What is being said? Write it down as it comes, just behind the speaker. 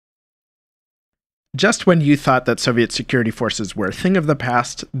Just when you thought that Soviet security forces were a thing of the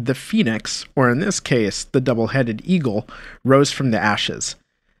past, the phoenix, or in this case, the double-headed eagle, rose from the ashes.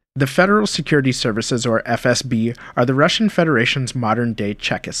 The Federal Security Services, or FSB, are the Russian Federation's modern-day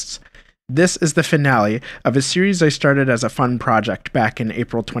Chekists. This is the finale of a series I started as a fun project back in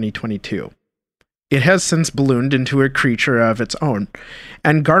April 2022. It has since ballooned into a creature of its own,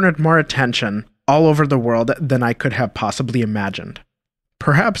 and garnered more attention all over the world than I could have possibly imagined.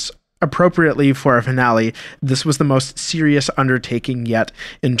 Perhaps appropriately for a finale, this was the most serious undertaking yet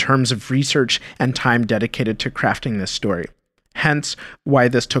in terms of research and time dedicated to crafting this story. Hence, why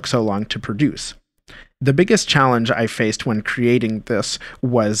this took so long to produce. The biggest challenge I faced when creating this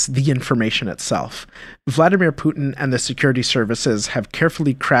was the information itself. Vladimir Putin and the security services have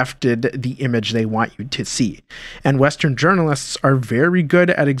carefully crafted the image they want you to see, and Western journalists are very good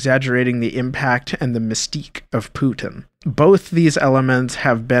at exaggerating the impact and the mystique of Putin. Both these elements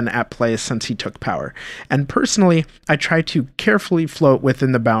have been at play since he took power, and personally, I try to carefully float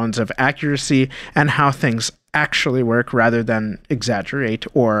within the bounds of accuracy and how things actually work rather than exaggerate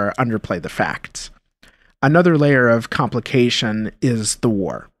or underplay the facts. Another layer of complication is the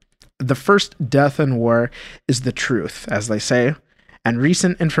war. The first death in war is the truth, as they say, and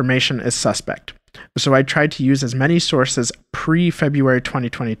recent information is suspect. So I tried to use as many sources pre-February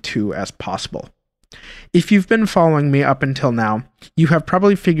 2022 as possible. If you've been following me up until now, you have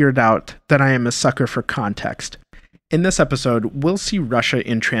probably figured out that I am a sucker for context. In this episode, we'll see Russia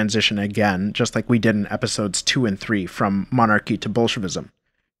in transition again, just like we did in episodes 2 and 3, from monarchy to Bolshevism.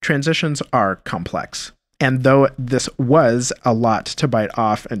 Transitions are complex. And though this was a lot to bite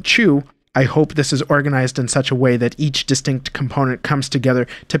off and chew, I hope this is organized in such a way that each distinct component comes together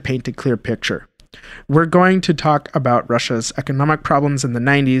to paint a clear picture. We're going to talk about Russia's economic problems in the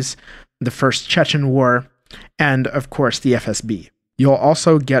 90s, the First Chechen War, and of course the FSB. You'll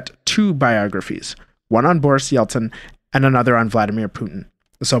also get 2 biographies, one on Boris Yeltsin and another on Vladimir Putin.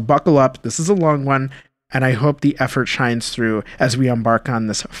 So buckle up, this is a long one, and I hope the effort shines through as we embark on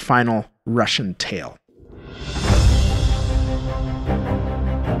this final Russian tale.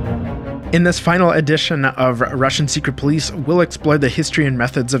 In this final edition of Russian Secret Police, we'll explore the history and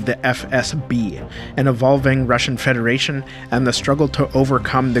methods of the FSB, an evolving Russian Federation, and the struggle to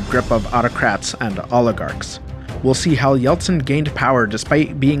overcome the grip of autocrats and oligarchs. We'll see how Yeltsin gained power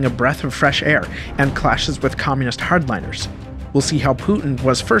despite being a breath of fresh air and clashes with communist hardliners. We'll see how Putin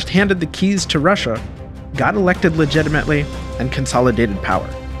was first handed the keys to Russia, got elected legitimately, and consolidated power.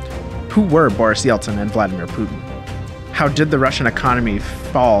 Who were Boris Yeltsin and Vladimir Putin? How did the Russian economy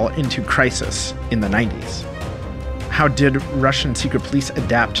fall into crisis in the 90s? How did Russian secret police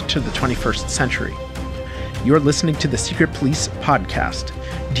adapt to the 21st century? You're listening to the Secret Police podcast.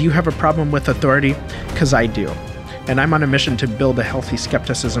 Do you have a problem with authority? 'Cause I do. And I'm on a mission to build a healthy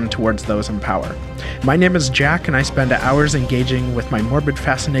skepticism towards those in power. My name is Jack, and I spend hours engaging with my morbid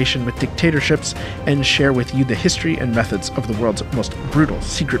fascination with dictatorships and share with you the history and methods of the world's most brutal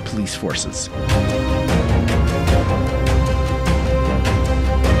secret police forces.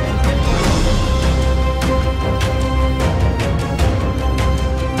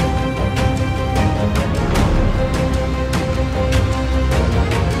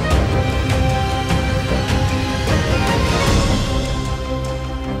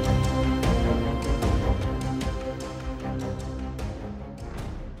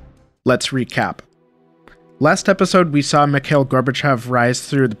 Let's recap. Last episode, we saw Mikhail Gorbachev rise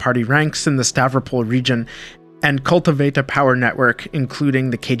through the party ranks in the Stavropol region and cultivate a power network, including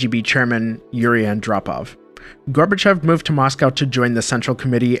the KGB chairman Yuri Andropov. Gorbachev moved to Moscow to join the Central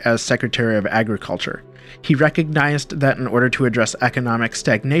Committee as Secretary of Agriculture. He recognized that in order to address economic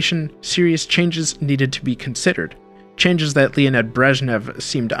stagnation, serious changes needed to be considered, changes that Leonid Brezhnev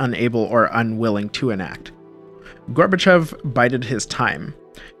seemed unable or unwilling to enact. Gorbachev bided his time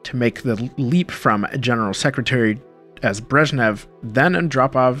to make the leap from General Secretary as Brezhnev, then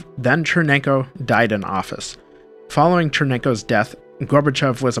Andropov, then Chernenko died in office. Following Chernenko's death,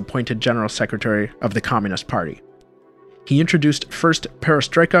 Gorbachev was appointed General Secretary of the Communist Party. He introduced first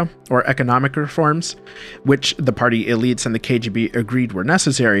perestroika, or economic reforms, which the party elites and the KGB agreed were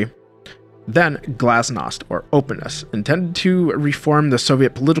necessary. Then glasnost, or openness, intended to reform the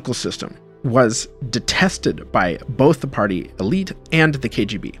Soviet political system, was detested by both the party elite and the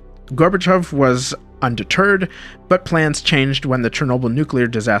KGB. Gorbachev was undeterred, but plans changed when the Chernobyl nuclear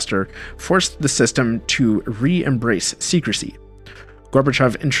disaster forced the system to re-embrace secrecy.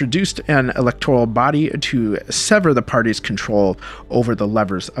 Gorbachev introduced an electoral body to sever the party's control over the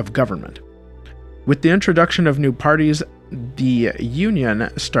levers of government. With the introduction of new parties, the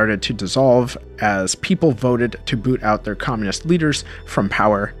union started to dissolve as people voted to boot out their communist leaders from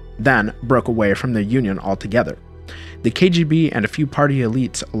power, then broke away from the Union altogether. The KGB and a few party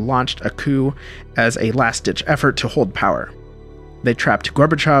elites launched a coup as a last-ditch effort to hold power. They trapped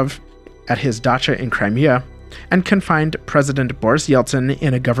Gorbachev at his dacha in Crimea and confined President Boris Yeltsin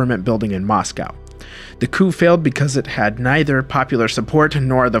in a government building in Moscow. The coup failed because it had neither popular support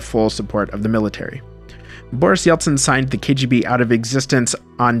nor the full support of the military. Boris Yeltsin signed the KGB out of existence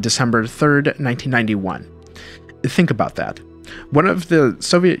on December 3, 1991. Think about that. One of the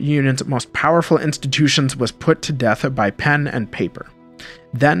Soviet Union's most powerful institutions was put to death by pen and paper.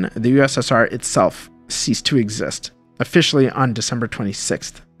 Then the USSR itself ceased to exist, officially on December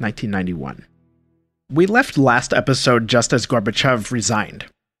 26, 1991. We left last episode just as Gorbachev resigned.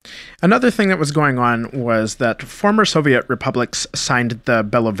 Another thing that was going on was that former Soviet republics signed the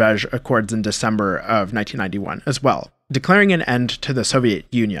Belovezh Accords in December of 1991 as well, declaring an end to the Soviet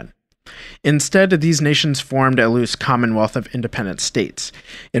Union. Instead, these nations formed a loose Commonwealth of Independent States.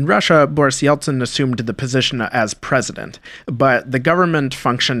 In Russia, Boris Yeltsin assumed the position as president, but the government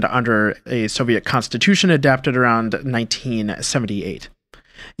functioned under a Soviet constitution adapted around 1978.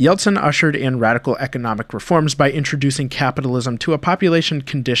 Yeltsin ushered in radical economic reforms by introducing capitalism to a population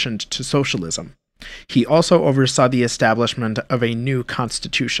conditioned to socialism. He also oversaw the establishment of a new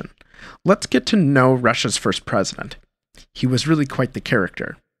constitution. Let's get to know Russia's first president. He was really quite the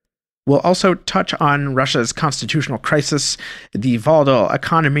character. We'll also touch on Russia's constitutional crisis, the volatile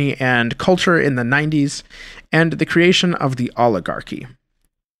economy and culture in the 90s, and the creation of the oligarchy.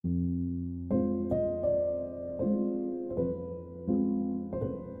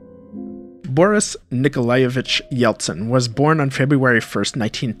 Boris Nikolaevich Yeltsin was born on February 1,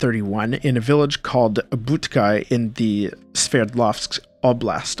 1931, in a village called Butka in the Sverdlovsk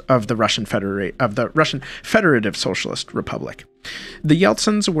Oblast of the Russian Federative Socialist Republic. The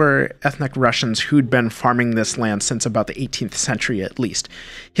Yeltsins were ethnic Russians who'd been farming this land since about the 18th century at least.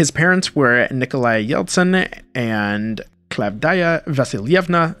 His parents were Nikolai Yeltsin and Klavdaya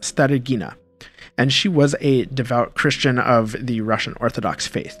Vasilyevna Starygina, and she was a devout Christian of the Russian Orthodox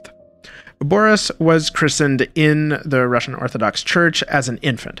faith. Boris was christened in the Russian Orthodox Church as an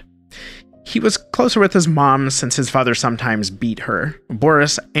infant. He was closer with his mom since his father sometimes beat her,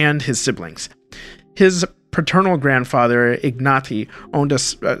 Boris, and his siblings. His paternal grandfather, Ignaty, owned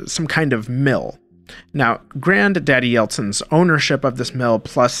some kind of mill. Now, Granddaddy Yeltsin's ownership of this mill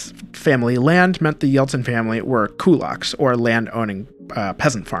plus family land meant the Yeltsin family were kulaks, or land-owning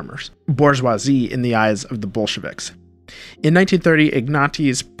peasant farmers, bourgeoisie in the eyes of the Bolsheviks. In 1930,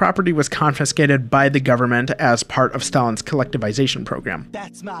 Ignaty's property was confiscated by the government as part of Stalin's collectivization program.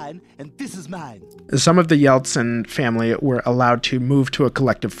 That's mine, and this is mine. Some of the Yeltsin family were allowed to move to a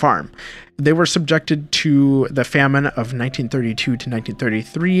collective farm. They were subjected to the famine of 1932 to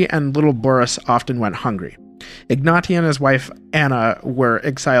 1933, and little Boris often went hungry. Ignaty and his wife Anna were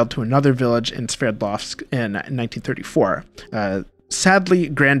exiled to another village in Sverdlovsk in 1934. Sadly,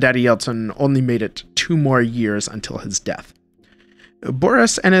 Granddaddy Yeltsin only made it 2 more years until his death.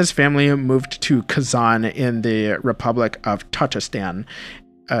 Boris and his family moved to Kazan in the Republic of Tatarstan,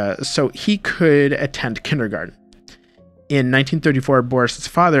 so he could attend kindergarten. In 1934, Boris's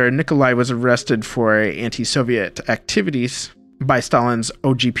father, Nikolai, was arrested for anti-Soviet activities by Stalin's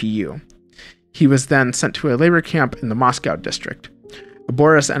OGPU. He was then sent to a labor camp in the Moscow district.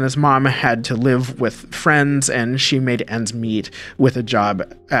 Boris and his mom had to live with friends, and she made ends meet with a job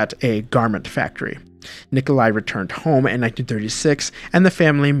at a garment factory. Nikolai returned home in 1936, and the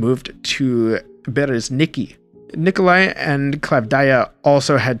family moved to Berezniki. Nikolai and Klavdaya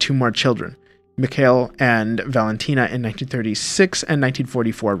also had 2 more children, Mikhail and Valentina, in 1936 and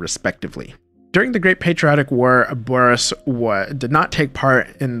 1944, respectively. During the Great Patriotic War, Boris did not take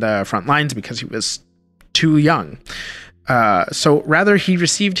part in the front lines because he was too young. So rather, he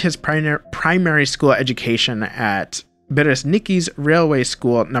received his primary school education at Berezniki's Railway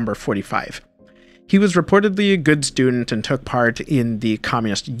School number 45. He was reportedly a good student and took part in the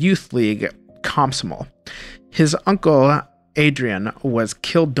Communist Youth League, Komsomol. His uncle, Adrian, was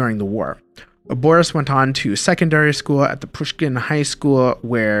killed during the war. Boris went on to secondary school at the Pushkin High School,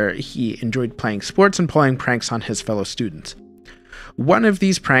 where he enjoyed playing sports and pulling pranks on his fellow students. One of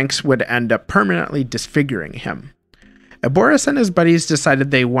these pranks would end up permanently disfiguring him. Boris and his buddies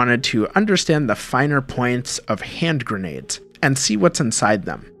decided they wanted to understand the finer points of hand grenades and see what's inside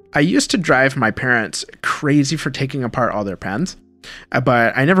them. I used to drive my parents crazy for taking apart all their pens,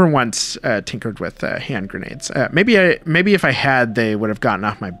 but I never once tinkered with hand grenades. Maybe if I had, they would have gotten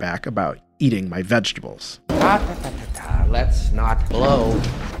off my back about eating my vegetables. Let's not blow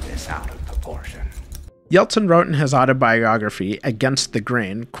this out of proportion. Yeltsin wrote in his autobiography, Against the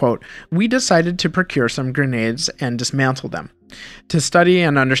Grain, quote, "We decided to procure some grenades and dismantle them. to study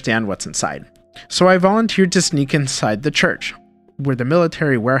and understand what's inside. So I volunteered to sneak inside the church, where the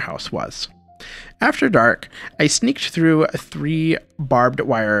military warehouse was. After dark, I sneaked through 3 barbed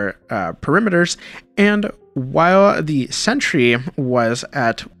wire perimeters, and while the sentry was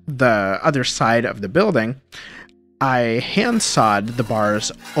at the other side of the building, I hand-sawed the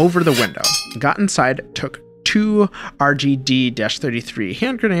bars over the window, got inside, took 2 RGD-33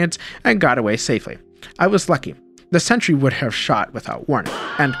 hand grenades, and got away safely. I was lucky. The sentry would have shot without warning."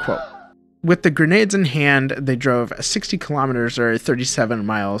 End quote. With the grenades in hand, they drove 60 kilometers or 37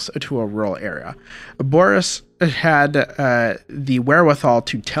 miles to a rural area. Boris had the wherewithal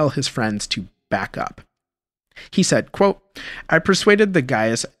to tell his friends to back up. He said, quote, "I persuaded the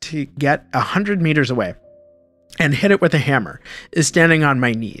guys to get 100 meters away and hit it with a hammer, standing on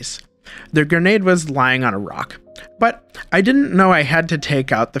my knees. The grenade was lying on a rock, but I didn't know I had to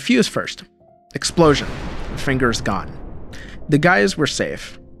take out the fuse first. Explosion. Fingers gone. The guys were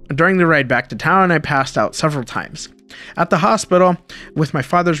safe. During the ride back to town, I passed out several times. At the hospital, with my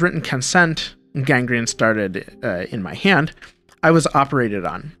father's written consent, gangrene started in my hand. I was operated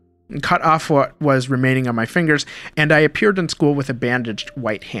on, cut off what was remaining on my fingers, and I appeared in school with a bandaged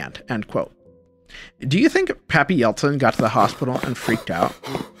white hand." End quote. Do you think Pappy Yeltsin got to the hospital and freaked out?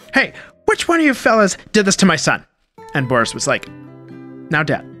 "Hey, which one of you fellas did this to my son?" And Boris was like, "Now,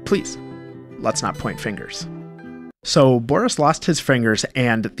 Dad, please, let's not point fingers." So Boris lost his fingers,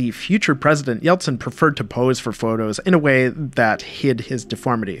 and the future president Yeltsin preferred to pose for photos in a way that hid his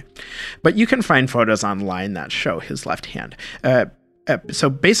deformity. But you can find photos online that show his left hand. So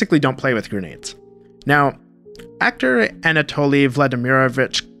basically, don't play with grenades. Now, actor Anatoly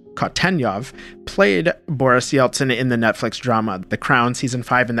Vladimirovich Kotenyov played Boris Yeltsin in the Netflix drama The Crown Season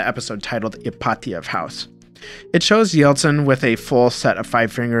 5 in the episode titled Ipatiev House. It shows Yeltsin with a full set of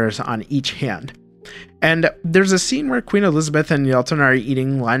 5 fingers on each hand. And there's a scene where Queen Elizabeth and Yeltsin are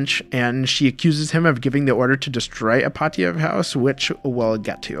eating lunch, and she accuses him of giving the order to destroy Ipatiev House, which we'll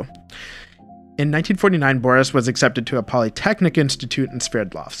get to. In 1949, Boris was accepted to a Polytechnic Institute in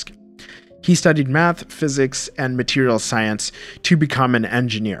Sverdlovsk. He studied math, physics, and material science to become an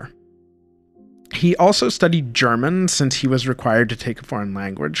engineer. He also studied German since he was required to take a foreign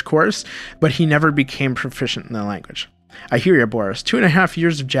language course, but he never became proficient in the language. "I hear you, Boris. 2.5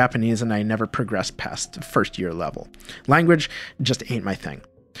 years of Japanese and I never progressed past the first year level. Language just ain't my thing."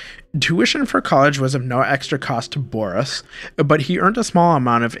 Tuition for college was of no extra cost to Boris, but he earned a small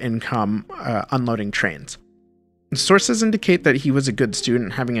amount of income unloading trains. Sources indicate that he was a good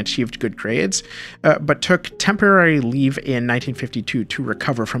student, having achieved good grades, but took temporary leave in 1952 to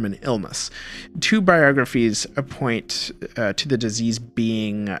recover from an illness. 2 biographies point to the disease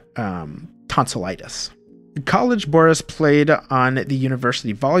being tonsillitis. In college, Boris played on the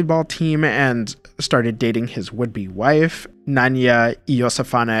university volleyball team and started dating his would-be wife, Nanya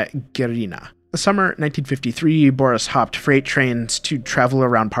Iosifana Girina. The summer 1953, Boris hopped freight trains to travel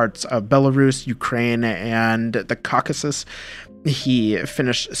around parts of Belarus, Ukraine, and the Caucasus. He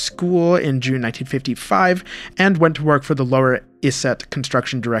finished school in June 1955 and went to work for the Lower Isset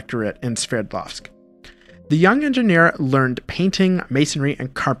Construction Directorate in Sverdlovsk. The young engineer learned painting, masonry,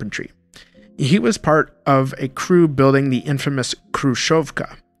 and carpentry. He was part of a crew building the infamous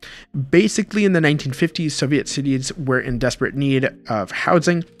Khrushchevka. Basically, in the 1950s, Soviet cities were in desperate need of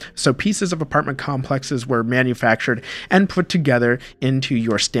housing, so pieces of apartment complexes were manufactured and put together into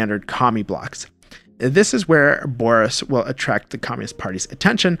your standard commie blocks. This is where Boris will attract the Communist Party's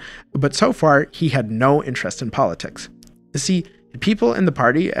attention, but so far, he had no interest in politics. See, people in the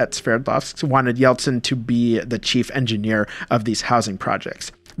party at Sverdlovsk wanted Yeltsin to be the chief engineer of these housing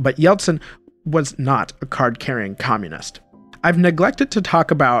projects, but Yeltsin was not a card-carrying communist. I've neglected to talk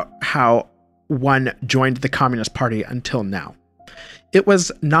about how one joined the Communist Party until now. It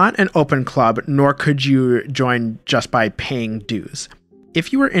was not an open club, nor could you join just by paying dues.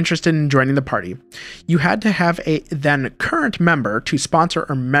 If you were interested in joining the party, you had to have a then current member to sponsor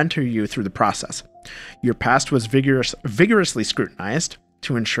or mentor you through the process. Your past was vigorously scrutinized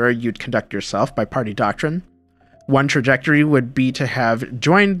to ensure you'd conduct yourself by party doctrine. One trajectory would be to have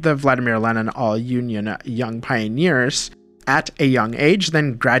joined the Vladimir Lenin All-Union Young Pioneers at a young age,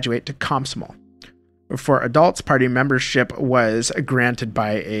 then graduate to Komsomol. For adults, party membership was granted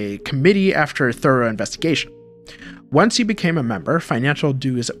by a committee after a thorough investigation. Once you became a member, financial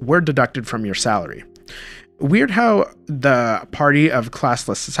dues were deducted from your salary. Weird how the party of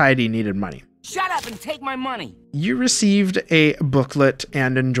classless society needed money. Shut up and take my money! You received a booklet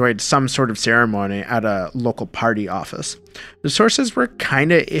and enjoyed some sort of ceremony at a local party office. The sources were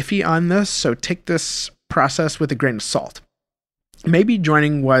kinda iffy on this, so take this process with a grain of salt. Maybe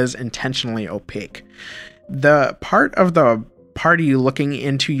joining was intentionally opaque. The part of the party looking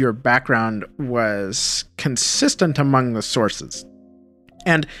into your background was consistent among the sources.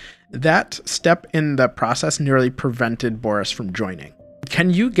 And that step in the process nearly prevented Boris from joining. Can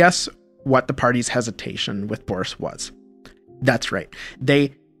you guess what the party's hesitation with Boris was? That's right.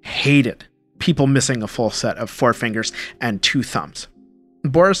 They hated people missing a full set of 4 fingers and 2 thumbs.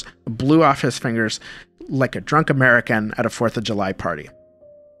 Boris blew off his fingers like a drunk American at a 4th of July party.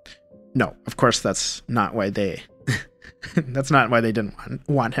 No, of course, that's not why they didn't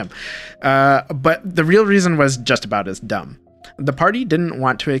want him. But the real reason was just about as dumb. The party didn't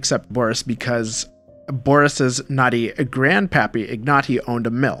want to accept Boris because Boris's naughty grandpappy Ignati owned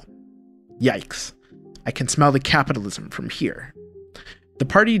a mill. Yikes. I can smell the capitalism from here. The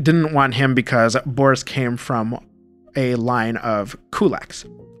party didn't want him because Boris came from a line of kulaks.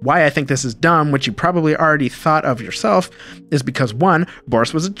 Why I think this is dumb, which you probably already thought of yourself, is because 1,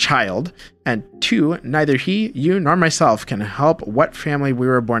 Boris was a child, and 2, neither he, you, nor myself can help what family we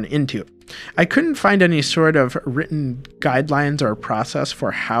were born into. I couldn't find any sort of written guidelines or process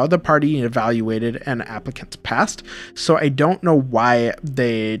for how the party evaluated an applicant's past, so I don't know why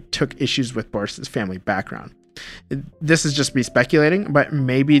they took issues with Boris's family background. This is just me speculating, but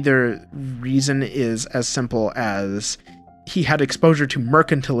maybe the reason is as simple as he had exposure to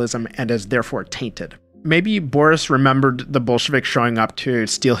mercantilism and is therefore tainted. Maybe Boris remembered the Bolsheviks showing up to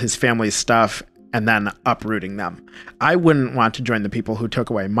steal his family's stuff and then uprooting them. I wouldn't want to join the people who took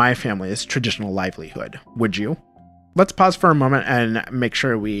away my family's traditional livelihood, would you? Let's pause for a moment and make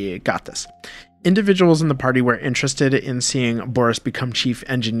sure we got this. Individuals in the party were interested in seeing Boris become chief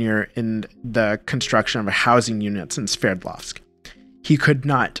engineer in the construction of housing units in Sverdlovsk. He could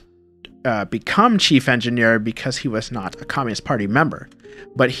not become chief engineer because he was not a Communist Party member,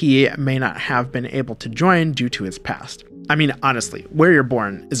 but he may not have been able to join due to his past. I mean, honestly, where you're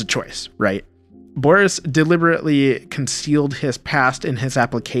born is a choice, right? Boris deliberately concealed his past in his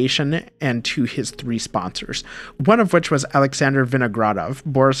application and to his 3 sponsors, one of which was Alexander Vinogradov,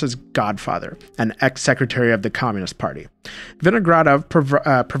 Boris's godfather, an ex-secretary of the Communist Party. Vinogradov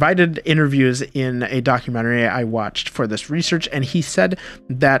provided interviews in a documentary I watched for this research, and he said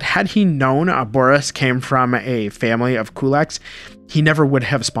that had he known Boris came from a family of kulaks, he never would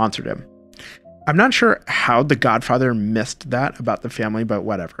have sponsored him. I'm not sure how the godfather missed that about the family, but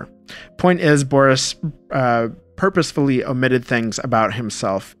whatever. Point is, Boris purposefully omitted things about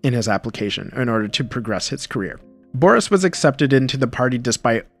himself in his application in order to progress his career. Boris was accepted into the party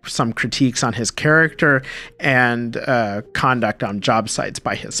despite some critiques on his character and conduct on job sites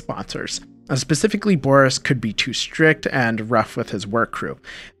by his sponsors. Specifically, Boris could be too strict and rough with his work crew.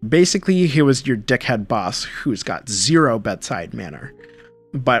 Basically, he was your dickhead boss who's got 0 bedside manner.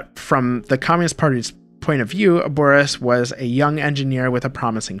 But from the Communist Party's point of view, Boris was a young engineer with a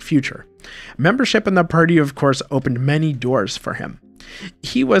promising future. Membership in the party, of course, opened many doors for him.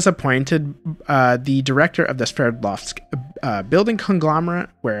 He was appointed the director of the Sverdlovsk building conglomerate,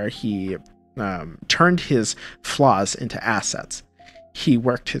 where he turned his flaws into assets. He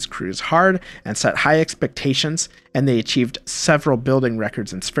worked his crews hard and set high expectations, and they achieved several building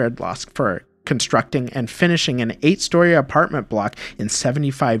records in Sverdlovsk for constructing and finishing an 8-story apartment block in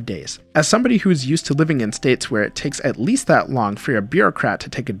 75 days. As somebody who's used to living in states where it takes at least that long for a bureaucrat to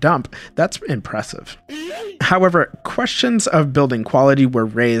take a dump, that's impressive. However, questions of building quality were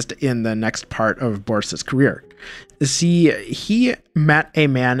raised in the next part of Boris's career. See, he met a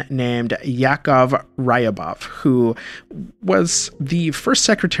man named Yakov Ryabov, who was the first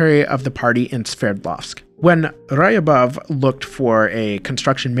secretary of the party in Sverdlovsk. When Ryabov looked for a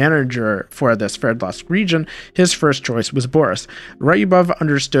construction manager for the Sverdlovsk region, his first choice was Boris. Ryabov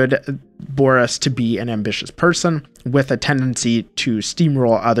understood Boris to be an ambitious person with a tendency to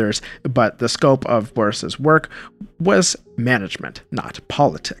steamroll others, but the scope of Boris's work was management, not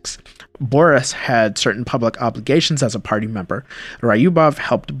politics. Boris had certain public obligations as a party member. Ryabov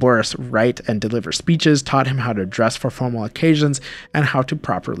helped Boris write and deliver speeches, taught him how to dress for formal occasions, and how to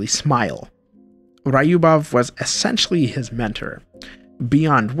properly smile. Ryabov was essentially his mentor.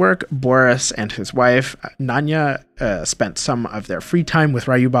 Beyond work, Boris and his wife, Nanya, spent some of their free time with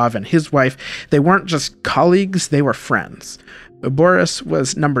Ryabov and his wife. They weren't just colleagues, they were friends. Boris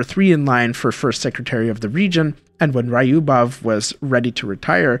was number 3 in line for first secretary of the region, and when Ryabov was ready to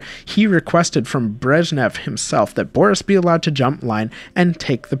retire, he requested from Brezhnev himself that Boris be allowed to jump line and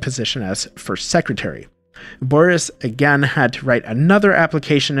take the position as first secretary. Boris again had to write another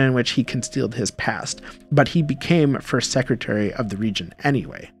application in which he concealed his past, but he became first secretary of the region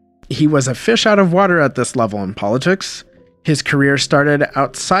anyway. He was a fish out of water at this level in politics. His career started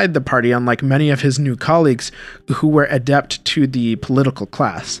outside the party, unlike many of his new colleagues who were adept to the political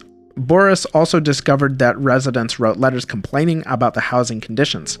class. Boris also discovered that residents wrote letters complaining about the housing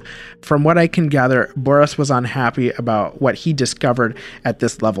conditions. From what I can gather, Boris was unhappy about what he discovered at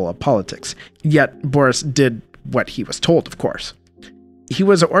this level of politics. Yet, Boris did what he was told, of course. He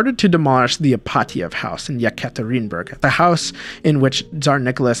was ordered to demolish the Ipatiev house in Yekaterinburg, the house in which Tsar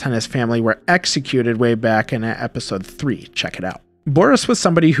Nicholas and his family were executed way back in episode 3. Check it out. Boris was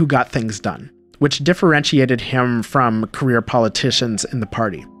somebody who got things done, which differentiated him from career politicians in the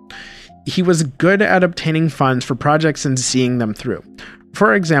party. He was good at obtaining funds for projects and seeing them through.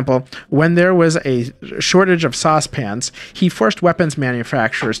 For example, when there was a shortage of saucepans, he forced weapons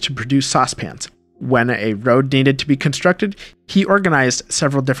manufacturers to produce saucepans. When a road needed to be constructed, he organized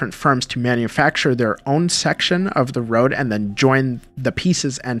several different firms to manufacture their own section of the road and then join the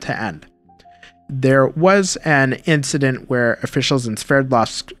pieces end to end. There was an incident where officials in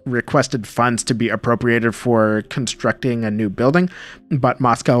Sverdlovsk requested funds to be appropriated for constructing a new building, but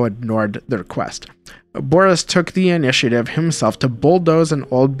Moscow ignored the request. Boris took the initiative himself to bulldoze an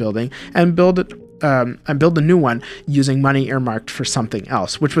old building and build a new one using money earmarked for something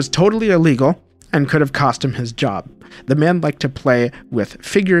else, which was totally illegal and could have cost him his job. The man liked to play with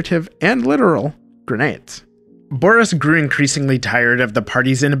figurative and literal grenades. Boris grew increasingly tired of the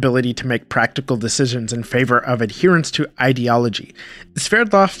party's inability to make practical decisions in favor of adherence to ideology.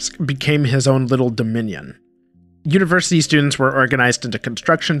 Sverdlovsk became his own little dominion. University students were organized into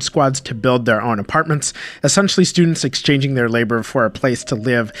construction squads to build their own apartments, essentially students exchanging their labor for a place to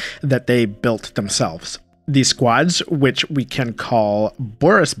live that they built themselves. These squads, which we can call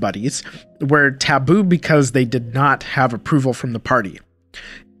Boris buddies, were taboo because they did not have approval from the party.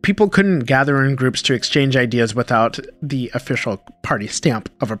 People couldn't gather in groups to exchange ideas without the official party stamp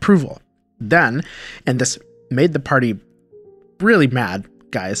of approval. Then, and this made the party really mad,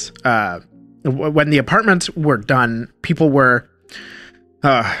 guys, when the apartments were done, people were,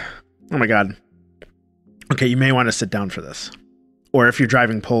 oh my God. Okay, you may want to sit down for this. Or if you're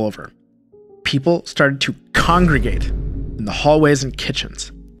driving, pull over. People started to congregate in the hallways and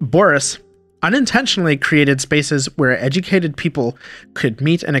kitchens. Boris unintentionally created spaces where educated people could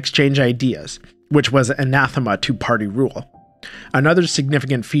meet and exchange ideas, which was anathema to party rule. Another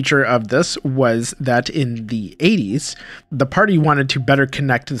significant feature of this was that in the 80s, the party wanted to better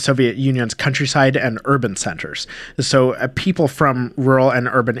connect the Soviet Union's countryside and urban centers. So people from rural and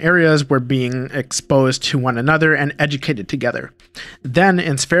urban areas were being exposed to one another and educated together. Then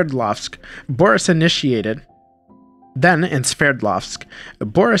in Sverdlovsk,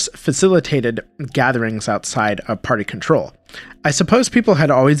 Boris facilitated gatherings outside of party control. I suppose people had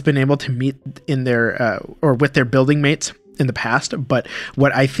always been able to meet in their or with their building mates in the past, but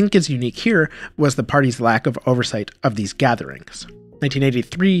what I think is unique here was the party's lack of oversight of these gatherings.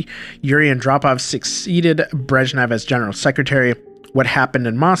 1983, Yuri Andropov succeeded Brezhnev as general secretary. What happened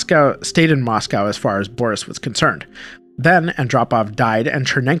in Moscow stayed in Moscow as far as Boris was concerned. Then Andropov died and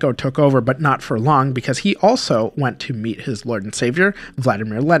Chernenko took over, but not for long because he also went to meet his Lord and Savior,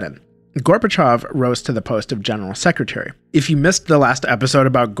 Vladimir Lenin. Gorbachev rose to the post of general secretary. If you missed the last episode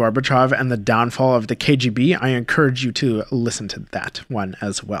about Gorbachev and the downfall of the KGB, I encourage you to listen to that one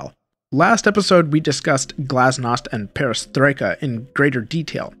as well. Last episode, we discussed glasnost and perestroika in greater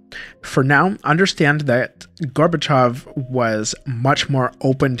detail. For now, understand that Gorbachev was much more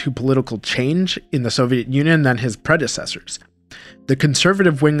open to political change in the Soviet Union than his predecessors. The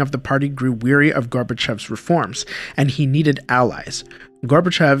conservative wing of the party grew weary of Gorbachev's reforms, and he needed allies.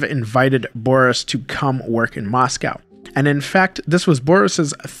 Gorbachev invited Boris to come work in Moscow. And in fact, this was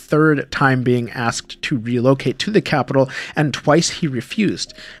Boris's third time being asked to relocate to the capital, and twice he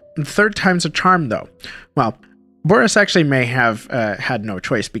refused. The third time's a charm, though. Well, Boris actually may have had no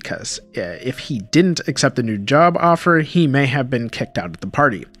choice because if he didn't accept the new job offer, he may have been kicked out of the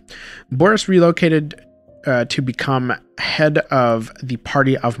party. Boris relocated to become head of the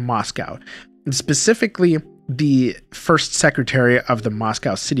Party of Moscow, and specifically the first secretary of the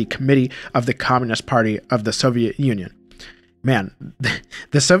Moscow City Committee of the Communist Party of the Soviet Union. Man,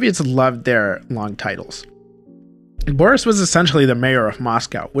 the Soviets loved their long titles. Boris was essentially the mayor of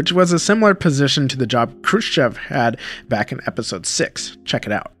Moscow, which was a similar position to the job Khrushchev had back in episode 6. Check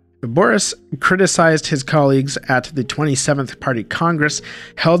it out. Boris criticized his colleagues at the 27th Party Congress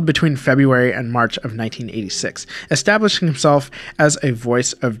held between February and March of 1986, establishing himself as a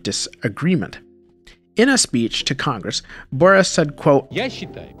voice of disagreement. In a speech to Congress, Boris said, quote,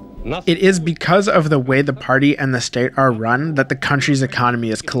 "It is because of the way the party and the state are run that the country's economy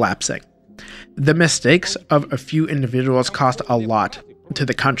is collapsing. The mistakes of a few individuals cost a lot to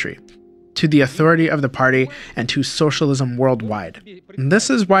the country. to the authority of the party, and to socialism worldwide.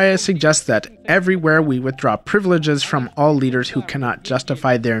 This is why I suggest that everywhere we withdraw privileges from all leaders who cannot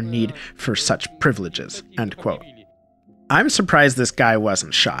justify their need for such privileges." End quote. I'm surprised this guy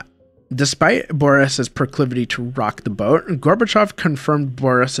wasn't shot. Despite Boris's proclivity to rock the boat, Gorbachev confirmed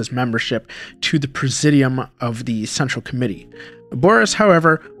Boris's membership to the Presidium of the Central Committee. Boris,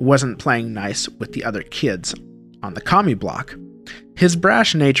 however, wasn't playing nice with the other kids on the commie bloc. His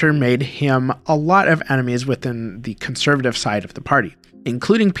brash nature made him a lot of enemies within the conservative side of the party,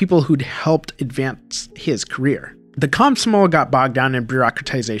 including people who'd helped advance his career. The Komsomol got bogged down in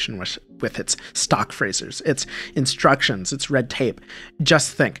bureaucratization with its stock phrases, its instructions, its red tape.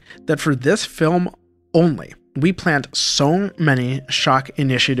 Just think that for this film only, we planned so many shock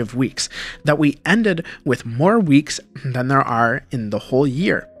initiative weeks that we ended with more weeks than there are in the whole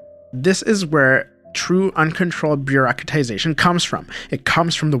year. This is where true uncontrolled bureaucratization comes from. It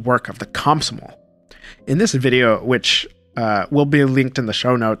comes from the work of the Komsomol. In this video, which will be linked in the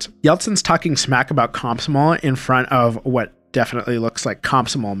show notes, Yeltsin's talking smack about Komsomol in front of what definitely looks like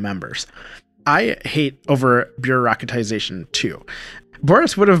Komsomol members. I hate over bureaucratization too.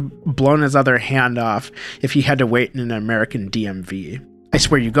 Boris would have blown his other hand off if he had to wait in an American DMV. I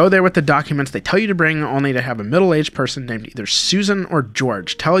swear, you go there with the documents they tell you to bring, only to have a middle-aged person named either Susan or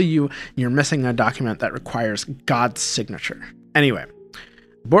George tell you you're missing a document that requires God's signature. Anyway,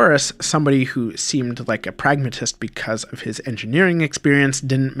 Boris, somebody who seemed like a pragmatist because of his engineering experience,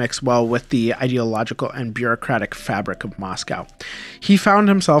 didn't mix well with the ideological and bureaucratic fabric of Moscow. He found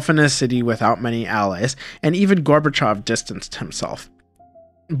himself in a city without many allies, and even Gorbachev distanced himself.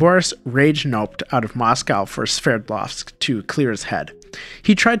 Boris rage-noped out of Moscow for Sverdlovsk to clear his head.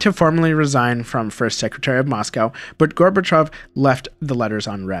 He tried to formally resign from First Secretary of Moscow, but Gorbachev left the letters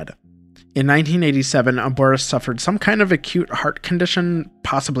unread. In 1987, Boris suffered some kind of acute heart condition,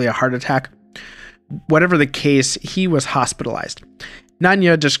 possibly a heart attack. Whatever the case, he was hospitalized.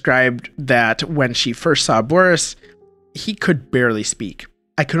 Nanya described that when she first saw Boris, he could barely speak.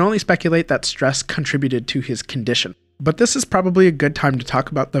 I can only speculate that stress contributed to his condition. But this is probably a good time to talk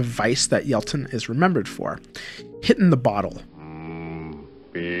about the vice that Yeltsin is remembered for: hitting the bottle.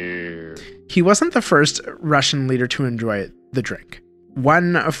 Beer. He wasn't the first Russian leader to enjoy the drink.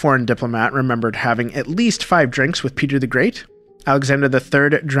 One foreign diplomat remembered having at least 5 drinks with Peter the Great. Alexander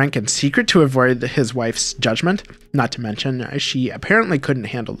III drank in secret to avoid his wife's judgment, not to mention she apparently couldn't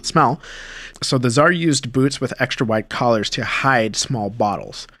handle the smell, so the Tsar used boots with extra wide collars to hide small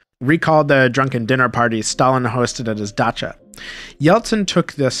bottles. Recall the drunken dinner parties Stalin hosted at his dacha. Yeltsin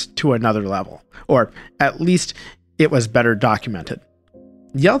took this to another level, or at least it was better documented.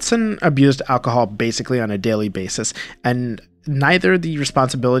 Yeltsin abused alcohol basically on a daily basis, and neither the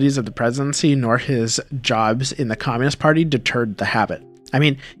responsibilities of the presidency nor his jobs in the Communist Party deterred the habit. I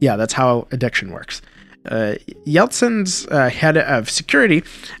mean, yeah, that's how addiction works. Yeltsin's head of security,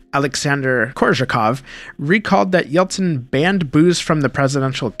 Alexander Korzhakov, recalled that Yeltsin banned booze from the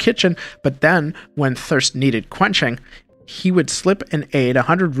presidential kitchen, but then, when thirst needed quenching, he would slip an aide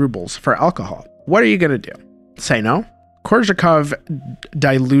 100 rubles for alcohol. What are you going to do? Say no? Korzhakov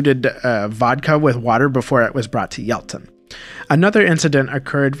diluted vodka with water before it was brought to Yeltsin. Another incident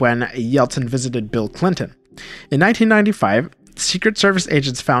occurred when Yeltsin visited Bill Clinton. In 1995, Secret Service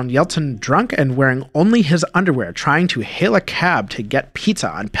agents found Yeltsin drunk and wearing only his underwear, trying to hail a cab to get pizza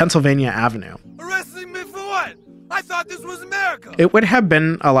on Pennsylvania Avenue. Arresting me for what? I thought this was America. It would have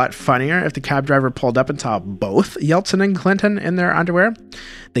been a lot funnier if the cab driver pulled up and saw both Yeltsin and Clinton in their underwear.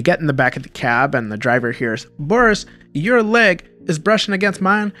 They get in the back of the cab and the driver hears, "Boris, your leg is brushing against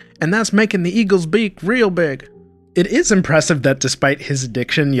mine, and that's making the eagle's beak real big." It is impressive that despite his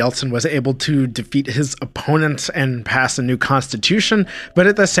addiction, Yeltsin was able to defeat his opponents and pass a new constitution, but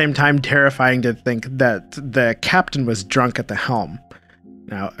at the same time terrifying to think that the captain was drunk at the helm.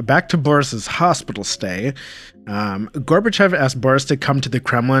 Now, back to Boris's hospital stay. Gorbachev asked Boris to come to the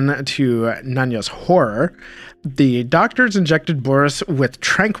Kremlin. To Nanya's horror, the doctors injected Boris with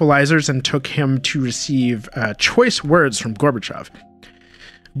tranquilizers and took him to receive choice words from Gorbachev.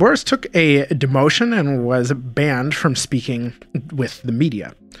 Boris took a demotion and was banned from speaking with the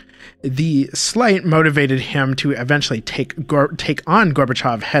media. The slight motivated him to eventually take on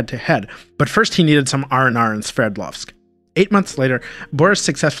Gorbachev head-to-head, but first he needed some R&R in Sverdlovsk. 8 months later, Boris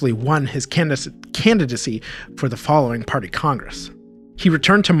successfully won his candidacy for the following party congress. He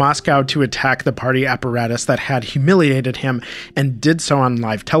returned to Moscow to attack the party apparatus that had humiliated him and did so on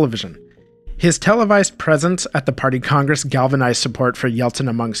live television. His televised presence at the party congress galvanized support for Yeltsin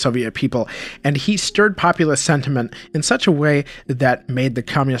among Soviet people, and he stirred populist sentiment in such a way that made the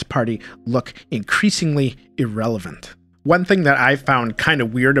Communist Party look increasingly irrelevant. One thing that I found kind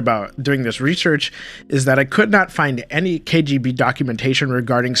of weird about doing this research is that I could not find any KGB documentation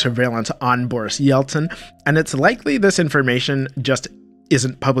regarding surveillance on Boris Yeltsin, and it's likely this information just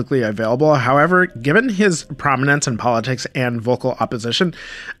isn't publicly available. However, given his prominence in politics and vocal opposition,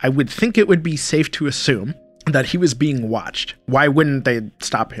 I would think it would be safe to assume that he was being watched. Why wouldn't they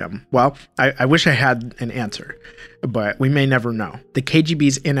stop him? Well, I wish I had an answer, but we may never know. The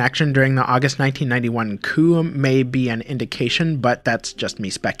KGB's inaction during the August 1991 coup may be an indication, but that's just me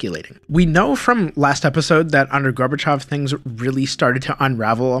speculating. We know from last episode that under Gorbachev, things really started to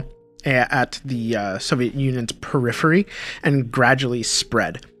unravel at the Soviet Union's periphery and gradually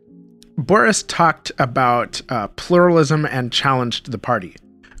spread. Boris talked about pluralism and challenged the party.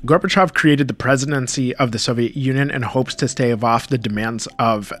 Gorbachev created the presidency of the Soviet Union in hopes to stave off the demands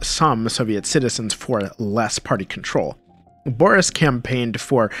of some Soviet citizens for less party control. Boris campaigned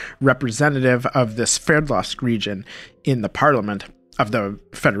for representative of the Sverdlovsk region in the parliament of the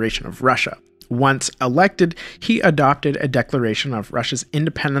Federation of Russia. Once elected, he adopted a declaration of Russia's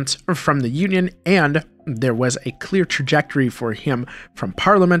independence from the Union, and there was a clear trajectory for him from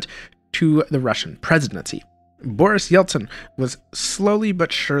parliament to the Russian presidency. Boris Yeltsin was slowly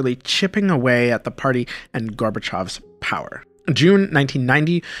but surely chipping away at the party and Gorbachev's power. In June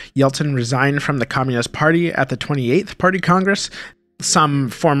 1990, Yeltsin resigned from the Communist Party at the 28th Party Congress. Some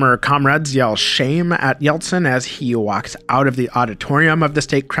former comrades yell shame at Yeltsin as he walks out of the auditorium of the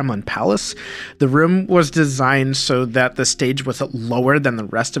State Kremlin Palace. The room was designed so that the stage was lower than the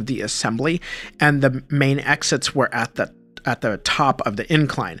rest of the assembly, and the main exits were at the top of the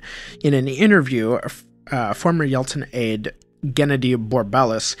incline. In an interview, former Yeltsin aide Gennady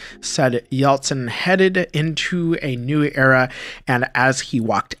Borbelis said Yeltsin headed into a new era, and as he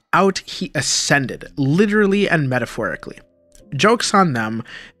walked out, he ascended, literally and metaphorically. Joke's on them,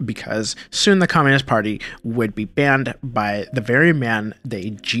 because soon the Communist Party would be banned by the very man they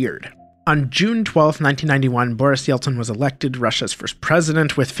jeered. On June 12, 1991, Boris Yeltsin was elected Russia's first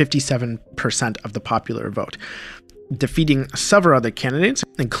president with 57% of the popular vote, defeating several other candidates,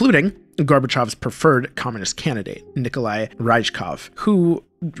 including Gorbachev's preferred communist candidate, Nikolai Ryzhkov, who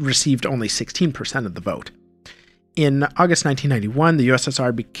received only 16% of the vote. In August 1991, the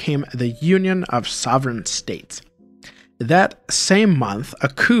USSR became the Union of Sovereign States. That same month, a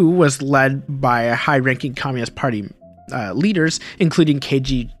coup was led by high-ranking Communist Party leaders, including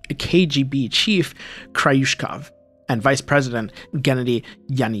KGB chief Kryushkov and Vice President Gennady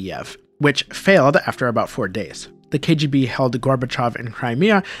Yaneyev, which failed after about 4 days. The KGB held Gorbachev in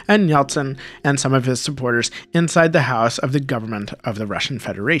Crimea and Yeltsin and some of his supporters inside the house of the government of the Russian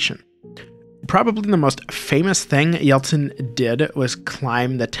Federation. Probably the most famous thing Yeltsin did was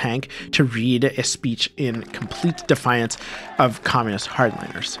climb the tank to read a speech in complete defiance of communist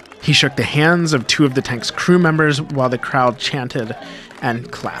hardliners. He shook the hands of 2 of the tank's crew members while the crowd chanted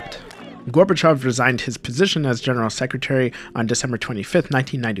and clapped. Gorbachev resigned his position as General Secretary on December 25,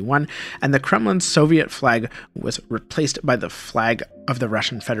 1991, and the Kremlin's Soviet flag was replaced by the flag of the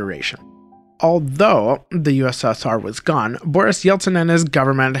Russian Federation. Although the USSR was gone, Boris Yeltsin and his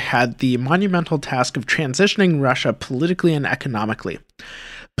government had the monumental task of transitioning Russia politically and economically.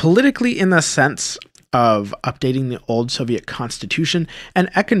 Politically in the sense of updating the old Soviet constitution, and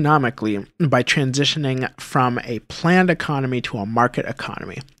economically by transitioning from a planned economy to a market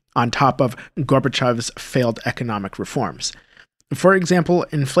economy, on top of Gorbachev's failed economic reforms. For example,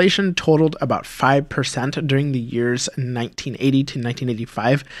 inflation totaled about 5% during the years 1980 to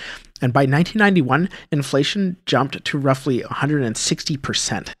 1985, and by 1991, inflation jumped to roughly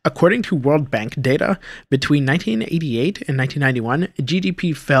 160%. According to World Bank data, between 1988 and 1991,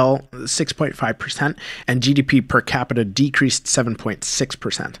 GDP fell 6.5%, and GDP per capita decreased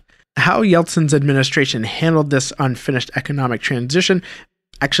 7.6%. How Yeltsin's administration handled this unfinished economic transition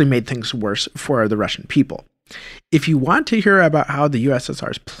actually made things worse for the Russian people. If you want to hear about how the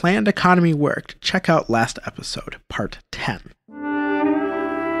USSR's planned economy worked, check out last episode, part 10.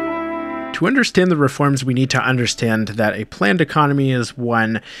 To understand the reforms, we need to understand that a planned economy is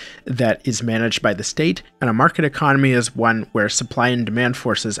one that is managed by the state, and a market economy is one where supply and demand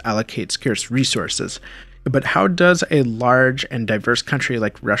forces allocate scarce resources. But how does a large and diverse country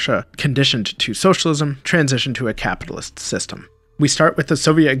like Russia, conditioned to socialism, transition to a capitalist system? We start with the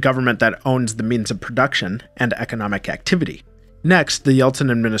Soviet government that owns the means of production and economic activity. Next, the Yeltsin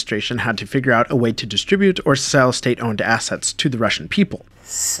administration had to figure out a way to distribute or sell state-owned assets to the Russian people.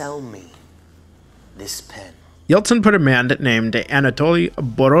 Sell me this pen. Yeltsin put a man named Anatoly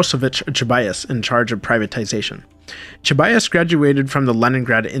Borisovich Chekists in charge of privatization. Chekists graduated from the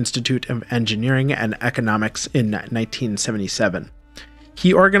Leningrad Institute of Engineering and Economics in 1977.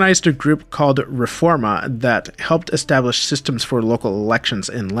 He organized a group called Reforma that helped establish systems for local elections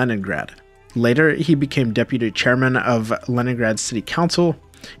in Leningrad. Later, he became deputy chairman of Leningrad City Council.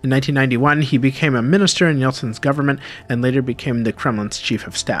 In 1991, he became a minister in Yeltsin's government and later became the Kremlin's chief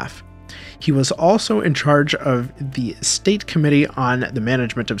of staff. He was also in charge of the State Committee on the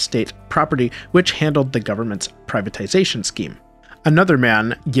Management of State Property, which handled the government's privatization scheme. Another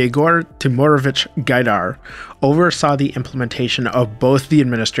man, Yegor Timurovich Gaidar, oversaw the implementation of both the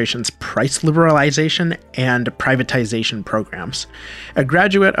administration's price liberalization and privatization programs. A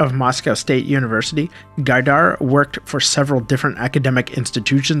graduate of Moscow State University, Gaidar worked for several different academic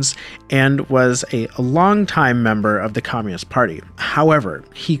institutions and was a longtime member of the Communist Party. However,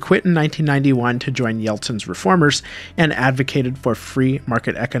 he quit in 1991 to join Yeltsin's reformers and advocated for free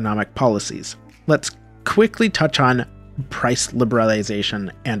market economic policies. Let's quickly touch on price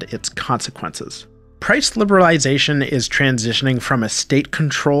liberalization and its consequences. Price liberalization is transitioning from a state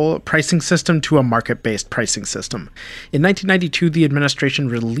control pricing system to a market-based pricing system. In 1992, the administration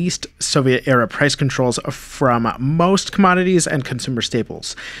released Soviet-era price controls from most commodities and consumer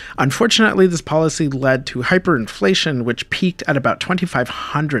staples. Unfortunately, this policy led to hyperinflation, which peaked at about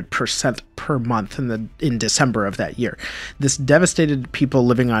 2,500% per month in December of that year. This devastated people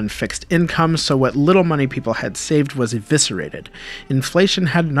living on fixed income, so what little money people had saved was eviscerated. Inflation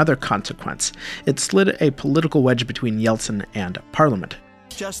had another consequence. It slid a political wedge between Yeltsin and Parliament.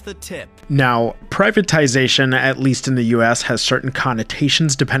 Just the tip. Now, privatization, at least in the US, has certain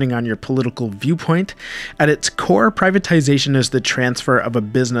connotations depending on your political viewpoint. At its core, privatization is the transfer of a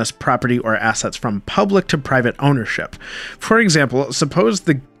business, property, or assets from public to private ownership. For example, suppose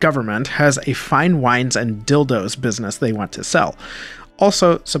the government has a fine wines and dildos business they want to sell.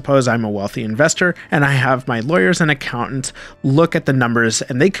 Also, suppose I'm a wealthy investor and I have my lawyers and accountants look at the numbers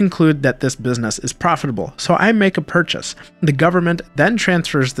and they conclude that this business is profitable, so I make a purchase. The government then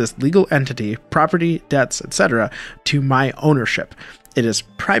transfers this legal entity, property, debts, etc., to my ownership. It is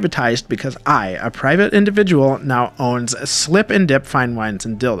privatized because I, a private individual, now owns Slip and Dip Fine Wines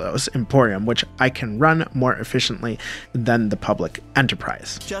and Dildos Emporium, which I can run more efficiently than the public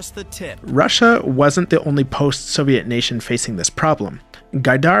enterprise. Just the tip. Russia wasn't the only post-Soviet nation facing this problem.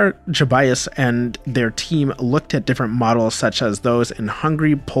 Gaidar, Chabayas, and their team looked at different models such as those in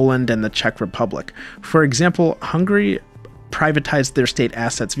Hungary, Poland, and the Czech Republic. For example, Hungary privatized their state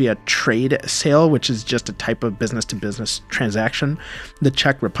assets via trade sale, which is just a type of business-to-business transaction. The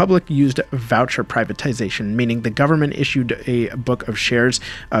Czech Republic used voucher privatization, meaning the government issued a book of shares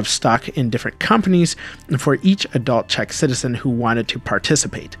of stock in different companies for each adult Czech citizen who wanted to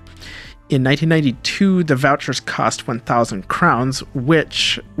participate. In 1992, the vouchers cost 1,000 crowns,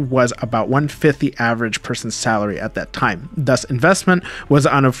 which was about 1/5 the average person's salary at that time. Thus, investment was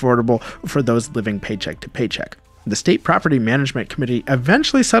unaffordable for those living paycheck to paycheck. The State Property Management Committee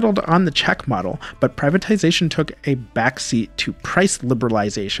eventually settled on the Czech model, but privatization took a backseat to price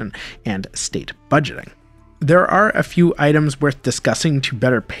liberalization and state budgeting. There are a few items worth discussing to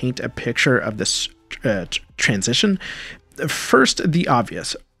better paint a picture of this transition. First, the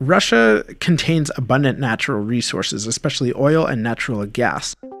obvious. Russia contains abundant natural resources, especially oil and natural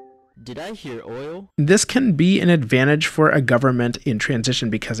gas. Did I hear oil? This can be an advantage for a government in transition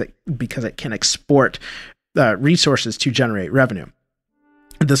because it can export resources to generate revenue.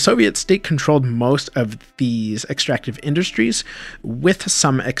 The Soviet state controlled most of these extractive industries, with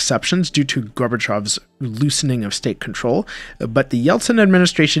some exceptions due to Gorbachev's loosening of state control, but the Yeltsin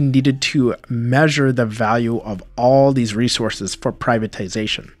administration needed to measure the value of all these resources for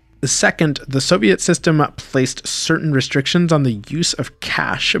privatization. Second, the Soviet system placed certain restrictions on the use of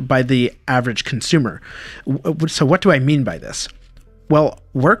cash by the average consumer. So what do I mean by this? Well,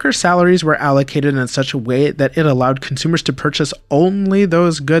 worker salaries were allocated in such a way that it allowed consumers to purchase only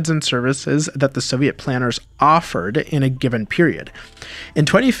those goods and services that the Soviet planners offered in a given period. In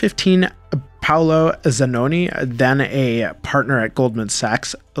 2015, Paolo Zanoni, then a partner at Goldman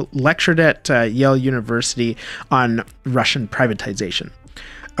Sachs, lectured at Yale University on Russian privatization.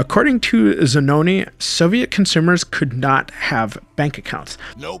 According to Zanoni, Soviet consumers could not have bank accounts.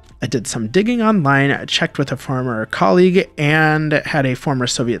 Nope. I did some digging online, checked with a former colleague, and had a former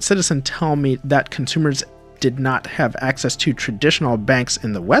Soviet citizen tell me that consumers did not have access to traditional banks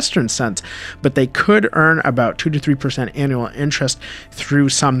in the Western sense, but they could earn about 2 to 3% annual interest through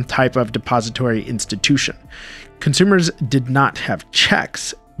some type of depository institution. Consumers did not have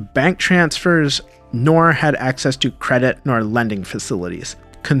checks, bank transfers, nor had access to credit nor lending facilities.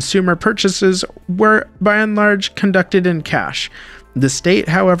 Consumer purchases were, by and large, conducted in cash. The state,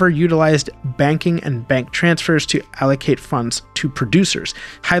 however, utilized banking and bank transfers to allocate funds to producers,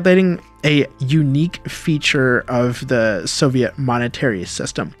 highlighting a unique feature of the Soviet monetary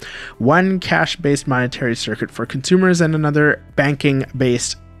system. One cash-based monetary circuit for consumers and another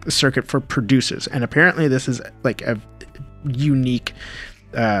banking-based circuit for producers. And apparently this is like a unique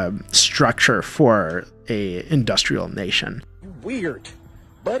structure for a industrial nation. Weird,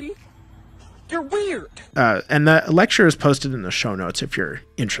 buddy. You're weird. And the lecture is posted in the show notes if you're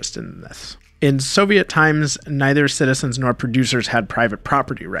interested in this. In Soviet times, neither citizens nor producers had private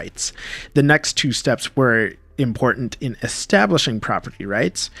property rights. The next two steps were important in establishing property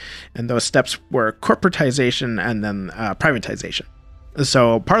rights, and those steps were corporatization and then privatization.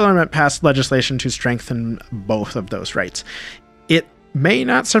 So Parliament passed legislation to strengthen both of those rights. It may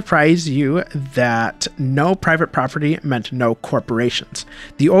not surprise you that no private property meant no corporations.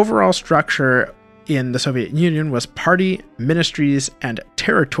 The overall structure in the Soviet Union was party, ministries, and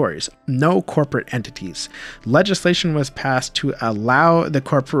territories, no corporate entities. Legislation was passed to allow the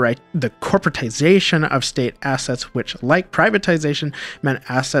corporatization of state assets, which, like privatization, meant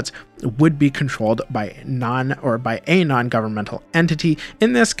assets would be controlled by a non-governmental entity,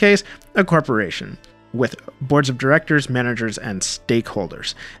 in this case, a corporation, with boards of directors, managers, and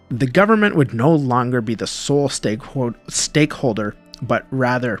stakeholders. The government would no longer be the sole stakeholder, but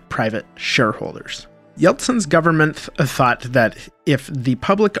rather private shareholders. Yeltsin's government thought that if the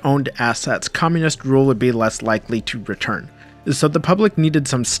public owned assets, communist rule would be less likely to return. So the public needed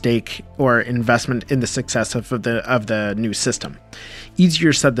some stake or investment in the success of the new system.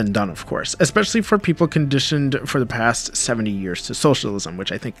 Easier said than done, of course, especially for people conditioned for the past 70 years to socialism,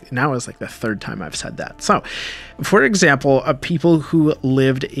 which I think now is like the third time I've said that. So, for example, people who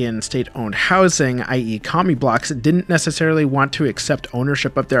lived in state-owned housing, i.e. commie blocks, didn't necessarily want to accept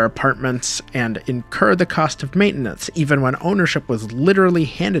ownership of their apartments and incur the cost of maintenance, even when ownership was literally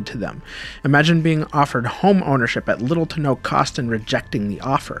handed to them. Imagine being offered home ownership at little to no cost and rejecting the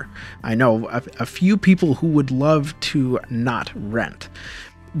offer. I know a few people who would love to not rent.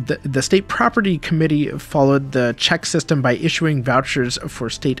 The State Property Committee followed the Czech system by issuing vouchers for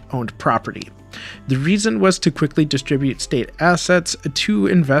state-owned property. The reason was to quickly distribute state assets to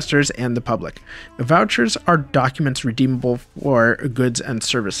investors and the public. Vouchers are documents redeemable for goods and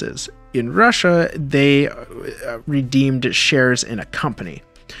services. In Russia, they redeemed shares in a company.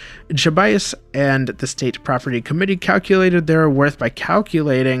 Chekists and the State Property Committee calculated their worth by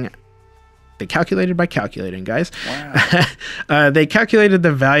calculating. They calculated by calculating, guys. Wow. They calculated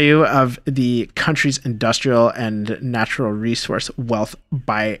the value of the country's industrial and natural resource wealth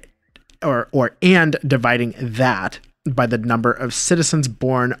by, and dividing that by the number of citizens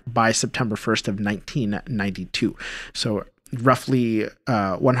born by September 1st of 1992. So roughly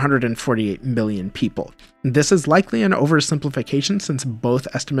 148 million people. This is likely an oversimplification since both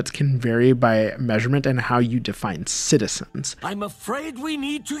estimates can vary by measurement and how you define citizens. I'm afraid we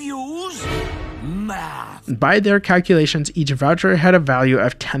need to use math. By their calculations, each voucher had a value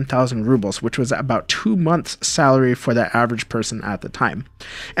of 10,000 rubles, which was about 2 months' salary for the average person at the time.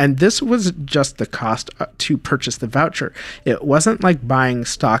 And this was just the cost to purchase the voucher. It wasn't like buying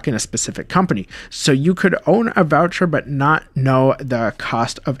stock in a specific company. So you could own a voucher but not know the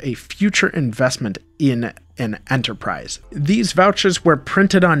cost of a future investment in an enterprise. These vouchers were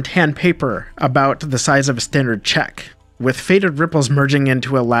printed on tan paper about the size of a standard check, with faded ripples merging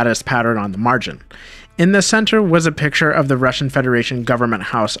into a lattice pattern on the margin. In the center was a picture of the Russian Federation government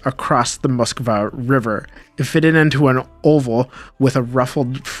house across the Moskva River, fitted into an oval with a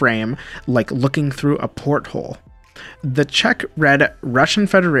ruffled frame, like looking through a porthole. The check read Russian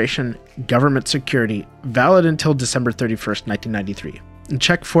Federation Government Security, valid until December 31st, 1993.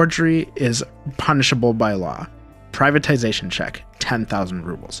 Check forgery is punishable by law. Privatization check, 10,000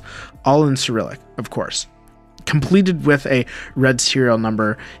 rubles. All in Cyrillic, of course. Completed with a red serial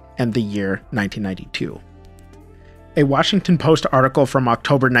number and the year 1992. A Washington Post article from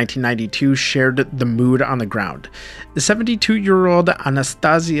October 1992 shared the mood on the ground. The 72-year-old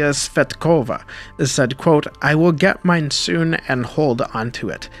Anastasia Svetkova said, quote, "I will get mine soon and hold onto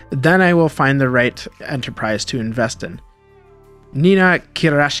it. Then I will find the right enterprise to invest in." Nina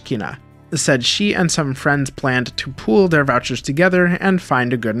Kirashkina said she and some friends planned to pool their vouchers together and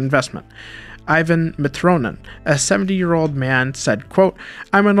find a good investment. Ivan Mitronin, a 70-year-old man, said, quote,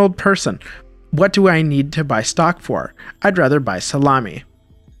 "I'm an old person. What do I need to buy stock for? I'd rather buy salami."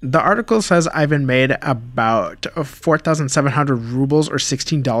 The article says Ivan made about 4,700 rubles or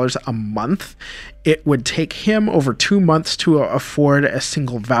 $16 a month. It would take him over 2 months to afford a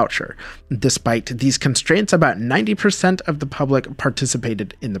single voucher. Despite these constraints, about 90% of the public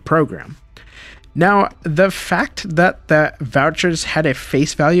participated in the program. Now, the fact that the vouchers had a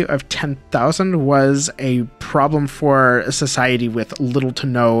face value of 10,000 was a problem for a society with little to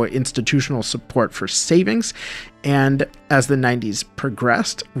no institutional support for savings, and as the 90s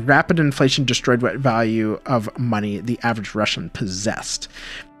progressed, rapid inflation destroyed what value of money the average Russian possessed.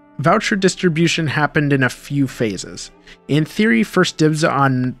 Voucher distribution happened in a few phases. In theory, first dibs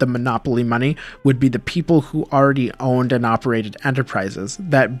on the monopoly money would be the people who already owned and operated enterprises,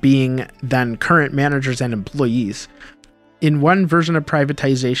 that being then current managers and employees. In one version of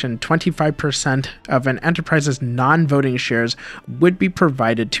privatization, 25% of an enterprise's non-voting shares would be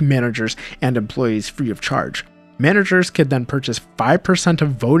provided to managers and employees free of charge. Managers could then purchase 5%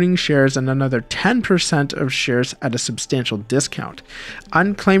 of voting shares and another 10% of shares at a substantial discount.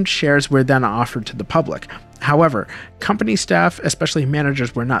 Unclaimed shares were then offered to the public. However, company staff, especially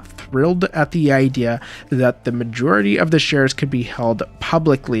managers, were not thrilled at the idea that the majority of the shares could be held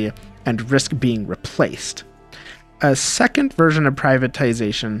publicly and risk being replaced. A second version of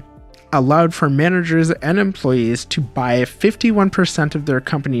privatization allowed for managers and employees to buy 51% of their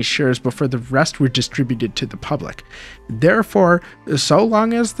company's shares before the rest were distributed to the public. Therefore, so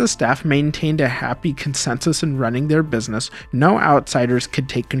long as the staff maintained a happy consensus in running their business, no outsiders could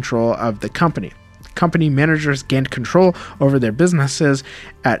take control of the company. Company managers gained control over their businesses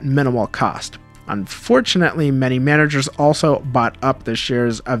at minimal cost. Unfortunately, many managers also bought up the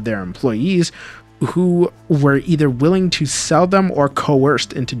shares of their employees, who were either willing to sell them or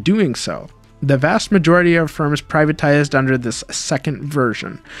coerced into doing so. The vast majority of firms privatized under this second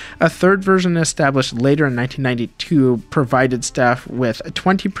version. A third version established later in 1992 provided staff with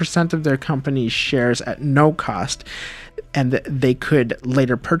 20% of their company's shares at no cost, and they could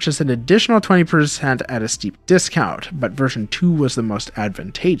later purchase an additional 20% at a steep discount, but version 2 was the most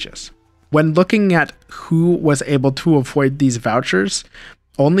advantageous. When looking at who was able to avoid these vouchers,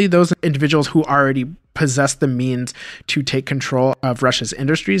 only those individuals who already possessed the means to take control of Russia's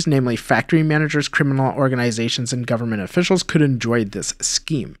industries, namely factory managers, criminal organizations, and government officials, could enjoy this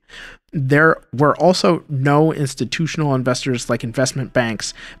scheme. There were also no institutional investors like investment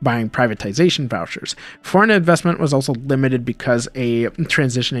banks buying privatization vouchers. Foreign investment was also limited because a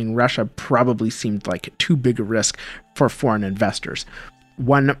transitioning Russia probably seemed like too big a risk for foreign investors.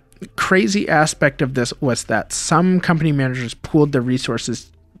 One crazy aspect of this was that some company managers pooled their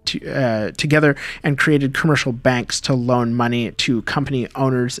resources together and created commercial banks to loan money to company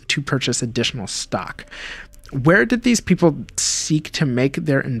owners to purchase additional stock. Where did these people seek to make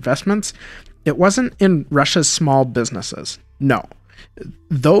their investments? It wasn't in Russia's small businesses. No.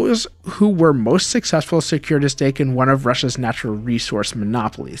 Those who were most successful secured a stake in one of Russia's natural resource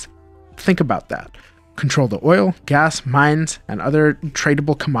monopolies. Think about that. Control the oil, gas, mines, and other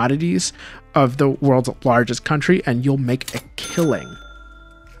tradable commodities of the world's largest country, and you'll make a killing.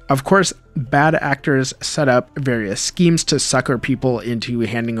 Of course, bad actors set up various schemes to sucker people into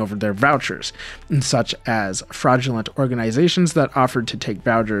handing over their vouchers, such as fraudulent organizations that offered to take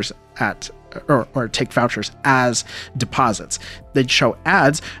vouchers take vouchers as deposits. They'd show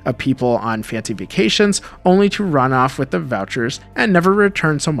ads of people on fancy vacations only to run off with the vouchers and never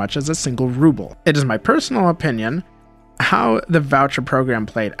return so much as a single ruble. It is my personal opinion how the voucher program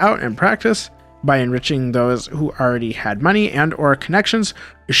played out in practice, by enriching those who already had money and or connections,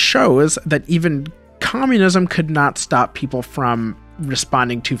 shows that even communism could not stop people from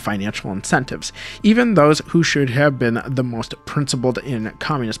responding to financial incentives, even those who should have been the most principled in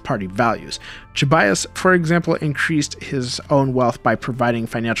Communist Party values. Chekists, for example, increased his own wealth by providing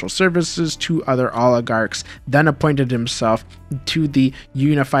financial services to other oligarchs, then appointed himself to the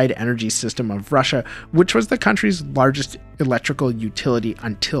unified energy system of Russia, which was the country's largest electrical utility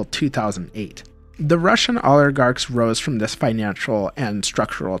until 2008. The Russian oligarchs rose from this financial and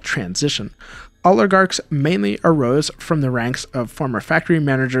structural transition. Oligarchs mainly arose from the ranks of former factory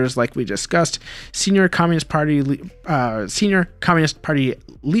managers, like we discussed, senior Communist Party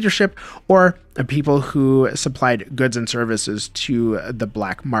leadership, or people who supplied goods and services to the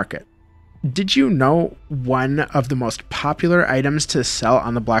black market. Did you know one of the most popular items to sell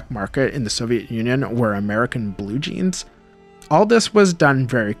on the black market in the Soviet Union were American blue jeans? All this was done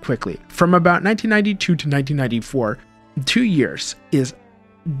very quickly. From about 1992 to 1994, 2 years is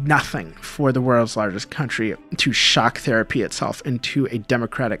nothing for the world's largest country to shock therapy itself into a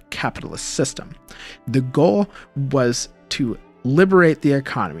democratic capitalist system. The goal was to liberate the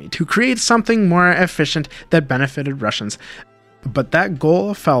economy, to create something more efficient that benefited Russians, but that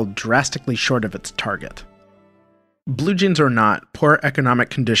goal fell drastically short of its target. Blue jeans or not, poor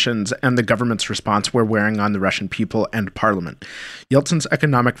economic conditions and the government's response were wearing on the Russian people and parliament. Yeltsin's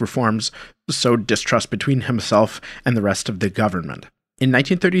economic reforms sowed distrust between himself and the rest of the government. In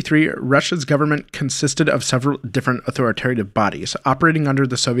 1933, Russia's government consisted of several different authoritative bodies operating under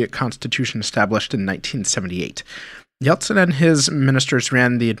the Soviet constitution established in 1978. Yeltsin and his ministers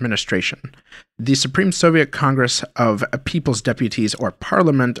ran the administration. The Supreme Soviet Congress of People's Deputies, or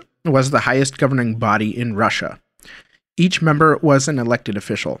Parliament, was the highest governing body in Russia. Each member was an elected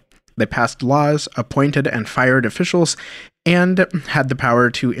official. They passed laws, appointed and fired officials, and had the power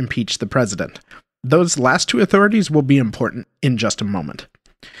to impeach the president. Those last two authorities will be important in just a moment.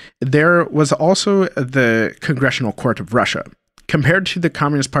 There was also the Congressional Court of Russia. Compared to the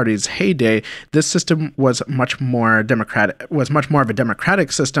Communist Party's heyday, this system was much more democratic. Was much more of a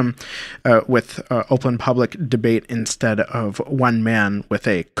democratic system with open public debate instead of one man with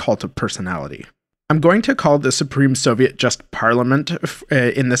a cult of personality. I'm going to call the Supreme Soviet just Parliament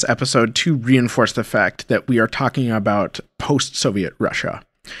in this episode to reinforce the fact that we are talking about post-Soviet Russia.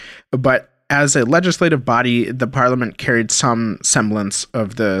 But as a legislative body, the parliament carried some semblance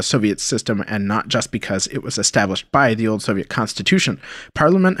of the Soviet system, and not just because it was established by the old Soviet constitution.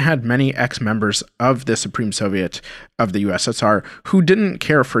 Parliament had many ex-members of the Supreme Soviet of the USSR who didn't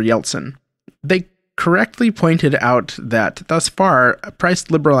care for Yeltsin. They correctly pointed out that thus far, price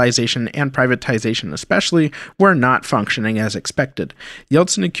liberalization and privatization especially were not functioning as expected.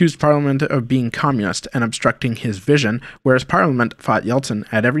 Yeltsin accused Parliament of being communist and obstructing his vision, whereas Parliament fought Yeltsin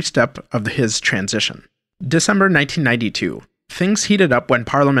at every step of his transition. December 1992. Things heated up when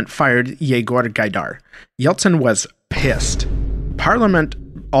Parliament fired Yegor Gaidar. Yeltsin was pissed. Parliament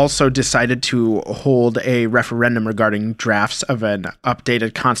also decided to hold a referendum regarding drafts of an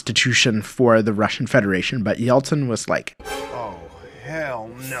updated constitution for the Russian Federation, but Yeltsin was like, Oh, hell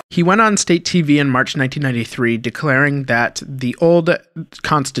no. He went on state TV in March 1993 declaring that the old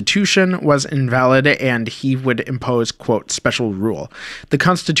constitution was invalid and he would impose, quote, special rule. The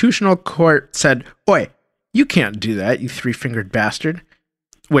Constitutional Court said, "Oi, you can't do that, you three-fingered bastard,"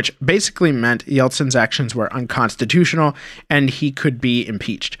 which basically meant Yeltsin's actions were unconstitutional and he could be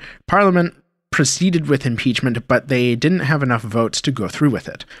impeached. Parliament proceeded with impeachment, but they didn't have enough votes to go through with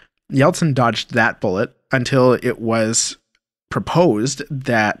it. Yeltsin dodged that bullet until it was proposed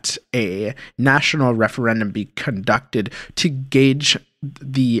that a national referendum be conducted to gauge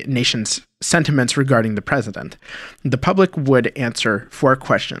the nation's sentiments regarding the president. The public would answer 4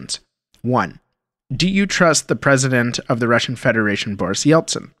 questions. 1. Do you trust the president of the Russian Federation, Boris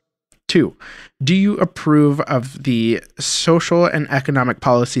Yeltsin? 2. Do you approve of the social and economic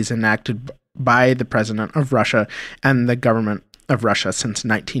policies enacted by the president of Russia and the government of Russia since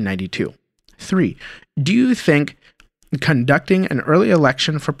 1992? 3. Do you think conducting an early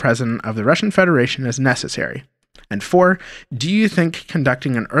election for president of the Russian Federation is necessary? And 4. Do you think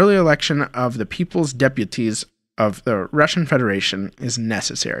conducting an early election of the People's Deputies of the Russian Federation is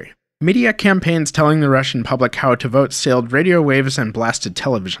necessary? Media campaigns telling the Russian public how to vote sailed radio waves and blasted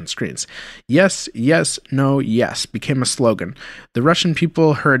television screens. Yes, yes, no, yes became a slogan. The Russian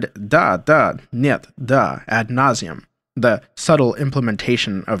people heard da, da, net, da ad nauseum, the subtle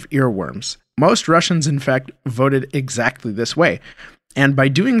implementation of earworms. Most Russians, in fact, voted exactly this way, and by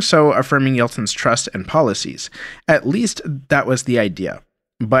doing so affirming Yeltsin's trust and policies. At least that was the idea.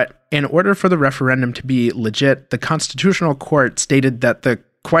 But in order for the referendum to be legit, the Constitutional Court stated that the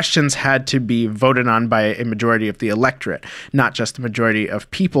questions had to be voted on by a majority of the electorate, not just the majority of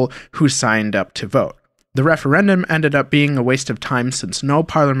people who signed up to vote. The referendum ended up being a waste of time since no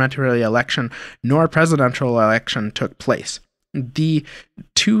parliamentary election nor presidential election took place. The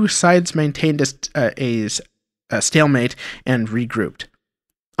two sides maintained a stalemate and regrouped.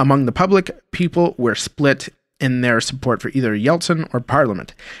 Among the public, people were split in their support for either Yeltsin or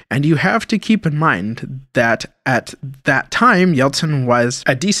Parliament. And you have to keep in mind that at that time, Yeltsin was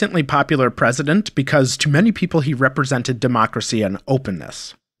a decently popular president because to many people he represented democracy and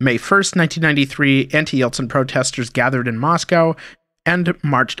openness. May 1st, 1993, anti-Yeltsin protesters gathered in Moscow and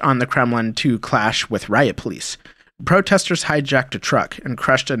marched on the Kremlin to clash with riot police. Protesters hijacked a truck and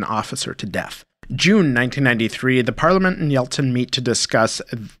crushed an officer to death. June 1993, the Parliament and Yeltsin meet to discuss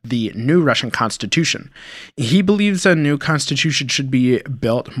the new Russian constitution. He believes a new constitution should be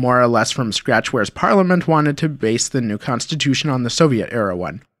built more or less from scratch, whereas Parliament wanted to base the new constitution on the Soviet-era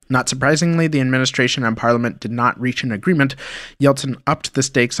one. Not surprisingly, the administration and Parliament did not reach an agreement. Yeltsin upped the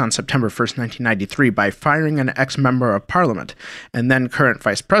stakes on September 1st, 1993 by firing an ex-member of Parliament, and then current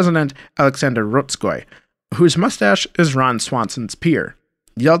Vice President Alexander Rutskoy, whose mustache is Ron Swanson's peer.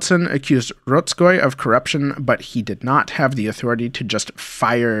 Yeltsin accused Rotskoy of corruption, but he did not have the authority to just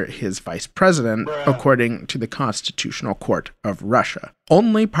fire his vice president, according to the Constitutional Court of Russia.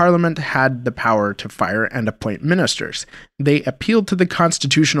 Only Parliament had the power to fire and appoint ministers. They appealed to the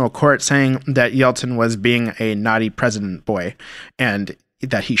Constitutional Court, saying that Yeltsin was being a naughty president boy and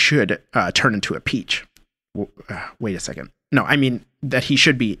that he should turn into a peach. Wait a second. No, I mean that he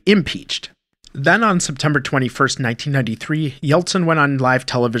should be impeached. Then on September 21st, 1993, Yeltsin went on live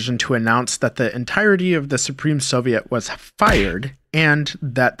television to announce that the entirety of the Supreme Soviet was fired and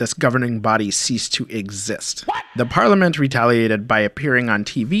that this governing body ceased to exist. The parliament retaliated by appearing on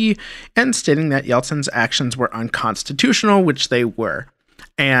TV and stating that Yeltsin's actions were unconstitutional, which they were,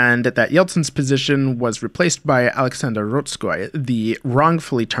 and that Yeltsin's position was replaced by Alexander Rotskoy, the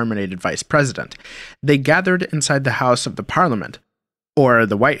wrongfully terminated vice president. They gathered inside the House of the Parliament, or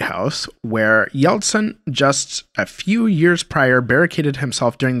the White House, where Yeltsin, just a few years prior, barricaded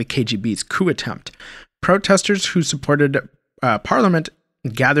himself during the KGB's coup attempt. Protesters who supported Parliament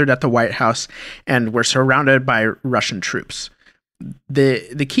gathered at the White House and were surrounded by Russian troops.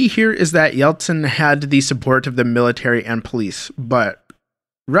 The key here is that Yeltsin had the support of the military and police, but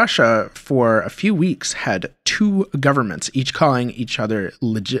Russia, for a few weeks, had two governments, each calling each other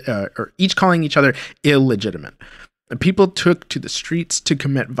illegitimate. People took to the streets to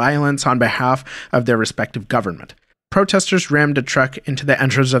commit violence on behalf of their respective government. Protesters rammed a truck into the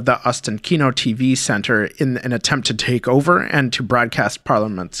entrance of the Ostankino TV center in an attempt to take over and to broadcast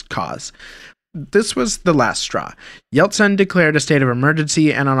Parliament's cause. This was the last straw. Yeltsin declared a state of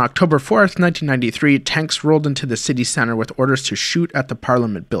emergency, and on October 4th, 1993, tanks rolled into the city center with orders to shoot at the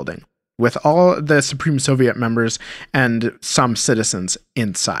Parliament building, with all the Supreme Soviet members and some citizens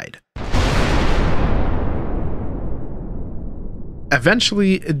inside.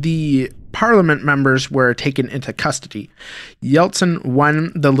 Eventually, the parliament members were taken into custody. Yeltsin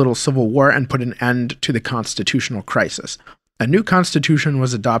won the little civil war and put an end to the constitutional crisis. A new constitution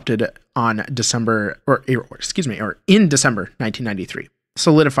was adopted in December 1993,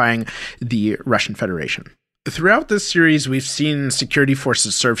 solidifying the Russian Federation. Throughout this series, we've seen security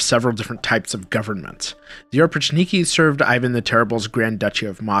forces serve several different types of governments. The Oprichniki served Ivan the Terrible's Grand Duchy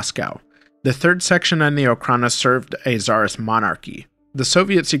of Moscow. The third section and the Okhrana served a Tsarist monarchy. The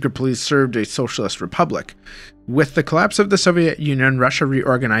Soviet secret police served a socialist republic. With the collapse of the Soviet Union, Russia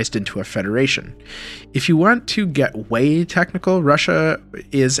reorganized into a federation. If you want to get way technical, Russia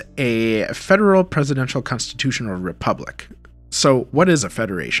is a federal presidential constitutional republic. So, what is a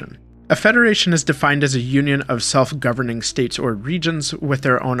federation? A federation is defined as a union of self-governing states or regions with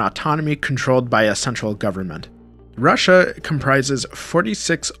their own autonomy controlled by a central government. Russia comprises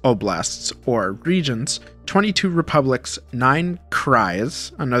 46 oblasts, or regions, 22 republics, 9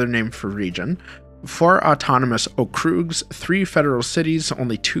 krais, another name for region, 4 autonomous okrugs, 3 federal cities,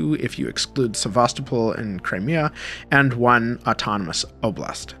 only 2 if you exclude Sevastopol and Crimea, and 1 autonomous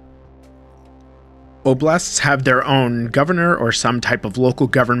oblast. Oblasts have their own governor or some type of local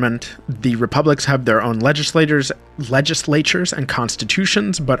government. The republics have their own legislatures and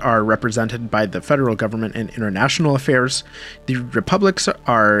constitutions, but are represented by the federal government in international affairs. The republics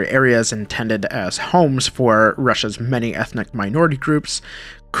are areas intended as homes for Russia's many ethnic minority groups.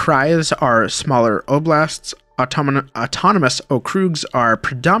 Krais are smaller oblasts. Autonomous okrugs are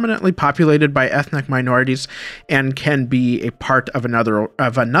predominantly populated by ethnic minorities and can be a part of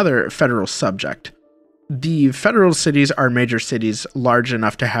another federal subject. The federal cities are major cities large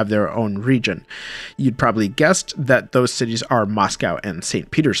enough to have their own region. You'd probably guessed that those cities are Moscow and St.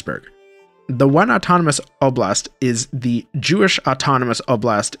 Petersburg. The one autonomous oblast is the Jewish Autonomous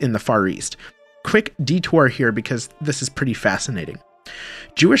Oblast in the Far East. Quick detour here because this is pretty fascinating.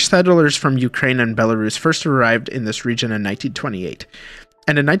 Jewish settlers from Ukraine and Belarus first arrived in this region in 1928.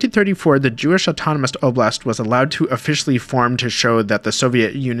 And in 1934, the Jewish Autonomous Oblast was allowed to officially form to show that the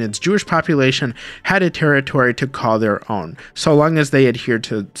Soviet Union's Jewish population had a territory to call their own, so long as they adhered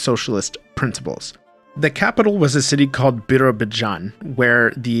to socialist principles. The capital was a city called Birobidzhan,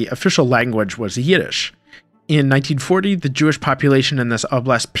 where the official language was Yiddish. In 1940, the Jewish population in this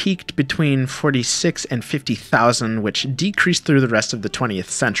oblast peaked between 46 and 50,000, which decreased through the rest of the 20th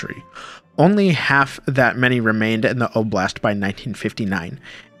century. Only half that many remained in the oblast by 1959,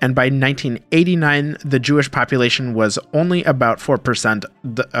 and by 1989, the Jewish population was only about 4%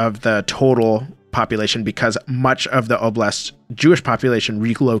 of the total population because much of the oblast's Jewish population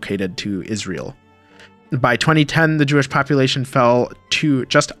relocated to Israel. By 2010, the Jewish population fell to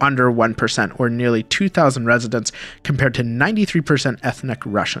just under 1%, or nearly 2,000 residents, compared to 93% ethnic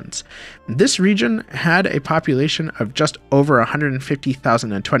Russians. This region had a population of just over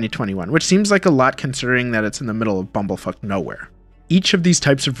 150,000 in 2021, which seems like a lot considering that it's in the middle of bumblefuck nowhere. each of these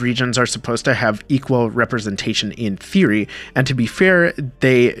types of regions are supposed to have equal representation in theory, and to be fair,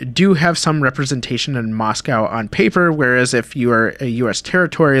 they do have some representation in Moscow on paper, whereas if you are a US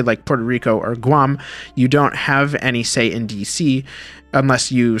territory like Puerto Rico or Guam, you don't have any say in DC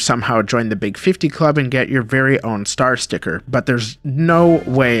unless you somehow join the Big 50 Club and get your very own star sticker. But there's no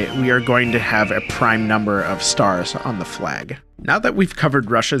way we are going to have a prime number of stars on the flag. Now that we've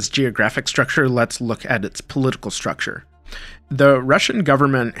covered Russia's geographic structure, let's look at its political structure. The Russian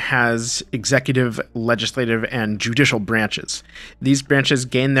government has executive, legislative, and judicial branches. These branches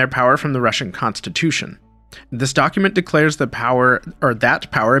gain their power from the Russian Constitution. This document declares that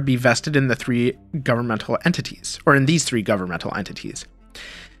power be vested in these three governmental entities.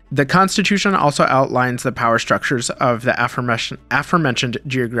 The Constitution also outlines the power structures of the aforementioned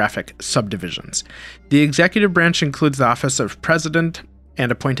geographic subdivisions. The executive branch includes the office of president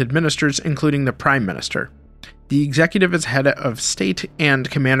and appointed ministers, including the prime minister. The executive is head of state and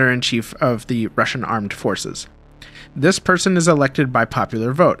commander-in-chief of the Russian armed forces. This person is elected by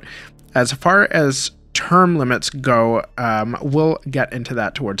popular vote. As far as term limits go, we'll get into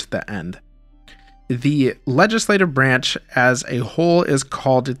that towards the end. The legislative branch as a whole is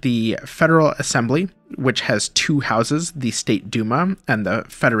called the Federal Assembly, which has two houses, the State Duma and the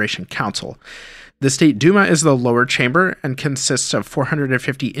Federation Council. The State Duma is the lower chamber and consists of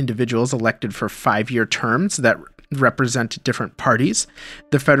 450 individuals elected for 5-year terms that represent different parties.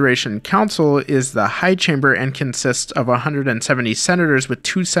 The Federation Council is the high chamber and consists of 170 senators with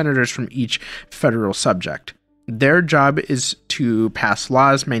 2 senators from each federal subject. Their job is to pass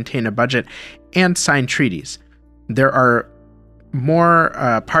laws, maintain a budget, and sign treaties. There are more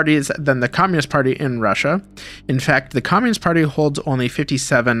parties than the Communist Party in Russia. In fact, the Communist Party holds only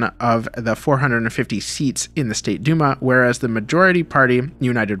 57 of the 450 seats in the State Duma, whereas the majority party,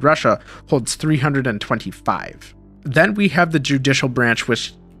 United Russia, holds 325. Then we have the judicial branch,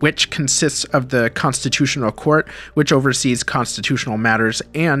 which consists of the Constitutional Court, which oversees constitutional matters,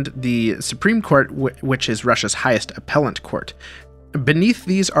 and the Supreme Court, which is Russia's highest appellate court. Beneath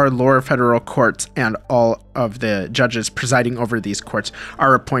these are lower federal courts, and all of the judges presiding over these courts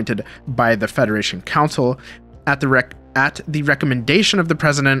are appointed by the Federation Council at the recommendation of the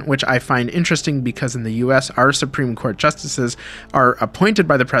president, which I find interesting because in the US, our Supreme Court justices are appointed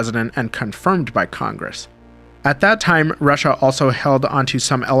by the president and confirmed by Congress. At that time, Russia also held onto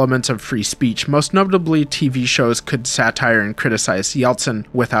some elements of free speech. Most notably, TV shows could satire and criticize Yeltsin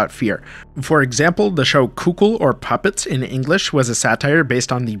without fear. For example, the show Kukul, or Puppets in English, was a satire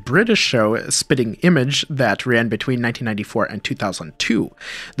based on the British show Spitting Image that ran between 1994 and 2002.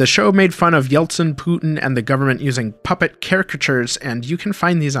 The show made fun of Yeltsin, Putin, and the government using puppet caricatures, and you can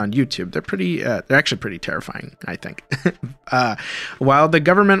find these on YouTube. They're actually pretty terrifying, I think. While the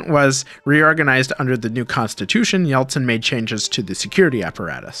government was reorganized under the new constitution, Yeltsin made changes to the security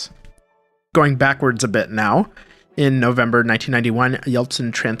apparatus. Going backwards a bit now, in November 1991,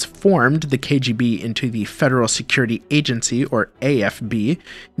 Yeltsin transformed the KGB into the Federal Security Agency, or AFB.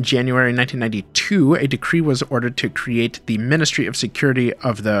 In January 1992, a decree was ordered to create the Ministry of Security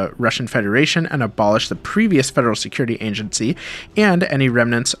of the Russian Federation and abolish the previous Federal Security Agency and any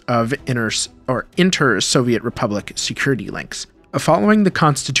remnants of inter-Soviet Republic security links. Following the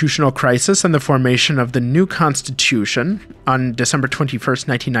constitutional crisis and the formation of the new constitution, on December 21st,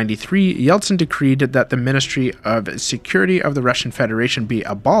 1993, Yeltsin decreed that the Ministry of Security of the Russian Federation be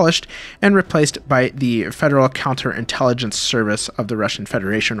abolished and replaced by the Federal Counterintelligence Service of the Russian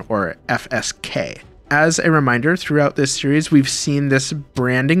Federation, or FSK. As a reminder, throughout this series, we've seen this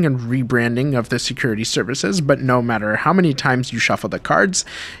branding and rebranding of the security services, but no matter how many times you shuffle the cards,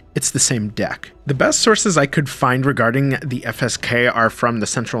 it's the same deck. The best sources I could find regarding the FSK are from the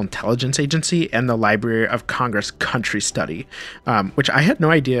Central Intelligence Agency and the Library of Congress Country Study, which I had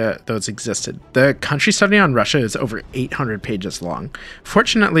no idea those existed. The country study on Russia is over 800 pages long.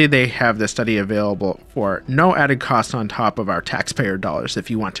 Fortunately, they have the study available for no added cost on top of our taxpayer dollars if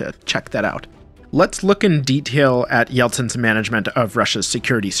you want to check that out. Let's look in detail at Yeltsin's management of Russia's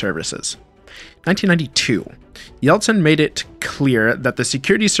security services. 1992. Yeltsin made it clear that the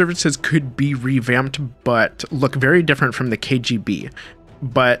security services could be revamped but look very different from the KGB.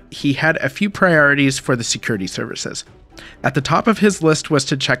 But he had a few priorities for the security services. At the top of his list was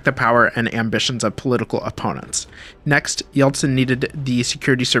to check the power and ambitions of political opponents. Next, Yeltsin needed the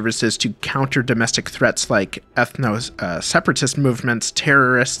security services to counter domestic threats like ethno-separatist movements,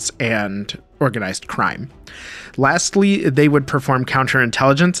 terrorists, and organized crime. Lastly, they would perform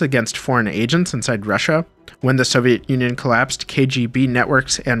counterintelligence against foreign agents inside Russia. When the Soviet Union collapsed, KGB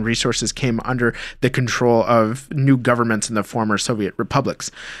networks and resources came under the control of new governments in the former Soviet republics.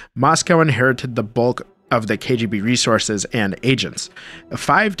 Moscow inherited the bulk of the KGB resources and agents.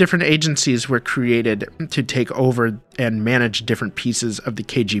 5 different agencies were created to take over and manage different pieces of the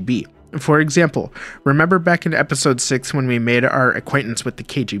KGB. For example, remember back in episode 6 when we made our acquaintance with the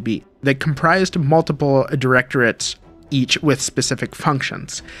KGB? They comprised multiple directorates, each with specific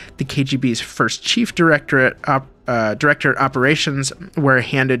functions. The KGB's first chief directorate operations were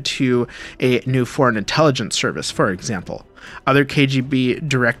handed to a new foreign intelligence service, for example. Other KGB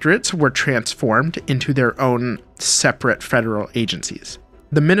directorates were transformed into their own separate federal agencies.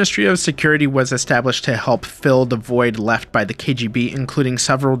 The Ministry of Security was established to help fill the void left by the KGB, including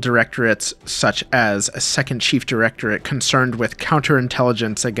several directorates, such as a second chief directorate concerned with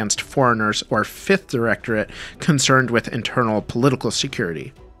counterintelligence against foreigners, or 5th directorate concerned with internal political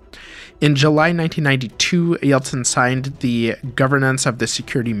security. In July 1992, Yeltsin signed the Governance of the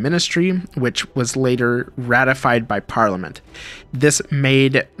Security Ministry, which was later ratified by Parliament. This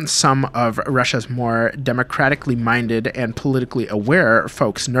made some of Russia's more democratically minded and politically aware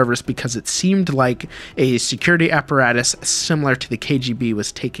folks nervous because it seemed like a security apparatus similar to the KGB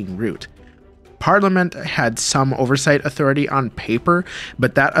was taking root. Parliament had some oversight authority on paper,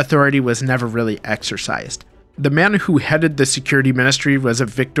 but that authority was never really exercised. The man who headed the security ministry was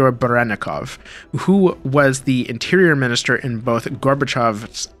Viktor Barannikov, who was the interior minister in both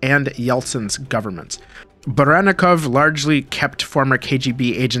Gorbachev's and Yeltsin's governments. Barannikov largely kept former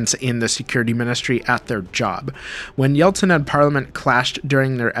KGB agents in the security ministry at their job. When Yeltsin and Parliament clashed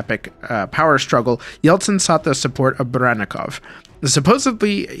during their epic power struggle, Yeltsin sought the support of Barannikov.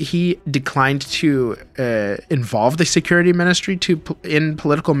 Supposedly, he declined to involve the security ministry in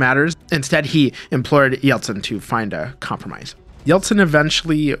political matters. Instead, he implored Yeltsin to find a compromise. Yeltsin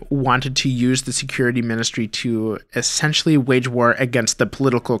eventually wanted to use the security ministry to essentially wage war against the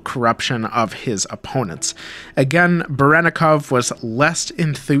political corruption of his opponents. Again, Barannikov was less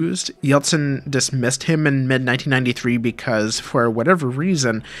enthused. Yeltsin dismissed him in mid-1993 because, for whatever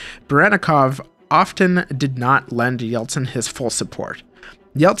reason, Barannikov often did not lend Yeltsin his full support.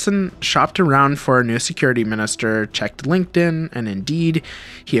 Yeltsin shopped around for a new security minister, checked LinkedIn, and Indeed.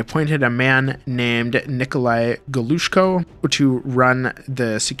 He appointed a man named Nikolai Galushko to run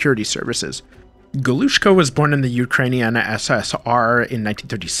the security services. Galushko was born in the Ukrainian SSR in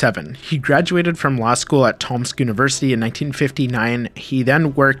 1937. He graduated from law school at Tomsk University in 1959. He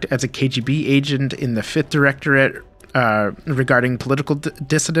then worked as a KGB agent in the 5th Directorate regarding political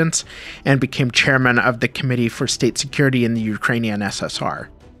dissidents, and became chairman of the Committee for State Security in the Ukrainian SSR.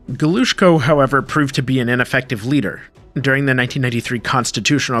 Galushko, however, proved to be an ineffective leader. During the 1993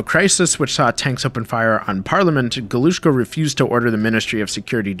 constitutional crisis, which saw tanks open fire on Parliament, Galushko refused to order the Ministry of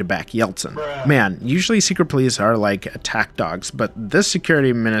Security to back Yeltsin. Man, usually secret police are like attack dogs, but this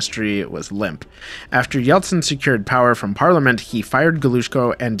security ministry was limp. After Yeltsin secured power from Parliament, he fired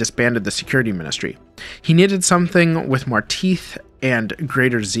Galushko and disbanded the security ministry. He needed something with more teeth and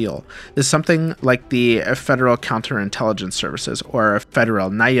greater zeal. This is something like the Federal Counterintelligence Services, or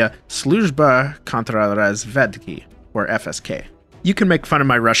Federalnaya Sluzhba Kontrrazvedki, or FSK. You can make fun of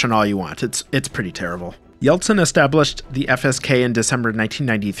my Russian all you want, it's pretty terrible. Yeltsin established the FSK in December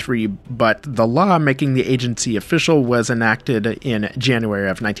 1993, but the law making the agency official was enacted in January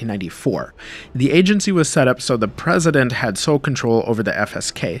of 1994. The agency was set up so the president had sole control over the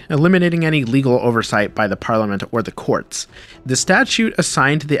FSK, eliminating any legal oversight by the parliament or the courts. The statute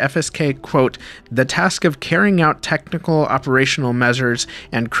assigned the FSK, quote, the task of carrying out technical operational measures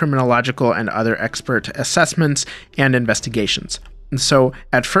and criminological and other expert assessments and investigations. So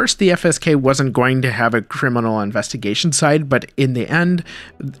at first the FSK wasn't going to have a criminal investigation side, but in the end,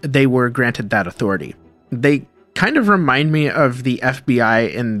 they were granted that authority. They kind of remind me of the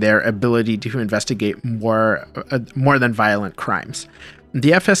FBI in their ability to investigate more than violent crimes.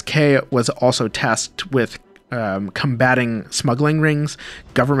 The FSK was also tasked with combating smuggling rings,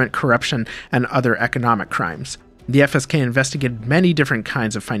 government corruption, and other economic crimes. The FSK investigated many different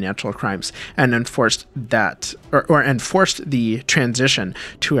kinds of financial crimes and enforced the transition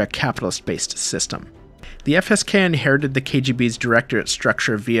to a capitalist-based system. The FSK inherited the KGB's directorate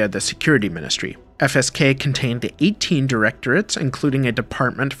structure via the security ministry. FSK contained 18 directorates, including a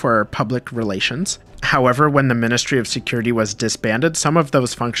department for public relations. However, when the Ministry of Security was disbanded, some of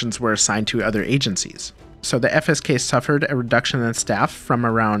those functions were assigned to other agencies. So the FSK suffered a reduction in staff from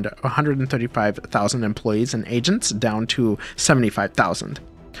around 135,000 employees and agents down to 75,000.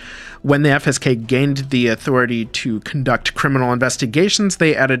 When the FSK gained the authority to conduct criminal investigations,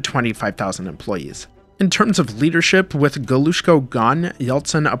 they added 25,000 employees. In terms of leadership, with Galushko gone,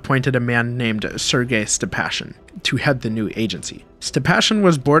 Yeltsin appointed a man named Sergei Stepashin to head the new agency. Stepashin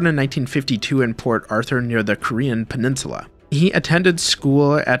was born in 1952 in Port Arthur near the Korean Peninsula. He attended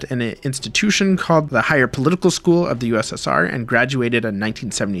school at an institution called the Higher Political School of the USSR and graduated in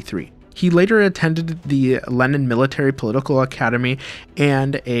 1973. He later attended the Lenin Military Political Academy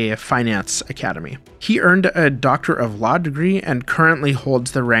and a finance academy. He earned a Doctor of Law degree and currently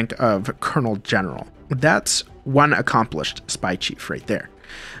holds the rank of Colonel General. That's one accomplished spy chief right there.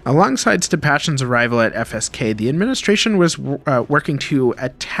 Alongside Stepashin's arrival at FSK, the administration was working to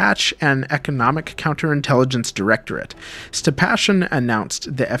attach an economic counterintelligence directorate. Stepashin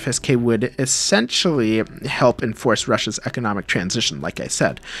announced the FSK would essentially help enforce Russia's economic transition, like I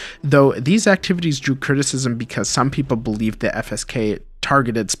said, though these activities drew criticism because some people believed the FSK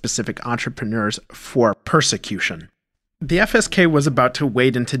targeted specific entrepreneurs for persecution. The FSK was about to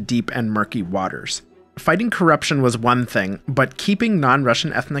wade into deep and murky waters. Fighting corruption was one thing, but keeping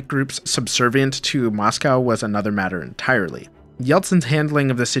non-Russian ethnic groups subservient to Moscow was another matter entirely. Yeltsin's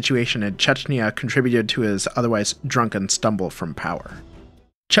handling of the situation in Chechnya contributed to his otherwise drunken stumble from power.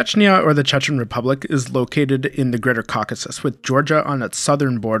 Chechnya, or the Chechen Republic, is located in the Greater Caucasus, with Georgia on its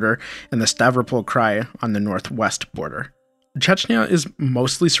southern border and the Stavropol Krai on the northwest border. Chechnya is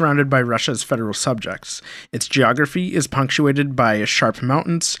mostly surrounded by Russia's federal subjects. Its geography is punctuated by sharp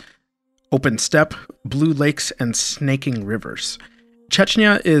mountains, open steppe, blue lakes, and snaking rivers.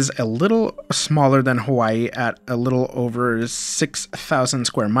 Chechnya is a little smaller than Hawaii at a little over 6,000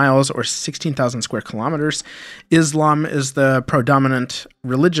 square miles or 16,000 square kilometers. Islam is the predominant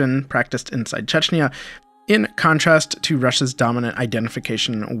religion practiced inside Chechnya, in contrast to Russia's dominant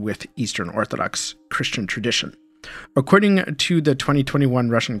identification with Eastern Orthodox Christian tradition. According to the 2021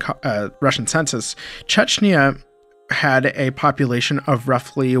 Russian census, Chechnya had a population of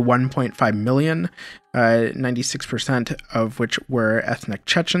roughly 1.5 million, 96% of which were ethnic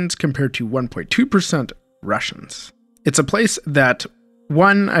Chechens compared to 1.2% Russians. It's a place that,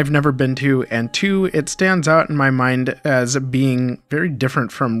 one, I've never been to, and two, it stands out in my mind as being very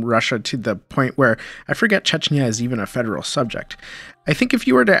different from Russia to the point where I forget Chechnya is even a federal subject. I think if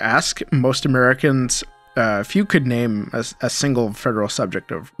you were to ask most Americans, few could name a single federal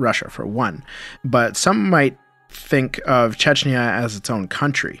subject of Russia, for one, but some might think of Chechnya as its own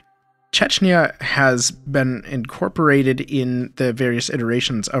country. Chechnya has been incorporated in the various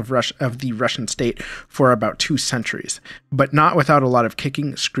iterations of the Russian state for about 2 centuries, but not without a lot of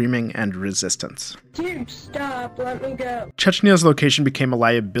kicking, screaming, and resistance. Dude, stop, let me go. Chechnya's location became a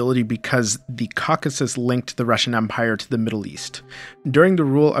liability because the Caucasus linked the Russian Empire to the Middle East. During the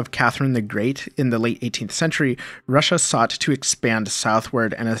rule of Catherine the Great in the late 18th century, Russia sought to expand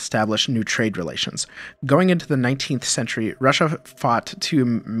southward and establish new trade relations. Going into the 19th century, Russia fought to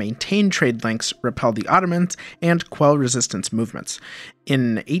maintain trade links, repel the Ottomans, and quell resistance movements.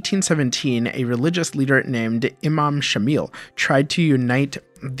 In 1817, a religious leader named Imam Shamil tried to unite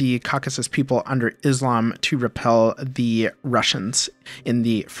the Caucasus people under Islam to repel the Russians in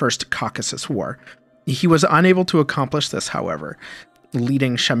the First Caucasus War. He was unable to accomplish this, however,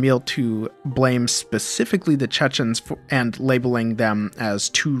 leading Shamil to blame specifically the Chechens and labeling them as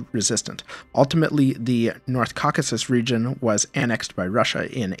too resistant. Ultimately, the North Caucasus region was annexed by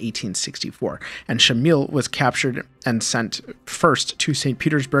Russia in 1864, and Shamil was captured and sent first to St.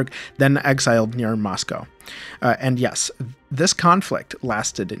 Petersburg, then exiled near Moscow. And yes, this conflict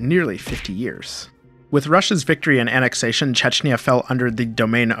lasted nearly 50 years. With Russia's victory and annexation, Chechnya fell under the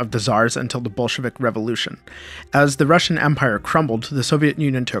domain of the Tsars until the Bolshevik Revolution. As the Russian Empire crumbled, the Soviet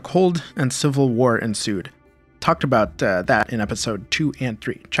Union took hold, and civil war ensued. Talked about that in episode 2 and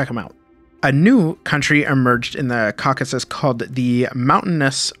 3. Check them out. A new country emerged in the Caucasus called the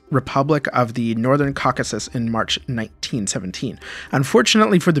Mountainous Republic of the Northern Caucasus in March 1917.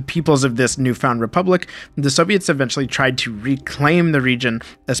 Unfortunately for the peoples of this newfound republic, the Soviets eventually tried to reclaim the region,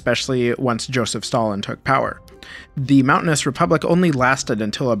 especially once Joseph Stalin took power. The Mountainous Republic only lasted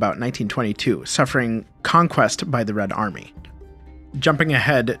until about 1922, suffering conquest by the Red Army. Jumping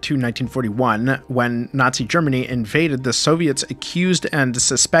ahead to 1941, when Nazi Germany invaded, the Soviets accused and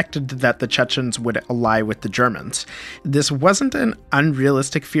suspected that the Chechens would ally with the Germans. This wasn't an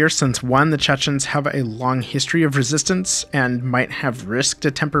unrealistic fear since, one, the Chechens have a long history of resistance and might have risked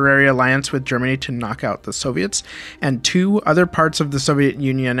a temporary alliance with Germany to knock out the Soviets, and two, other parts of the Soviet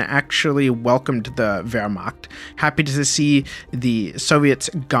Union actually welcomed the Wehrmacht, happy to see the Soviets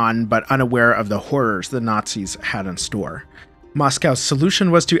gone but unaware of the horrors the Nazis had in store. Moscow's solution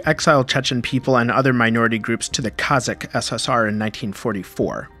was to exile Chechen people and other minority groups to the Kazakh SSR in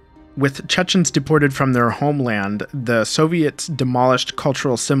 1944. With Chechens deported from their homeland, the Soviets demolished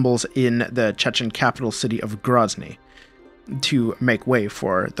cultural symbols in the Chechen capital city of Grozny to make way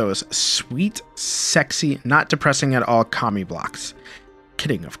for those sweet, sexy, not depressing at all commie blocks.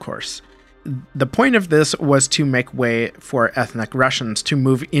 Kidding, of course. The point of this was to make way for ethnic Russians to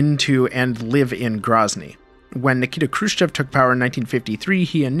move into and live in Grozny. When Nikita Khrushchev took power in 1953,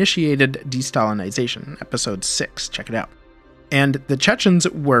 he initiated de-Stalinization, episode 6, check it out. And the Chechens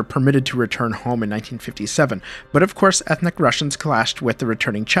were permitted to return home in 1957, but of course ethnic Russians clashed with the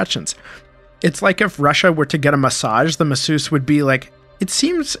returning Chechens. It's like if Russia were to get a massage, the masseuse would be like, "It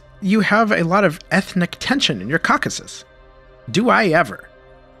seems you have a lot of ethnic tension in your Caucasus." Do I ever?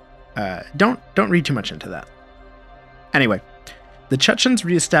 Don't read too much into that. Anyway, the Chechens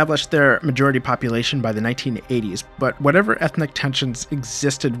reestablished their majority population by the 1980s, but whatever ethnic tensions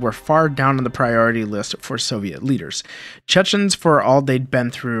existed were far down on the priority list for Soviet leaders. Chechens, for all they'd been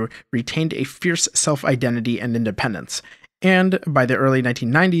through, retained a fierce self-identity and independence. And by the early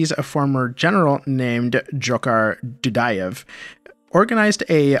 1990s, a former general named Dzhokhar Dudayev organized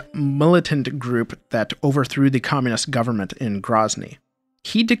a militant group that overthrew the communist government in Grozny.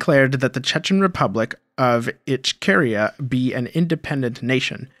 He declared that the Chechen Republic of Ichkeria be an independent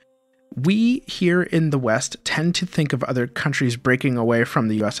nation. We here in the West tend to think of other countries breaking away from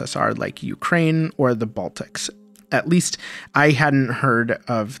the USSR like Ukraine or the Baltics. At least I hadn't heard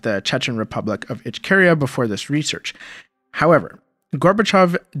of the Chechen Republic of Ichkeria before this research. However,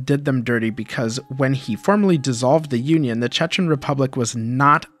 Gorbachev did them dirty because when he formally dissolved the Union, the Chechen Republic was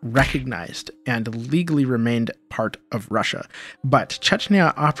not recognized and legally remained part of Russia. But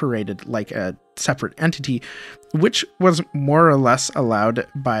Chechnya operated like a separate entity, which was more or less allowed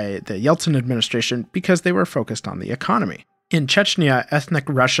by the Yeltsin administration because they were focused on the economy. In Chechnya, ethnic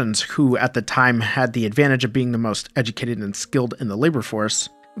Russians, who at the time had the advantage of being the most educated and skilled in the labor force,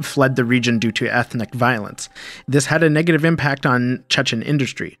 fled the region due to ethnic violence. This had a negative impact on Chechen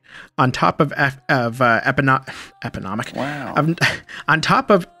industry. On top of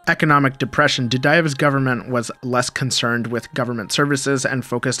economic depression, Dudayev's government was less concerned with government services and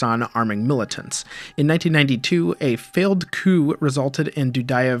focused on arming militants. In 1992, a failed coup resulted in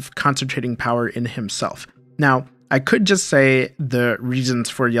Dudayev concentrating power in himself. Now, I could just say the reasons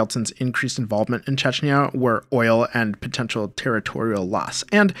for Yeltsin's increased involvement in Chechnya were oil and potential territorial loss,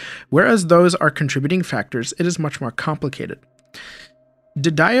 and whereas those are contributing factors, it is much more complicated.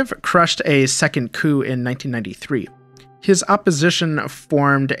 Dudayev crushed a second coup in 1993. His opposition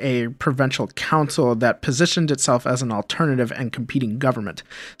formed a provincial council that positioned itself as an alternative and competing government.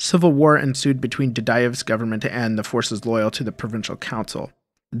 Civil war ensued between Dudayev's government and the forces loyal to the provincial council.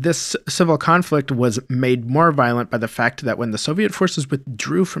 This civil conflict was made more violent by the fact that when the Soviet forces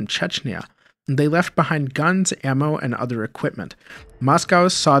withdrew from Chechnya, they left behind guns, ammo, and other equipment. Moscow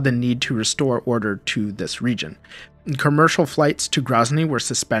saw the need to restore order to this region. Commercial flights to Grozny were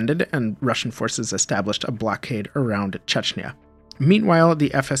suspended, and Russian forces established a blockade around Chechnya. Meanwhile,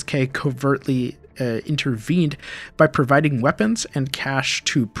 the FSK covertly intervened by providing weapons and cash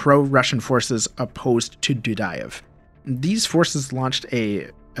to pro-Russian forces opposed to Dudayev. These forces launched a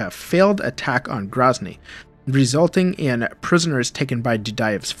failed attack on Grozny, resulting in prisoners taken by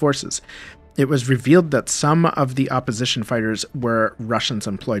Dudayev's forces. It was revealed that some of the opposition fighters were Russians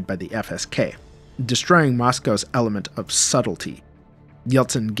employed by the FSK, destroying Moscow's element of subtlety.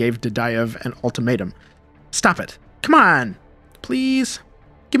 Yeltsin gave Dudayev an ultimatum. "Stop it. Come on. Please.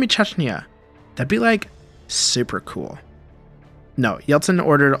 Give me Chechnya." That'd be like super cool. No, Yeltsin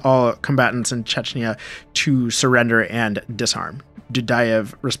ordered all combatants in Chechnya to surrender and disarm.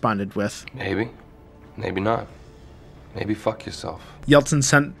 Dudayev responded with, "Maybe. Maybe not. Maybe fuck yourself." Yeltsin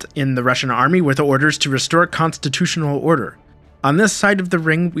sent in the Russian army with orders to restore constitutional order. On this side of the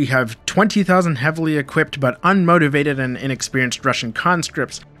ring, we have 20,000 heavily equipped but unmotivated and inexperienced Russian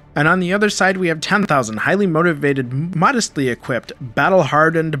conscripts, and on the other side we have 10,000 highly motivated, modestly equipped,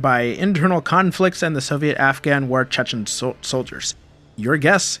 battle-hardened by internal conflicts and the Soviet-Afghan War Chechen soldiers. Your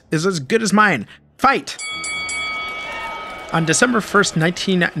guess is as good as mine. Fight! On December 1st,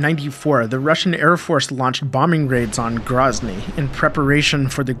 1994, the Russian Air Force launched bombing raids on Grozny in preparation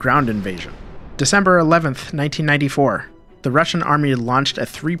for the ground invasion. December 11th, 1994, the Russian army launched a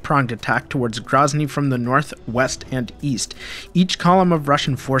three-pronged attack towards Grozny from the north, west, and east. Each column of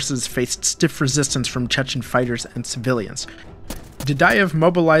Russian forces faced stiff resistance from Chechen fighters and civilians. Dudayev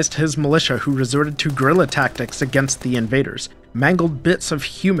mobilized his militia, who resorted to guerrilla tactics against the invaders. Mangled bits of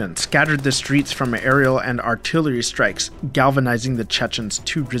humans scattered the streets from aerial and artillery strikes, galvanizing the Chechens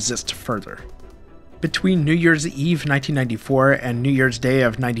to resist further. Between New Year's Eve 1994 and New Year's Day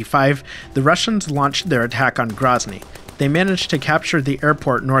of 95, the Russians launched their attack on Grozny. They managed to capture the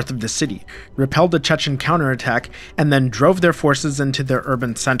airport north of the city, repelled a Chechen counterattack, and then drove their forces into the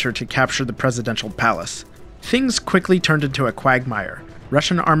urban center to capture the presidential palace. Things quickly turned into a quagmire.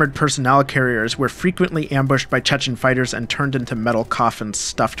 Russian armored personnel carriers were frequently ambushed by Chechen fighters and turned into metal coffins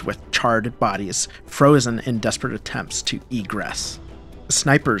stuffed with charred bodies, frozen in desperate attempts to egress.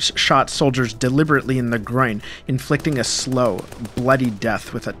 Snipers shot soldiers deliberately in the groin, inflicting a slow, bloody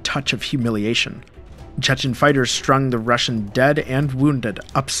death with a touch of humiliation. Chechen fighters strung the Russian dead and wounded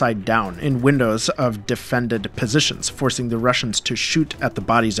upside down in windows of defended positions, forcing the Russians to shoot at the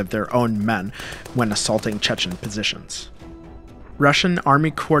bodies of their own men when assaulting Chechen positions. Russian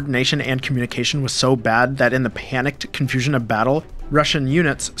army coordination and communication was so bad that in the panicked confusion of battle, Russian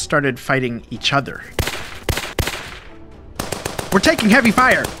units started fighting each other. We're taking heavy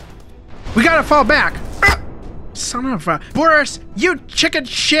fire! We gotta fall back! Son of a... Boris, you chicken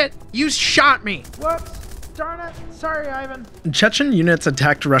shit! You shot me! Whoops! Darn it! Sorry, Ivan. Chechen units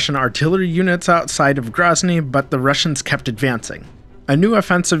attacked Russian artillery units outside of Grozny, but the Russians kept advancing. A new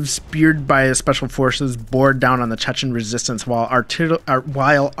offensive speared by special forces bore down on the Chechen resistance while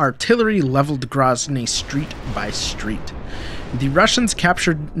artillery leveled Grozny street by street. The Russians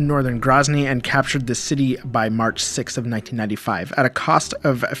captured northern Grozny and captured the city by March 6 of 1995 at a cost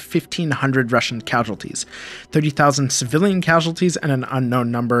of 1,500 Russian casualties, 30,000 civilian casualties, and an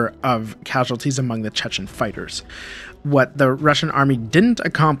unknown number of casualties among the Chechen fighters. What the Russian army didn't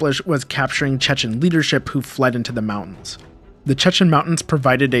accomplish was capturing Chechen leadership who fled into the mountains. The Chechen mountains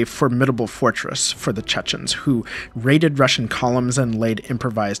provided a formidable fortress for the Chechens, who raided Russian columns and laid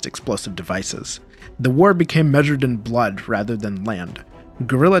improvised explosive devices. The war became measured in blood rather than land.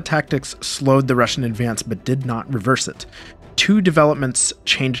 Guerrilla tactics slowed the Russian advance but did not reverse it. Two developments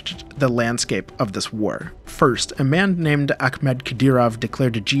changed the landscape of this war. First, a man named Akhmed Kadyrov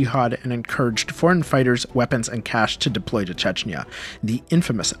declared a jihad and encouraged foreign fighters, weapons, and cash to deploy to Chechnya. The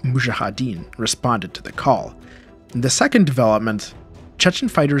infamous Mujahideen responded to the call. The second development, Chechen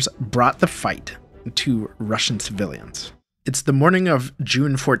fighters brought the fight to Russian civilians. It's the morning of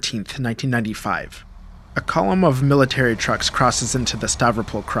June 14th, 1995. A column of military trucks crosses into the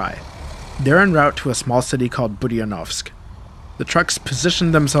Stavropol Krai. They're en route to a small city called Budyanovsk. The trucks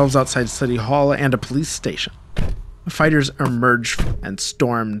position themselves outside City Hall and a police station. The fighters emerged and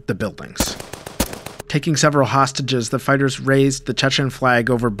stormed the buildings. Taking several hostages, the fighters raised the Chechen flag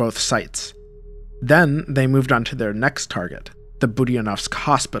over both sites. Then they moved on to their next target, the Budyanovsk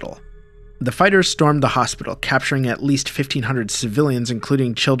hospital. The fighters stormed the hospital, capturing at least 1,500 civilians,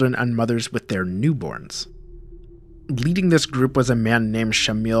 including children and mothers with their newborns. Leading this group was a man named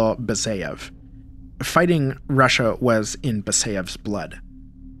Shamil Basayev. Fighting Russia was in Basayev's blood.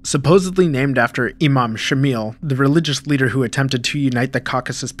 Supposedly named after Imam Shamil, the religious leader who attempted to unite the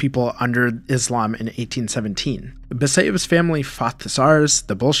Caucasus people under Islam in 1817. Basayev's family fought the Tsars,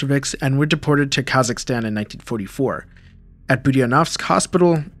 the Bolsheviks, and were deported to Kazakhstan in 1944. At Budyanovsk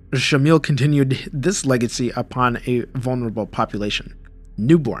Hospital, Shamil continued this legacy upon a vulnerable population,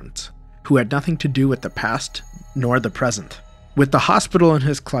 newborns, who had nothing to do with the past nor the present. With the hospital in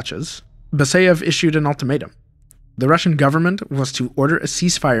his clutches, Basayev issued an ultimatum. The Russian government was to order a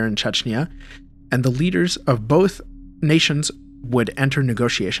ceasefire in Chechnya, and the leaders of both nations would enter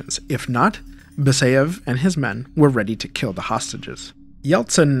negotiations. If not, Basayev and his men were ready to kill the hostages.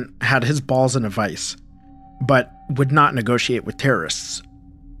 Yeltsin had his balls in a vice, but would not negotiate with terrorists.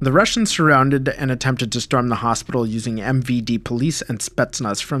 The Russians surrounded and attempted to storm the hospital using MVD police and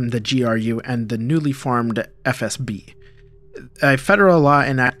Spetsnaz from the GRU and the newly formed FSB. A federal law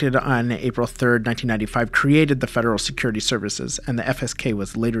enacted on April 3, 1995 created the Federal Security Services, and the FSK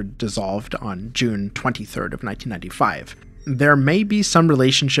was later dissolved on June 23 of 1995. There may be some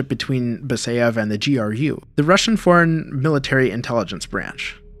relationship between Basayev and the GRU, the Russian Foreign Military Intelligence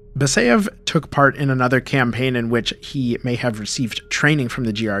Branch. Basayev took part in another campaign in which he may have received training from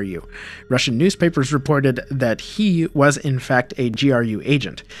the GRU. Russian newspapers reported that he was in fact a GRU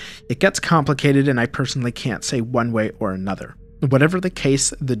agent. It gets complicated, and I personally can't say one way or another. Whatever the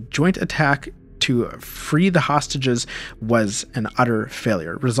case, the joint attack to free the hostages was an utter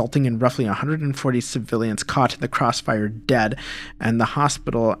failure, resulting in roughly 140 civilians caught in the crossfire dead and the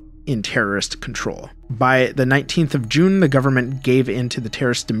hospital in terrorist control. By the 19th of June, the government gave in to the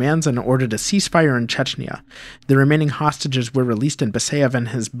terrorist demands and ordered a ceasefire in Chechnya. The remaining hostages were released, and Basayev and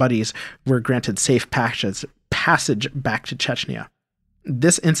his buddies were granted safe passage back to Chechnya.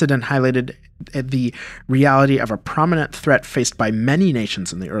 This incident highlighted the reality of a prominent threat faced by many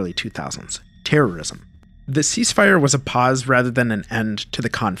nations in the early 2000s: terrorism. The ceasefire was a pause rather than an end to the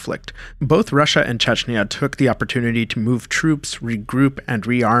conflict. Both Russia and Chechnya took the opportunity to move troops, regroup, and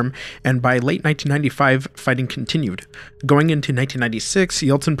rearm, and by late 1995, fighting continued. Going into 1996,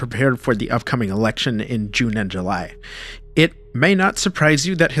 Yeltsin prepared for the upcoming election in June and July. It may not surprise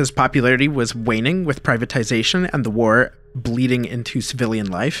you that his popularity was waning with privatization and the war bleeding into civilian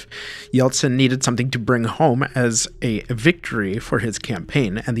life. Yeltsin needed something to bring home as a victory for his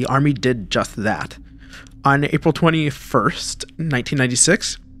campaign, and the army did just that. On April 21st,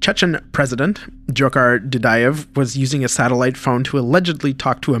 1996, Chechen President Djokhar Dudayev was using a satellite phone to allegedly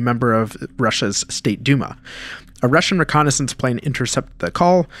talk to a member of Russia's State Duma. A Russian reconnaissance plane intercepted the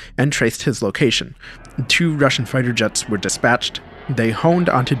call and traced his location. 2 Russian fighter jets were dispatched. They honed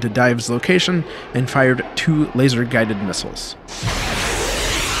onto Dudayev's location and fired 2 laser-guided missiles.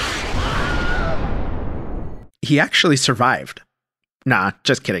 He actually survived. Nah,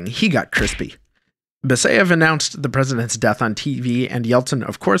 just kidding. He got crispy. Basayev announced the president's death on TV, and Yeltsin,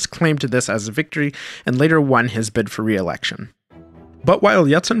 of course, claimed this as a victory and later won his bid for re-election. But while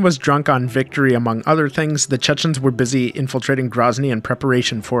Yeltsin was drunk on victory among other things, the Chechens were busy infiltrating Grozny in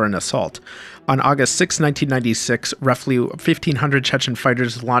preparation for an assault. On August 6, 1996, roughly 1,500 Chechen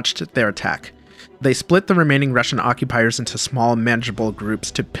fighters launched their attack. They split the remaining Russian occupiers into small, manageable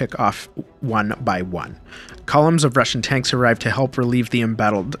groups to pick off one by one. Columns of Russian tanks arrived to help relieve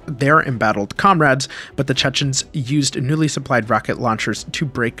their embattled comrades, but the Chechens used newly supplied rocket launchers to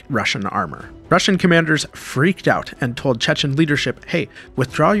break Russian armor. Russian commanders freaked out and told Chechen leadership, hey,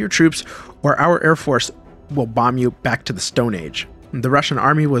 withdraw your troops or our air force will bomb you back to the Stone Age. The Russian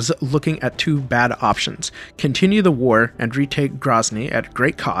army was looking at 2 bad options: continue the war and retake Grozny at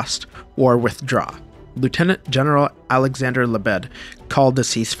great cost, or withdraw. Lieutenant General Alexander Lebed called a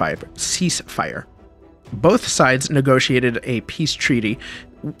ceasefire. Both sides negotiated a peace treaty,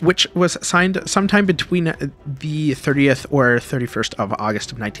 which was signed sometime between the 30th or 31st of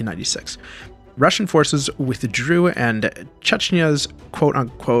August of 1996. Russian forces withdrew and Chechnya's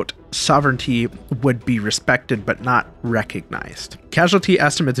quote-unquote sovereignty would be respected but not recognized. Casualty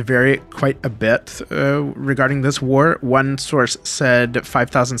estimates vary quite a bit regarding this war. One source said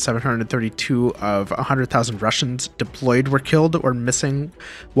 5,732 of 100,000 Russians deployed were killed or missing,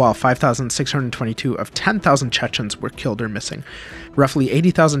 while 5,622 of 10,000 Chechens were killed or missing. Roughly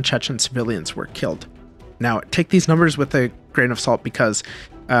 80,000 Chechen civilians were killed. Now, take these numbers with a grain of salt because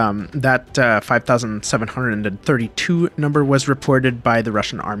that 5,732 number was reported by the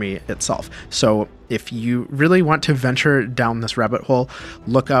Russian army itself. So if you really want to venture down this rabbit hole,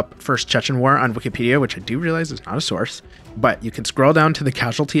 look up First Chechen War on Wikipedia, which I do realize is not a source, but you can scroll down to the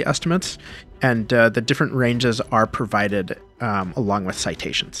casualty estimates, and the different ranges are provided along with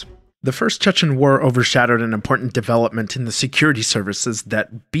citations. The First Chechen War overshadowed an important development in the security services,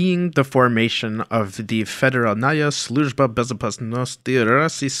 that being the formation of the Federalnaya Sluzhba Bezopasnosti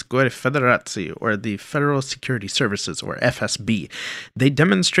Rossiyskoi Federacji, or the Federal Security Services, or FSB. They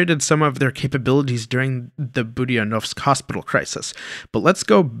demonstrated some of their capabilities during the Budyonnovsk hospital crisis. But let's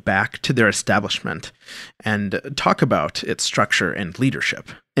go back to their establishment and talk about its structure and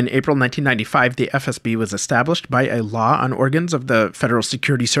leadership. In April 1995, the FSB was established by a law on organs of the Federal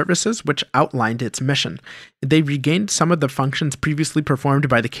Security Services, which outlined its mission. They regained some of the functions previously performed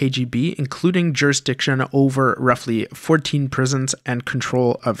by the KGB, including jurisdiction over roughly 14 prisons and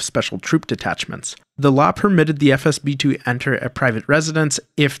control of special troop detachments. The law permitted the FSB to enter a private residence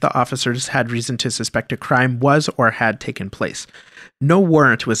if the officers had reason to suspect a crime was or had taken place. No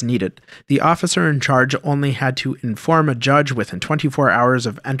warrant was needed. The officer in charge only had to inform a judge within 24 hours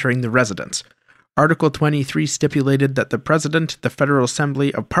of entering the residence. Article 23 stipulated that the President, the Federal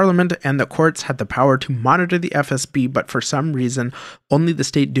Assembly of Parliament, and the courts had the power to monitor the FSB, but for some reason, only the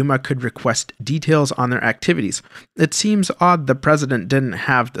State Duma could request details on their activities. It seems odd the President didn't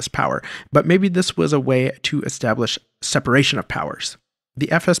have this power, but maybe this was a way to establish separation of powers. The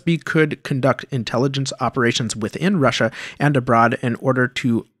FSB could conduct intelligence operations within Russia and abroad in order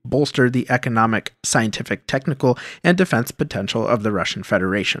to bolster the economic, scientific, technical, and defense potential of the Russian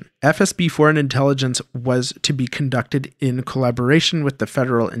Federation. FSB foreign intelligence was to be conducted in collaboration with the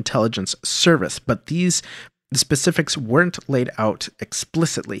Federal Intelligence Service, but the specifics weren't laid out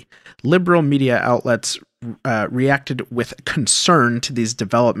explicitly. Liberal media outlets reacted with concern to these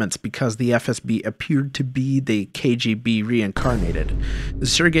developments because the FSB appeared to be the KGB reincarnated.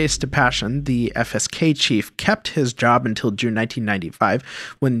 Sergei Stepashin, the FSK chief, kept his job until June 1995,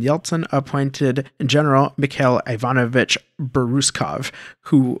 when Yeltsin appointed General Mikhail Ivanovich Beruskov,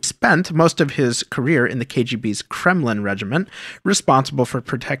 who spent most of his career in the KGB's Kremlin regiment, responsible for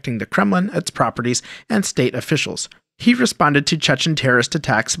protecting the Kremlin, its properties, and state officials. He responded to Chechen terrorist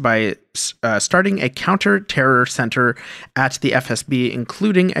attacks by starting a counter-terror center at the FSB,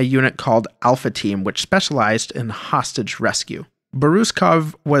 including a unit called Alpha Team, which specialized in hostage rescue.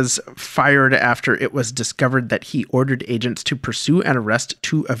 Beruskov was fired after it was discovered that he ordered agents to pursue and arrest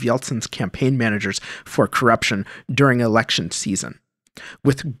 2 of Yeltsin's campaign managers for corruption during election season.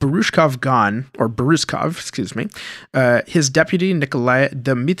 With Beruskov, his deputy Nikolai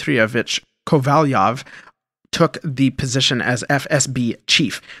Dmitrievich Kovalyov took the position as FSB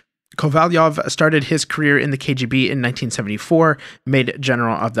chief. Kovalyov started his career in the KGB in 1974, made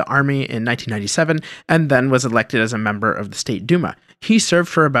general of the army in 1997, and then was elected as a member of the State Duma. He served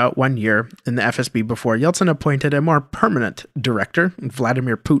for about 1 year in the FSB before Yeltsin appointed a more permanent director,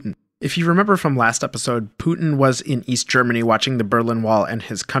 Vladimir Putin. If you remember from last episode, Putin was in East Germany watching the Berlin Wall and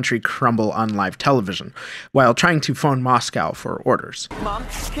his country crumble on live television, while trying to phone Moscow for orders. Mom,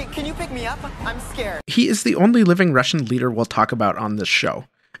 can you pick me up? I'm scared. He is the only living Russian leader we'll talk about on this show.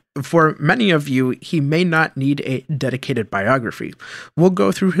 For many of you, he may not need a dedicated biography. We'll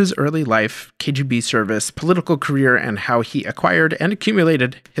go through his early life, KGB service, political career, and how he acquired and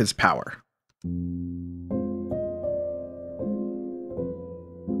accumulated his power.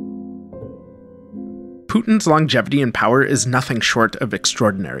 Putin's longevity in power is nothing short of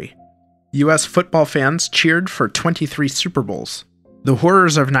extraordinary. U.S. football fans cheered for 23 Super Bowls. The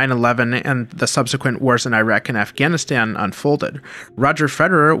horrors of 9/11 and the subsequent wars in Iraq and Afghanistan unfolded. Roger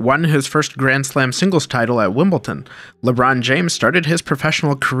Federer won his first Grand Slam singles title at Wimbledon. LeBron James started his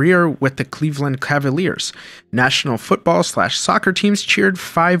professional career with the Cleveland Cavaliers. National football/soccer teams cheered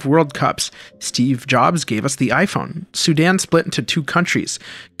 5 World Cups. Steve Jobs gave us the iPhone. Sudan split into 2 countries.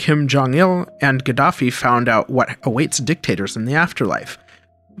 Kim Jong-il and Gaddafi found out what awaits dictators in the afterlife.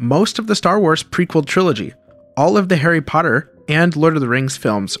 Most of the Star Wars prequel trilogy, all of the Harry Potter and Lord of the Rings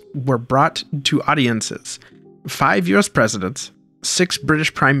films were brought to audiences. 5 US presidents, 6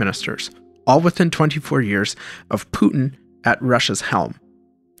 British prime ministers, all within 24 years of Putin at Russia's helm.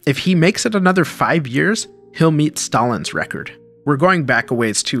 If he makes it another 5 years, he'll meet Stalin's record. We're going back a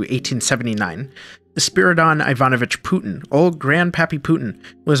ways to 1879. Spiridon Ivanovich Putin, old Grandpappy Putin,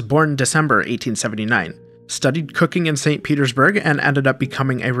 was born December 1879, studied cooking in St. Petersburg, and ended up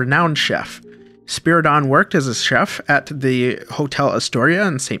becoming a renowned chef. Spiridon worked as a chef at the Hotel Astoria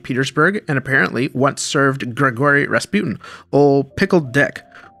in St. Petersburg and apparently once served Grigory Rasputin, old Pickled Dick,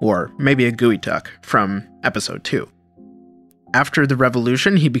 or maybe a Gooey Tuck, from episode 2. After the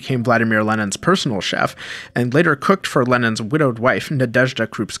revolution, he became Vladimir Lenin's personal chef and later cooked for Lenin's widowed wife, Nadezhda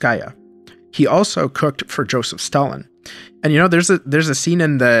Krupskaya. He also cooked for Joseph Stalin. And there's a scene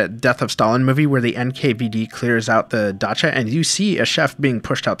in the Death of Stalin movie where the NKVD clears out the dacha and you see a chef being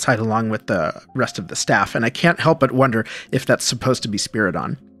pushed outside along with the rest of the staff, and I can't help but wonder if that's supposed to be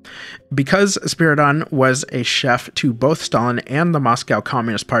Spiridon. Because Spiridon was a chef to both Stalin and the Moscow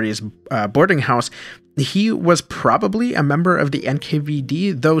Communist Party's boarding house, he was probably a member of the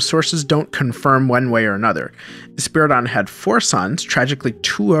NKVD, though sources don't confirm one way or another. Spiridon had 4 sons. Tragically,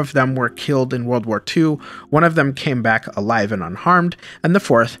 2 of them were killed in World War II. 1 of them came back alive and unharmed. And the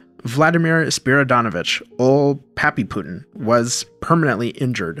 4th, Vladimir Spiridonovich, old Pappy Putin, was permanently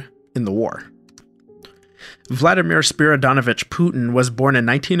injured in the war. Vladimir Spiridonovich Putin was born in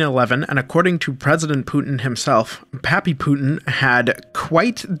 1911, and according to President Putin himself, Pappy Putin had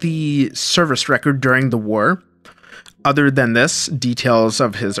quite the service record during the war. Other than this, details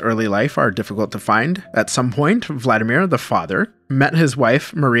of his early life are difficult to find. At some point, Vladimir, the father, met his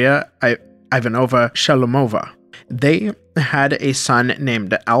wife, Maria Ivanova Shalomova. They had a son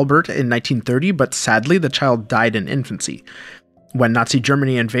named Albert in 1930, but sadly the child died in infancy. When Nazi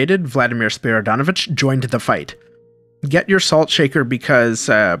Germany invaded, Vladimir Spiridonovich joined the fight. Get your salt shaker, because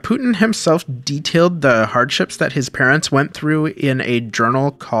Putin himself detailed the hardships that his parents went through in a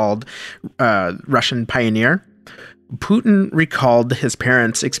journal called Russian Pioneer. Putin recalled his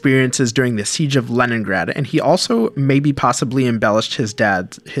parents' experiences during the siege of Leningrad, and he also maybe possibly embellished his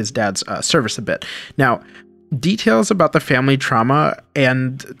dad's service a bit. Now, details about the family trauma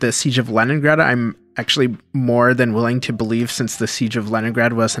and the siege of Leningrad, I'm actually more than willing to believe, since the siege of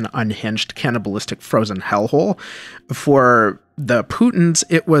Leningrad was an unhinged, cannibalistic, frozen hellhole. For the Putins,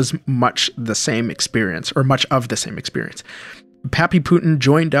 it was much of the same experience. Pappy Putin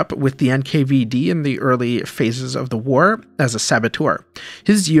joined up with the NKVD in the early phases of the war as a saboteur.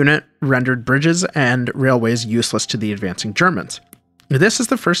 His unit rendered bridges and railways useless to the advancing Germans. This is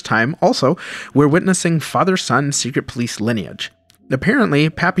the first time, also, we're witnessing father-son secret police lineage. Apparently,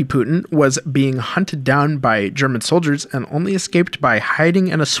 Pappy Putin was being hunted down by German soldiers and only escaped by hiding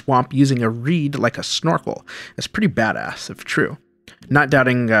in a swamp using a reed like a snorkel. That's pretty badass, if true. Not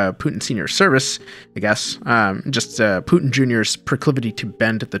doubting Putin Sr.'s service, I guess, just Putin Jr.'s proclivity to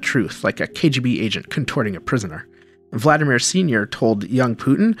bend the truth, like a KGB agent contorting a prisoner. Vladimir Sr. told young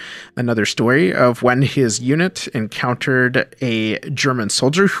Putin another story of when his unit encountered a German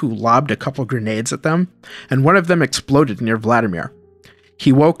soldier who lobbed a couple grenades at them, and one of them exploded near Vladimir.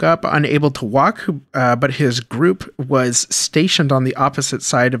 He woke up unable to walk, but his group was stationed on the opposite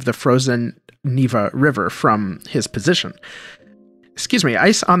side of the frozen Neva River from his position.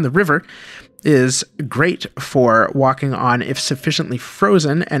 Ice on the river is great for walking on if sufficiently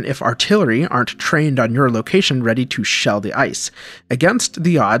frozen and if artillery aren't trained on your location ready to shell the ice. Against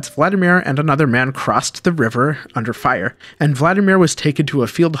the odds, Vladimir and another man crossed the river under fire, and Vladimir was taken to a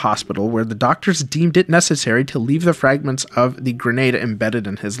field hospital where the doctors deemed it necessary to leave the fragments of the grenade embedded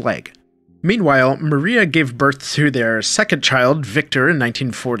in his leg. Meanwhile, Maria gave birth to their second child, Victor, in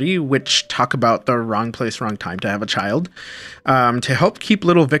 1940, which talk about the wrong place, wrong time to have a child. To help keep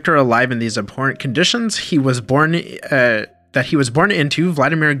little Victor alive in these abhorrent conditions he was born into,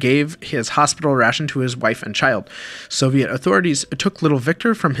 Vladimir gave his hospital ration to his wife and child. Soviet authorities took little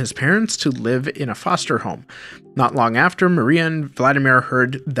Victor from his parents to live in a foster home. Not long after, Maria and Vladimir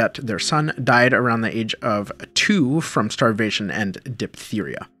heard that their son died around the age of 2 from starvation and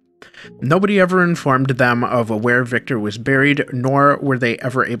diphtheria. Nobody ever informed them of where Victor was buried, nor were they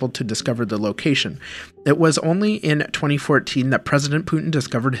ever able to discover the location. It was only in 2014 that President Putin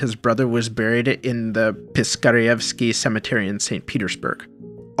discovered his brother was buried in the Piskaryevsky Cemetery in St. Petersburg.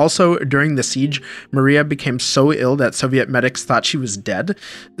 Also, during the siege, Maria became so ill that Soviet medics thought she was dead,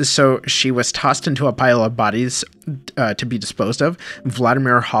 so she was tossed into a pile of bodies to be disposed of.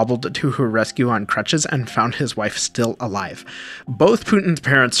 Vladimir hobbled to her rescue on crutches and found his wife still alive. Both Putin's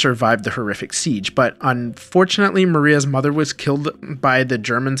parents survived the horrific siege, but unfortunately Maria's mother was killed by the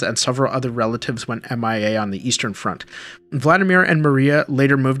Germans and several other relatives went MIA on the Eastern Front. Vladimir and Maria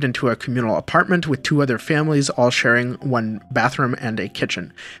later moved into a communal apartment with 2 other families, all sharing one bathroom and a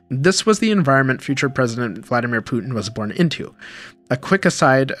kitchen. This was the environment future President Vladimir Putin was born into. A quick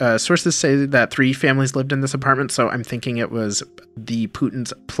aside, sources say that 3 families lived in this apartment, so I'm thinking it was the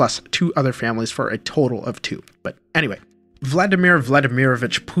Putins plus 2 other families for a total of 2. But anyway, Vladimir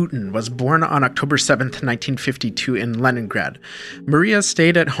Vladimirovich Putin was born on October 7th, 1952 in Leningrad. Maria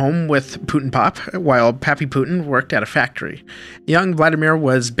stayed at home with Putin Pop, while Pappy Putin worked at a factory. Young Vladimir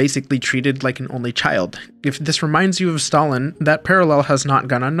was basically treated like an only child. If this reminds you of Stalin, that parallel has not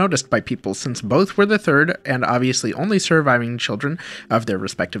gone unnoticed by people, since both were the third and obviously only surviving children of their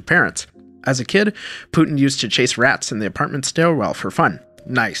respective parents. As a kid, Putin used to chase rats in the apartment stairwell for fun.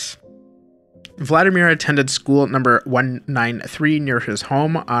 Nice. Vladimir attended school number 193 near his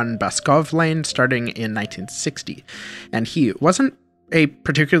home on Baskov Lane starting in 1960, and he wasn't a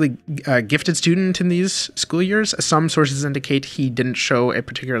particularly gifted student in these school years. Some sources indicate he didn't show a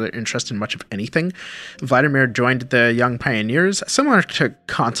particular interest in much of anything. Vladimir joined the Young Pioneers, similar to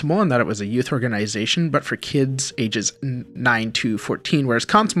Komsomol in that it was a youth organization, but for kids ages 9 to 14, whereas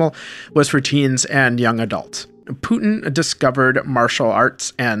Komsomol was for teens and young adults. Putin discovered martial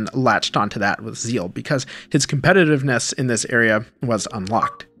arts and latched onto that with zeal because his competitiveness in this area was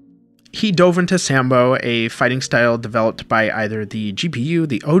unlocked. He dove into Sambo, a fighting style developed by either the GPU,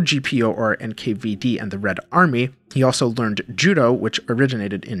 the OGPO, or NKVD and the Red Army. He also learned Judo, which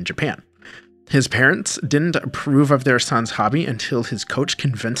originated in Japan. His parents didn't approve of their son's hobby until his coach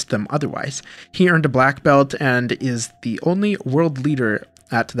convinced them otherwise. He earned a black belt and is the only world leader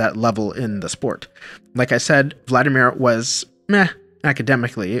at that level in the sport. Like I said, Vladimir was meh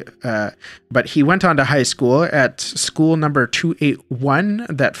academically, but he went on to high school at school number 281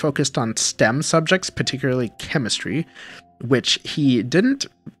 that focused on STEM subjects, particularly chemistry, which he didn't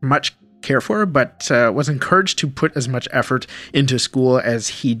much care for, but was encouraged to put as much effort into school as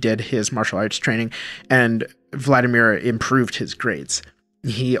he did his martial arts training, and Vladimir improved his grades.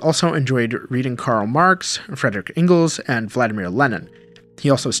 He also enjoyed reading Karl Marx, Friedrich Engels, and Vladimir Lenin. He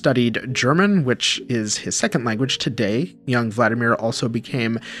also studied German, which is his second language today. Young Vladimir also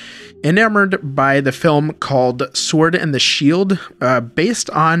became enamored by the film called Sword and the Shield, based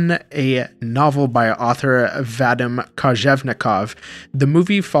on a novel by author Vadim Kozhevnikov. The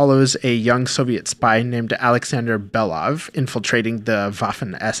movie follows a young Soviet spy named Alexander Belov infiltrating the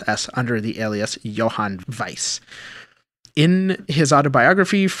Waffen-SS under the alias Johann Weiss. In his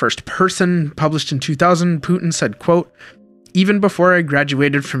autobiography, First Person, published in 2000, Putin said, quote, "Even before I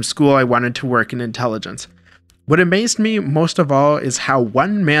graduated from school, I wanted to work in intelligence. What amazed me most of all is how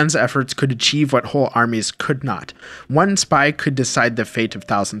one man's efforts could achieve what whole armies could not. One spy could decide the fate of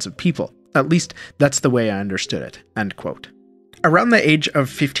thousands of people. At least that's the way I understood it." End quote. Around the age of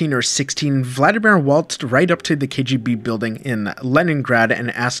 15 or 16, Vladimir waltzed right up to the KGB building in Leningrad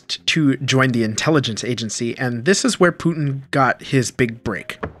and asked to join the intelligence agency, and this is where Putin got his big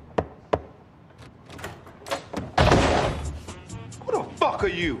break. Who the fuck are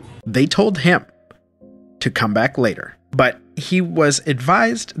you? They told him to come back later. But he was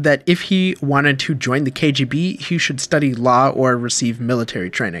advised that if he wanted to join the KGB, he should study law or receive military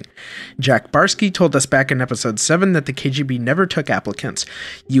training. Jack Barsky told us back in episode 7 that the KGB never took applicants.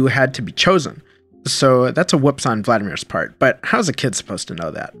 You had to be chosen. So that's a whoops on Vladimir's part, but how's a kid supposed to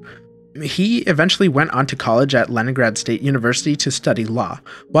know that? He eventually went on to college at Leningrad State University to study law.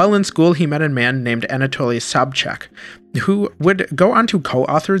 While in school, he met a man named Anatoly Sobchak, who would go on to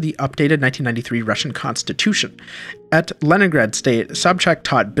co-author the updated 1993 Russian Constitution. At Leningrad State, Sobchak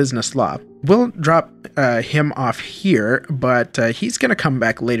taught business law. We'll drop him off here, but he's going to come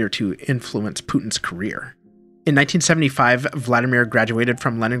back later to influence Putin's career. In 1975, Vladimir graduated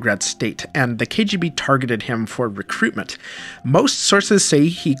from Leningrad State, and the KGB targeted him for recruitment. Most sources say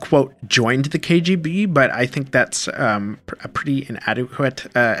he, quote, joined the KGB, but I think that's a pretty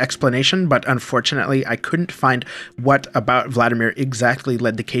inadequate explanation. But unfortunately, I couldn't find what about Vladimir exactly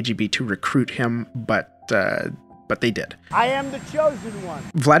led the KGB to recruit him, but they did. I am the chosen one.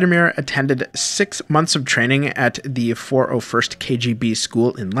 Vladimir attended 6 months of training at the 401st KGB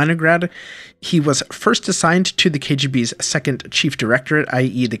school in Leningrad. He was first assigned to the KGB's second chief directorate,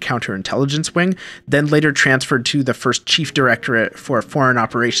 i.e. the counterintelligence wing, then later transferred to the first chief directorate for foreign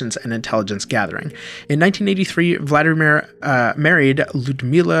operations and intelligence gathering. In 1983, Vladimir married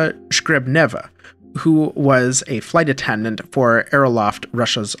Ludmila Shkrebneva, who was a flight attendant for Aeroloft,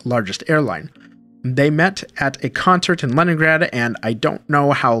 Russia's largest airline. They met at a concert in Leningrad, and I don't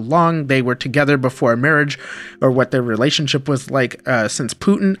know how long they were together before marriage or what their relationship was like, since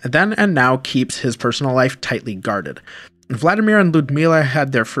Putin then and now keeps his personal life tightly guarded. Vladimir and Ludmila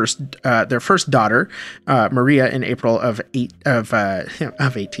had their first daughter, Maria, in April of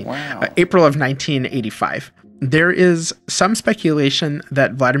 1985. There is some speculation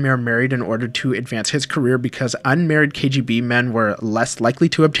that Vladimir married in order to advance his career because unmarried KGB men were less likely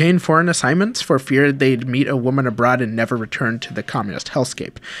to obtain foreign assignments for fear they'd meet a woman abroad and never return to the communist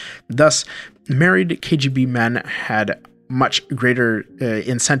hellscape. Thus, married KGB men had much greater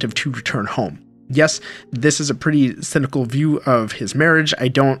incentive to return home. Yes, this is a pretty cynical view of his marriage. I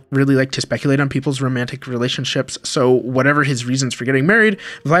don't really like to speculate on people's romantic relationships, so whatever his reasons for getting married,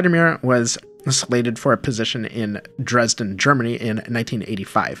 Vladimir was slated for a position in Dresden, Germany in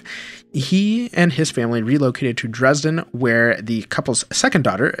 1985. He and his family relocated to Dresden, where the couple's second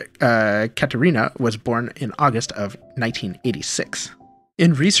daughter, Katerina, was born in August of 1986.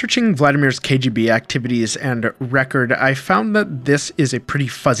 In researching Vladimir's KGB activities and record, I found that this is a pretty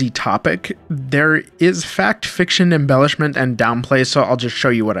fuzzy topic. There is fact, fiction, embellishment, and downplay, so I'll just show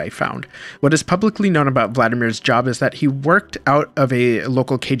you what I found. What is publicly known about Vladimir's job is that he worked out of a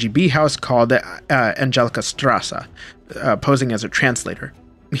local KGB house called Angelika Strasse, posing as a translator.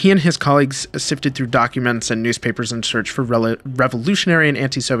 He and his colleagues sifted through documents and newspapers in search for revolutionary and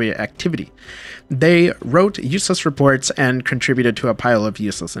anti-Soviet activity. They wrote useless reports and contributed to a pile of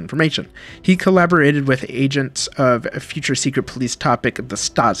useless information. He collaborated with agents of future secret police topic, the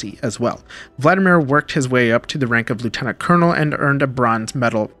Stasi, as well. Vladimir worked his way up to the rank of lieutenant colonel and earned a bronze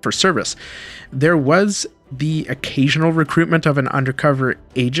medal for service. There was the occasional recruitment of an undercover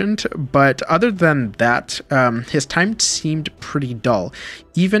agent, but other than that, his time seemed pretty dull.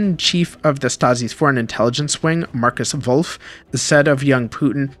 Even chief of the Stasi's foreign intelligence wing, Markus Wolf, said of young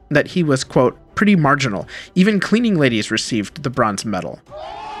Putin that he was, quote, pretty marginal. Even cleaning ladies received the bronze medal.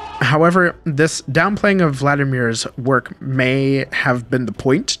 However, this downplaying of Vladimir's work may have been the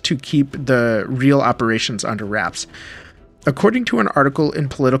point to keep the real operations under wraps. According to an article in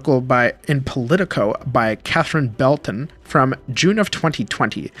Politico by Catherine Belton from June of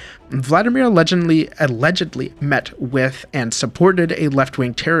 2020, Vladimir allegedly met with and supported a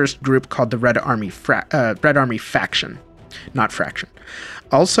left-wing terrorist group called the Red Army Faction, not Fraction,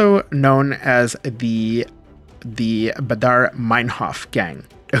 also known as the Badar Meinhof gang,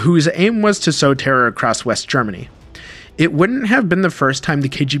 whose aim was to sow terror across West Germany. It wouldn't have been the first time the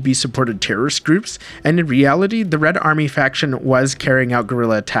KGB supported terrorist groups, and in reality, the Red Army faction was carrying out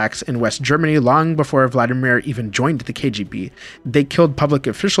guerrilla attacks in West Germany long before Vladimir even joined the KGB. They killed public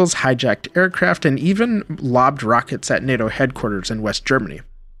officials, hijacked aircraft, and even lobbed rockets at NATO headquarters in West Germany.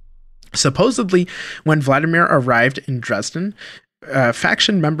 Supposedly, when Vladimir arrived in Dresden,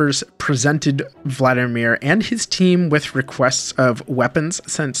 faction members presented Vladimir and his team with requests of weapons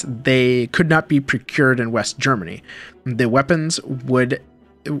since they could not be procured in West Germany. The weapons would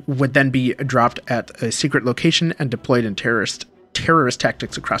then be dropped at a secret location and deployed in terrorist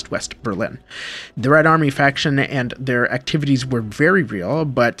tactics across West Berlin. The Red Army faction and their activities were very real,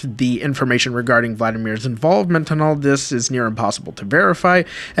 but the information regarding Vladimir's involvement in all this is near impossible to verify,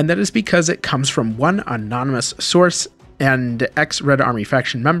 and that is because it comes from one anonymous source and ex-Red Army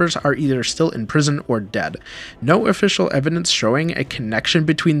faction members are either still in prison or dead. No official evidence showing a connection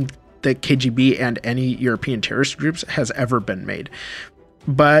between the KGB and any European terrorist groups has ever been made.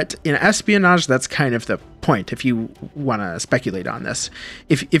 But in espionage, that's kind of the point, if you want to speculate on this.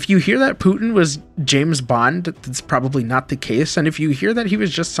 If you hear that Putin was James Bond, that's probably not the case. And if you hear that he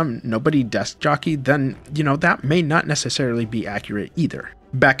was just some nobody desk jockey, then, that may not necessarily be accurate either.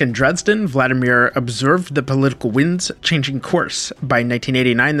 Back in Dresden, Vladimir observed the political winds changing course. By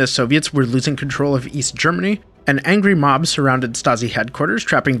 1989, the Soviets were losing control of East Germany. An angry mob surrounded Stasi headquarters,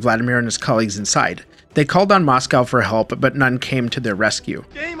 trapping Vladimir and his colleagues inside. They called on Moscow for help, but none came to their rescue.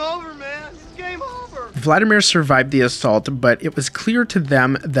 Game over, man. It's game over. Vladimir survived the assault, but it was clear to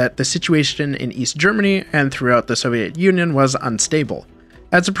them that the situation in East Germany and throughout the Soviet Union was unstable.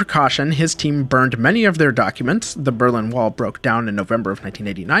 As a precaution, his team burned many of their documents. The Berlin Wall broke down in November of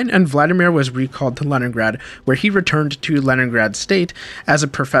 1989, and Vladimir was recalled to Leningrad, where he returned to Leningrad State as a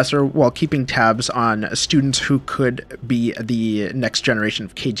professor while keeping tabs on students who could be the next generation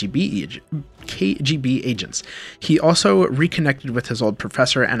of KGB agents. He also reconnected with his old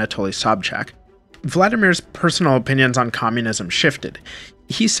professor, Anatoly Sobchak. Vladimir's personal opinions on communism shifted.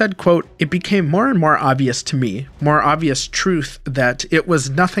 He said, quote, "It became more and more obvious to me, more obvious truth, that it was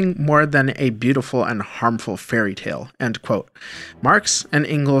nothing more than a beautiful and harmful fairy tale," end quote. Marx and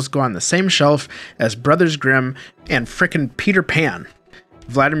Engels go on the same shelf as Brothers Grimm and frickin' Peter Pan.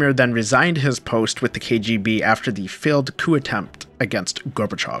 Vladimir then resigned his post with the KGB after the failed coup attempt against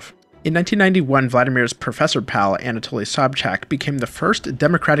Gorbachev. In 1991, Vladimir's professor pal, Anatoly Sobchak, became the first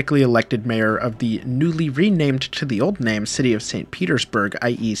democratically elected mayor of the newly renamed to the old name city of St. Petersburg,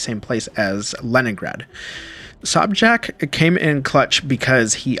 i.e. same place as Leningrad. Sobchak came in clutch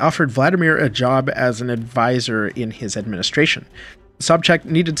because he offered Vladimir a job as an advisor in his administration. Sobchak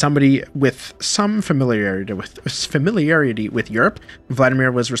needed somebody with some familiarity with Europe.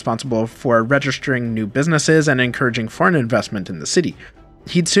 Vladimir was responsible for registering new businesses and encouraging foreign investment in the city.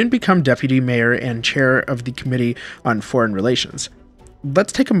 He'd soon become deputy mayor and chair of the Committee on Foreign Relations.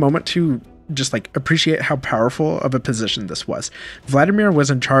 Let's take a moment to just appreciate how powerful of a position this was. Vladimir was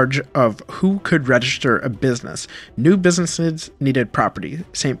in charge of who could register a business. New businesses needed property.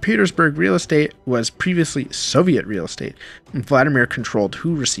 St. Petersburg real estate was previously Soviet real estate. Vladimir controlled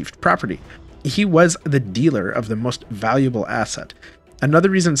who received property. He was the dealer of the most valuable asset.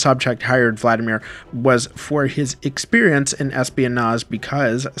 Another reason Sobchak hired Vladimir was for his experience in espionage,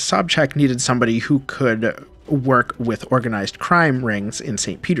 because Sobchak needed somebody who could work with organized crime rings in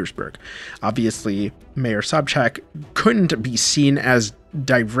St. Petersburg. Obviously, Mayor Sobchak couldn't be seen as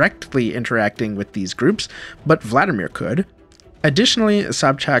directly interacting with these groups, but Vladimir could. Additionally,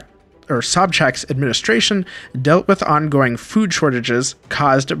 Sobchak's administration dealt with ongoing food shortages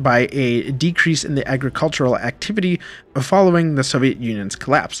caused by a decrease in the agricultural activity following the Soviet Union's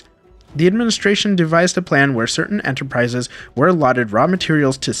collapse. The administration devised a plan where certain enterprises were allotted raw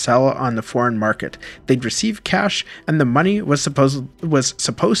materials to sell on the foreign market. They'd receive cash, and the money was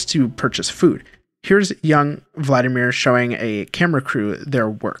supposed to purchase food. Here's young Vladimir showing a camera crew their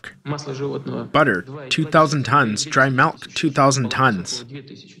work. Butter, 2,000 tons. Dry milk, 2,000 tons.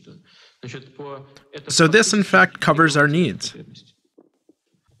 So this, in fact, covers our needs.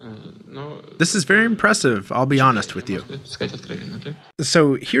 This is very impressive, I'll be honest with you.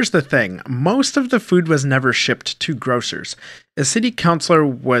 So here's the thing. Most of the food was never shipped to grocers. A city councilor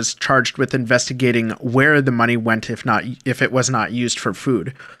was charged with investigating where the money went if it was not used for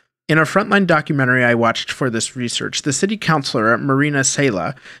food. In a Frontline documentary I watched for this research, the city councilor, Marina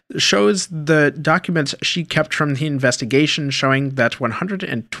Sela, shows the documents she kept from the investigation showing that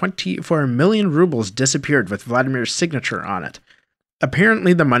 124 million rubles disappeared with Vladimir's signature on it.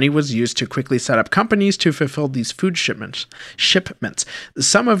 Apparently, the money was used to quickly set up companies to fulfill these food shipments.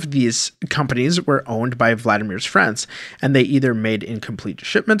 Some of these companies were owned by Vladimir's friends, and they either made incomplete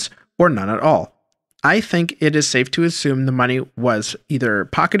shipments or none at all. I think it is safe to assume the money was either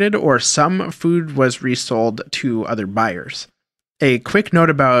pocketed or some food was resold to other buyers. A quick note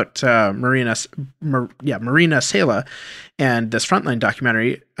about Marina Sela and this Frontline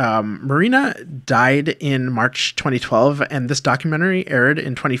documentary. Marina died in March 2012, and this documentary aired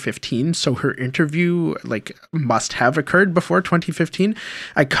in 2015, so her interview must have occurred before 2015.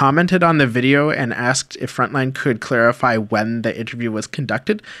 I commented on the video and asked if Frontline could clarify when the interview was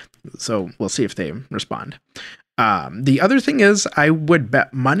conducted, so we'll see if they respond. The other thing is, I would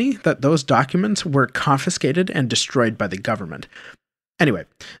bet money that those documents were confiscated and destroyed by the government. Anyway,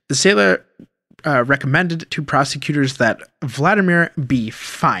 the Sela recommended to prosecutors that Vladimir be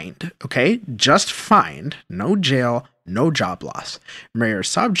fined, okay? Just fined, no jail, no job loss. Mayor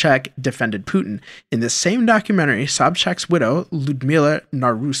Sobchak defended Putin. In the same documentary, Sobchak's widow, Ludmila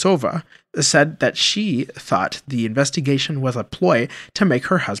Narusova, said that she thought the investigation was a ploy to make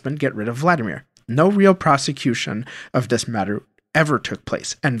her husband get rid of Vladimir. No real prosecution of this matter ever took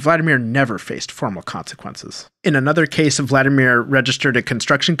place, and Vladimir never faced formal consequences. In another case, Vladimir registered a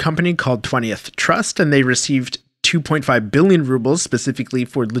construction company called 20th Trust, and they received 2.5 billion rubles specifically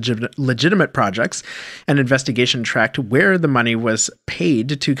for legitimate projects. An investigation tracked where the money was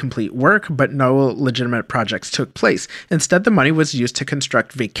paid to complete work, but no legitimate projects took place. Instead, the money was used to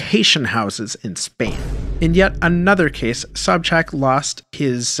construct vacation houses in Spain. In yet another case, Sobchak lost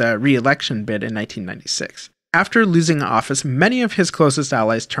his re-election bid in 1996. After losing office, many of his closest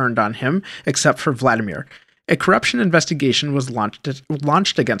allies turned on him, except for Vladimir. A corruption investigation was launched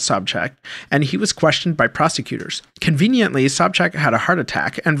against Sobchak, and he was questioned by prosecutors. Conveniently, Sobchak had a heart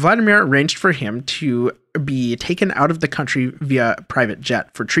attack, and Vladimir arranged for him to be taken out of the country via private jet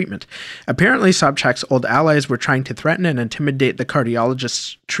for treatment. Apparently, Sobchak's old allies were trying to threaten and intimidate the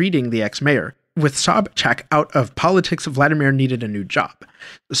cardiologists treating the ex-mayor. With Sobchak out of politics, Vladimir needed a new job.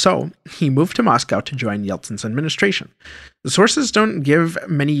 So, he moved to Moscow to join Yeltsin's administration. The sources don't give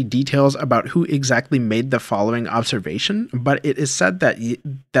many details about who exactly made the following observation, but it is said that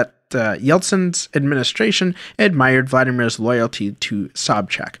Yeltsin's administration admired Vladimir's loyalty to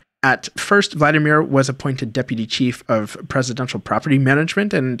Sobchak. At first, Vladimir was appointed deputy chief of presidential property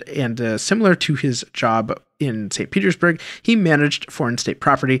management, and similar to his job in St. Petersburg, he managed foreign state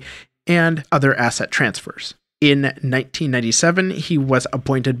property and other asset transfers. In 1997, he was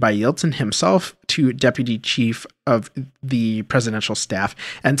appointed by Yeltsin himself to deputy chief of the presidential staff,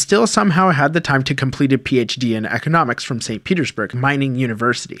 and still somehow had the time to complete a PhD in economics from St. Petersburg Mining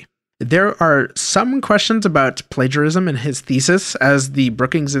University. There are some questions about plagiarism in his thesis, as the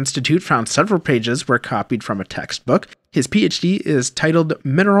Brookings Institute found several pages were copied from a textbook. His PhD is titled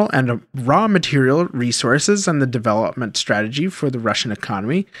Mineral and Raw Material Resources and the Development Strategy for the Russian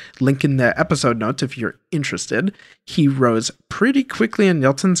Economy. Link in the episode notes if you're interested. He rose pretty quickly in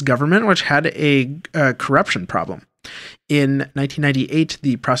Yeltsin's government, which had a corruption problem. In 1998,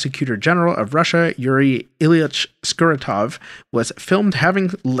 the Prosecutor General of Russia, Yuri Ilyich Skuratov, was filmed having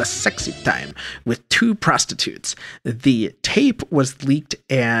le sexy time with two prostitutes. The tape was leaked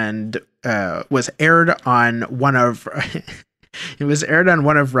and was aired on one of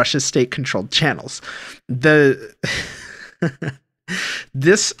Russia's state-controlled channels.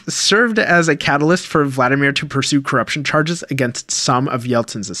 This served as a catalyst for Vladimir to pursue corruption charges against some of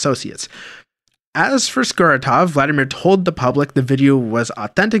Yeltsin's associates. As for Skuratov, Vladimir told the public the video was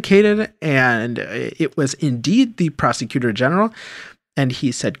authenticated and it was indeed the prosecutor general. And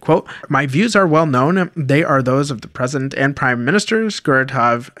he said, quote, "My views are well known. They are those of the president and prime minister.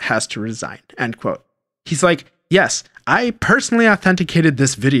 Skuratov has to resign," end quote. He's like, yes, I personally authenticated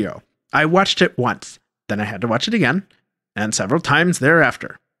this video. I watched it once. Then I had to watch it again and several times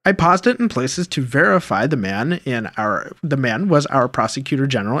thereafter. I paused it in places to verify the man was our prosecutor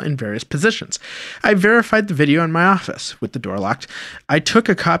general in various positions. I verified the video in my office with the door locked. I took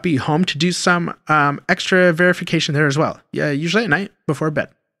a copy home to do some extra verification there as well. Yeah, usually at night before bed.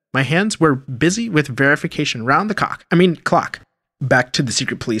 My hands were busy with verification round the clock. Back to the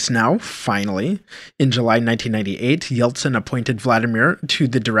secret police now, finally. In July 1998, Yeltsin appointed Vladimir to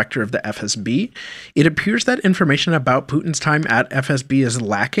the director of the FSB. It appears that information about Putin's time at FSB is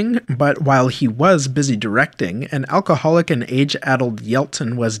lacking, but while he was busy directing, an alcoholic and age-addled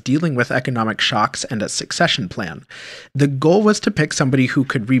Yeltsin was dealing with economic shocks and a succession plan. The goal was to pick somebody who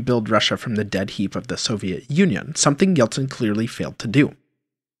could rebuild Russia from the dead heap of the Soviet Union, something Yeltsin clearly failed to do.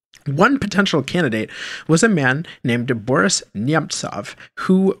 One potential candidate was a man named Boris Nemtsov,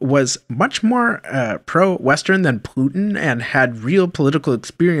 who was much more pro-Western than Putin and had real political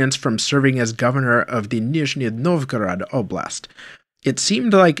experience from serving as governor of the Nizhny Novgorod Oblast. It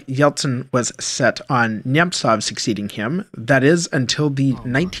seemed like Yeltsin was set on Nemtsov succeeding him, that is, until the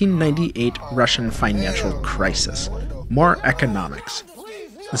 1998 Russian financial crisis. More economics.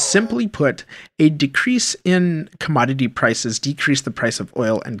 Simply put, a decrease in commodity prices decreased the price of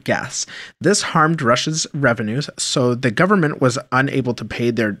oil and gas. This harmed Russia's revenues, so the government was unable to pay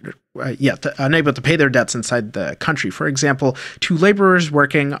their debts inside the country. For example, to laborers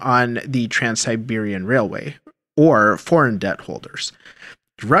working on the Trans-Siberian Railway or foreign debt holders.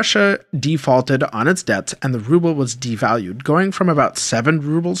 Russia defaulted on its debts and the ruble was devalued, going from about 7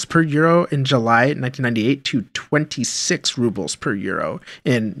 rubles per euro in July 1998 to 26 rubles per euro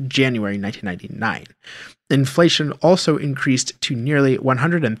in January 1999. Inflation also increased to nearly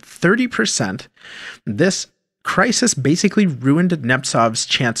 130%. This crisis basically ruined Nemtsov's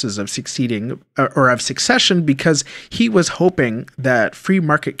chances of succeeding or of succession because he was hoping that free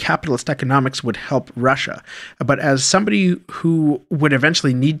market capitalist economics would help Russia. But as somebody who would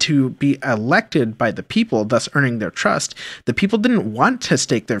eventually need to be elected by the people, thus earning their trust, the people didn't want to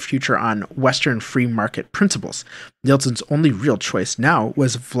stake their future on Western free market principles. Yeltsin's only real choice now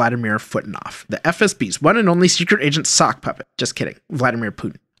was Vladimir Putinov, the FSB's one and only secret agent sock puppet. Just kidding, Vladimir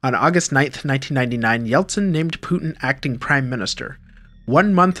Putin. On August 9th, 1999, Yeltsin named Putin acting prime minister.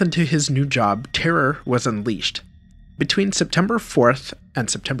 1 month into his new job, terror was unleashed. Between September 4th and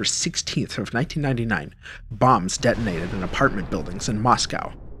September 16th of 1999, bombs detonated in apartment buildings in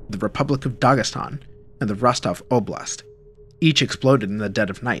Moscow, the Republic of Dagestan, and the Rostov Oblast. Each exploded in the dead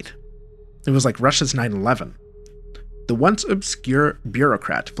of night. It was like Russia's 9/11. The once obscure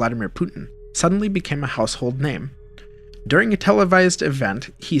bureaucrat Vladimir Putin suddenly became a household name. During a televised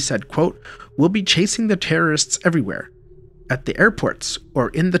event, he said, quote, "We'll be chasing the terrorists everywhere. At the airports or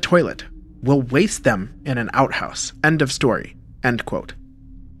in the toilet. We'll waste them in an outhouse. End of story." End quote.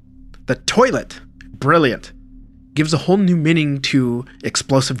 The toilet. Brilliant. Gives a whole new meaning to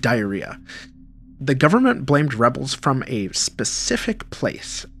explosive diarrhea. The government blamed rebels from a specific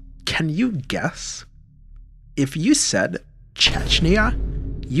place. Can you guess? If you said Chechnya,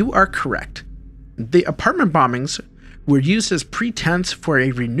 you are correct. The apartment bombings were used as pretense for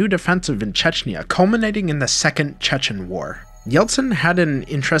a renewed offensive in Chechnya, culminating in the Second Chechen War. Yeltsin had an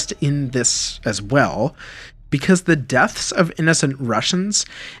interest in this as well, because the deaths of innocent Russians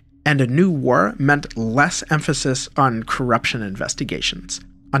and a new war meant less emphasis on corruption investigations.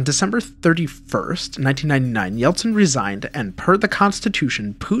 On December 31st, 1999, Yeltsin resigned, and per the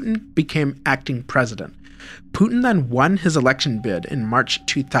Constitution, Putin became acting president. Putin then won his election bid in March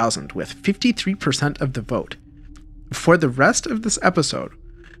 2000 with 53% of the vote. For the rest of this episode,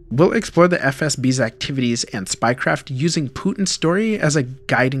 we'll explore the FSB's activities and spycraft using Putin's story as a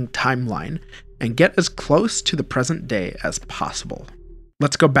guiding timeline and get as close to the present day as possible.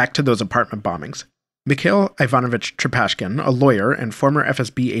 Let's go back to those apartment bombings. Mikhail Ivanovich Trepashkin, a lawyer and former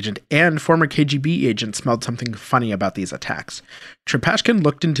FSB agent and former KGB agent, smelled something funny about these attacks. Trepashkin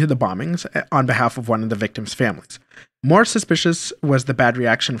looked into the bombings on behalf of one of the victims' families. More suspicious was the bad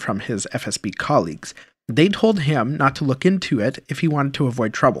reaction from his FSB colleagues. They told him not to look into it if he wanted to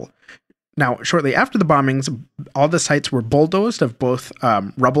avoid trouble. Now, shortly after the bombings, all the sites were bulldozed of both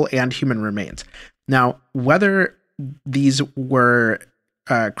rubble and human remains. Now, whether these were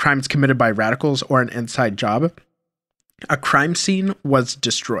crimes committed by radicals or an inside job, a crime scene was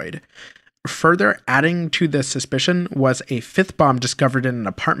destroyed. Further adding to this suspicion was a fifth bomb discovered in an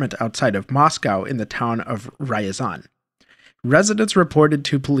apartment outside of Moscow in the town of Ryazan. Residents reported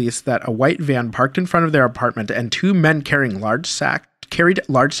to police that a white van parked in front of their apartment and two men carried large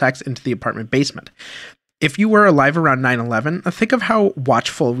sacks into the apartment basement. If you were alive around 9/11, think of how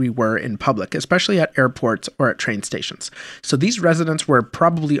watchful we were in public, especially at airports or at train stations. So these residents were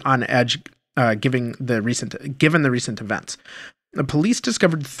probably on edge given the recent events. The police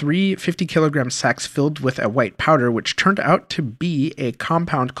discovered 3 50-kilogram sacks filled with a white powder, which turned out to be a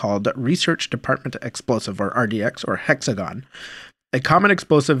compound called Research Department Explosive, or RDX, or hexagon, a common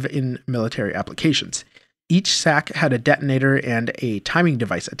explosive in military applications. Each sack had a detonator and a timing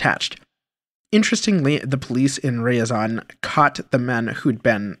device attached. Interestingly, the police in Ryazan caught the men who'd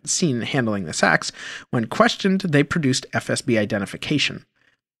been seen handling the sacks. When questioned, they produced FSB identification.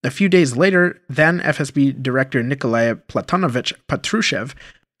 A few days later, then FSB Director Nikolai Platonovich Patrushev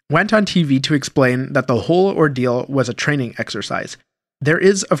went on TV to explain that the whole ordeal was a training exercise. There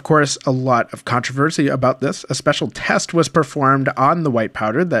is, of course, a lot of controversy about this. A special test was performed on the white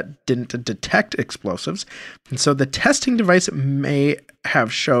powder that didn't detect explosives, and so the testing device may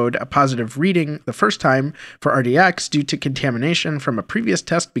have showed a positive reading the first time for RDX due to contamination from a previous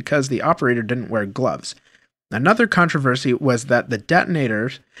test because the operator didn't wear gloves. Another controversy was that the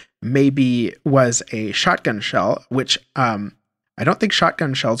detonator maybe was a shotgun shell, which I don't think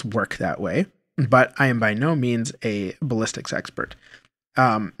shotgun shells work that way, but I am by no means a ballistics expert.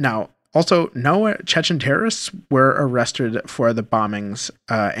 Now, also, no Chechen terrorists were arrested for the bombings,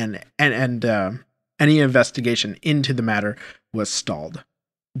 and any investigation into the matter was stalled.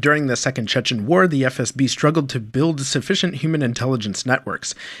 During the Second Chechen War, the FSB struggled to build sufficient human intelligence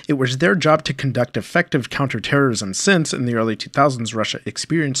networks. It was their job to conduct effective counterterrorism since, in the early 2000s, Russia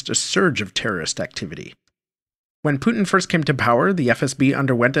experienced a surge of terrorist activity. When Putin first came to power, the FSB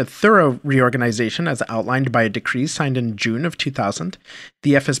underwent a thorough reorganization as outlined by a decree signed in June of 2000.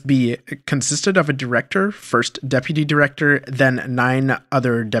 The FSB consisted of a director, first deputy director, then 9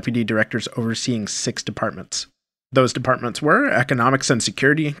 other deputy directors overseeing 6 departments. Those departments were economics and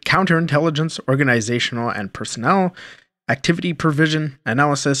security, counterintelligence, organizational and personnel, activity provision,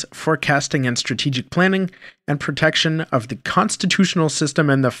 analysis, forecasting and strategic planning, and protection of the constitutional system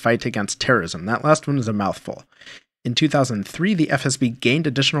and the fight against terrorism. That last one is a mouthful. In 2003, the FSB gained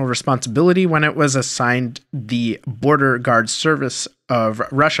additional responsibility when it was assigned the Border Guard Service of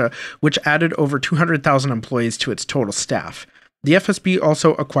Russia, which added over 200,000 employees to its total staff. The FSB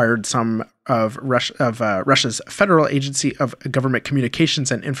also acquired some of Russia's Federal Agency of Government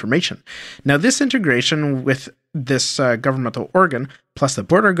Communications and Information. Now, this integration with this governmental organ, plus the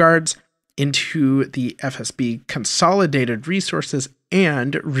border guards, into the FSB consolidated resources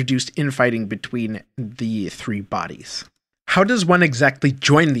and reduced infighting between the three bodies. How does one exactly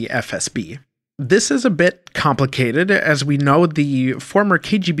join the FSB? This is a bit complicated. As we know, the former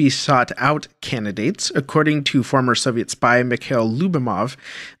KGB sought out candidates. According to former Soviet spy Mikhail Lyubimov,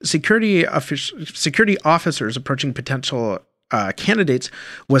 security officers approaching potential candidates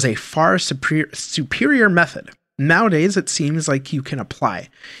was a far superior method. Nowadays, it seems like you can apply.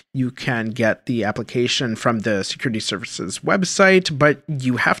 You can get the application from the Security Services website, but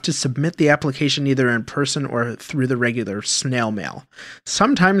you have to submit the application either in person or through the regular snail mail.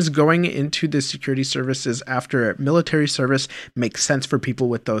 Sometimes going into the security services after military service makes sense for people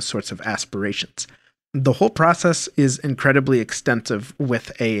with those sorts of aspirations. The whole process is incredibly extensive,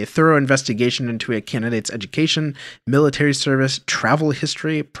 with a thorough investigation into a candidate's education, military service, travel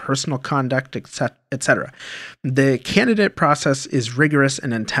history, personal conduct, etc. The candidate process is rigorous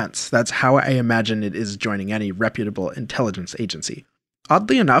and intense. That's how I imagine it is joining any reputable intelligence agency.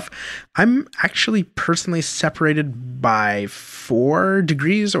 Oddly enough, I'm actually personally separated by 4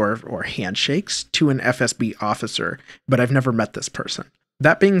 degrees or handshakes to an FSB officer, but I've never met this person.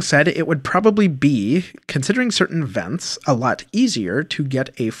 That being said, it would probably be, considering certain events, a lot easier to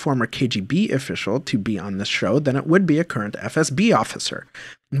get a former KGB official to be on this show than it would be a current FSB officer.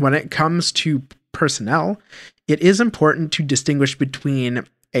 When it comes to personnel, it is important to distinguish between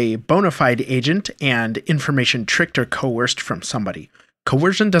a bona fide agent and information tricked or coerced from somebody.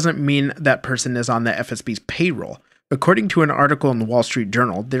 Coercion doesn't mean that person is on the FSB's payroll. According to an article in the Wall Street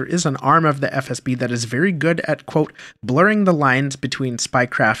Journal, there is an arm of the FSB that is very good at, quote, blurring the lines between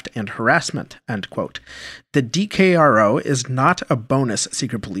spycraft and harassment, end quote. The DKRO is not a bonus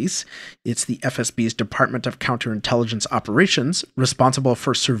secret police. It's the FSB's Department of Counterintelligence Operations, responsible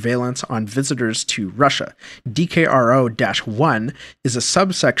for surveillance on visitors to Russia. DKRO-1 is a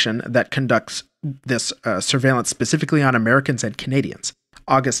subsection that conducts this surveillance specifically on Americans and Canadians.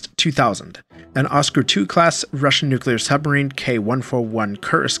 August 2000, an Oscar II-class Russian nuclear submarine K-141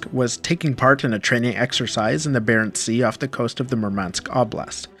 Kursk was taking part in a training exercise in the Barents Sea off the coast of the Murmansk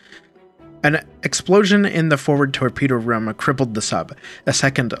Oblast. An explosion in the forward torpedo room crippled the sub. A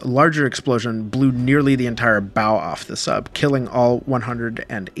second, larger explosion blew nearly the entire bow off the sub, killing all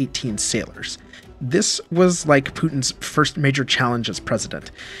 118 sailors. This was like Putin's first major challenge as president.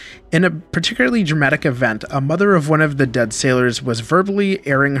 In a particularly dramatic event, a mother of one of the dead sailors was verbally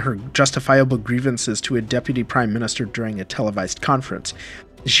airing her justifiable grievances to a deputy prime minister during a televised conference.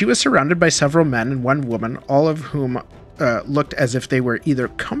 She was surrounded by several men and one woman, all of whom looked as if they were either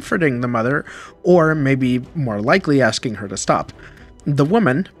comforting the mother or maybe more likely asking her to stop. The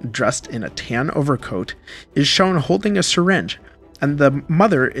woman, dressed in a tan overcoat, is shown holding a syringe, and the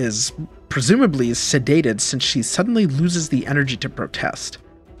mother is presumably sedated since she suddenly loses the energy to protest.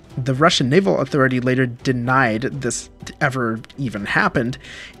 The Russian Naval Authority later denied this ever even happened,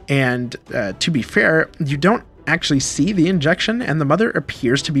 and to be fair, you don't actually see the injection, and the mother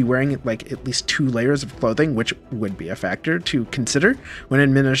appears to be wearing like at least 2 layers of clothing, which would be a factor to consider when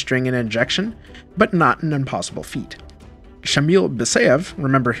administering an injection, but not an impossible feat. Shamil Bisayev,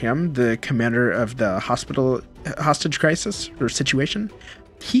 remember him, the commander of the hostage crisis or situation?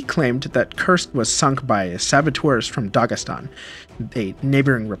 He claimed that Kursk was sunk by saboteurs from Dagestan, a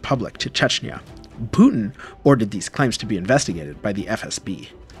neighboring republic to Chechnya. Putin ordered these claims to be investigated by the FSB.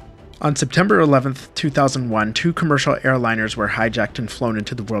 On September 11, 2001, 2 commercial airliners were hijacked and flown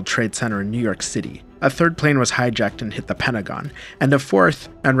into the World Trade Center in New York City. A third plane was hijacked and hit the Pentagon, and a fourth,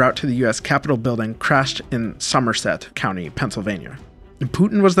 en route to the U.S. Capitol building, crashed in Somerset County, Pennsylvania.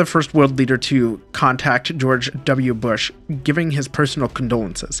 Putin was the first world leader to contact George W. Bush, giving his personal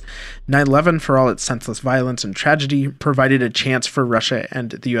condolences. 9/11, for all its senseless violence and tragedy, provided a chance for Russia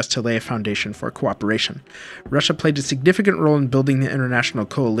and the U.S. to lay a foundation for cooperation. Russia played a significant role in building the international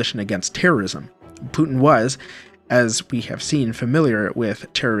coalition against terrorism. Putin was, as we have seen, familiar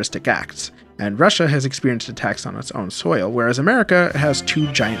with terroristic acts, and Russia has experienced attacks on its own soil, whereas America has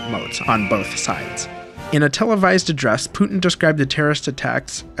 2 giant moats on both sides. In a televised address, Putin described the terrorist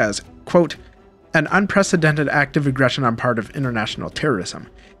attacks as, quote, an unprecedented act of aggression on part of international terrorism.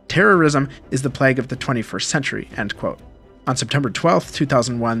 Terrorism is the plague of the 21st century, end quote. On September 12,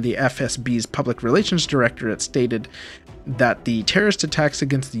 2001, the FSB's Public Relations Directorate stated that the terrorist attacks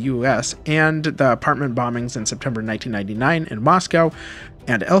against the US and the apartment bombings in September 1999 in Moscow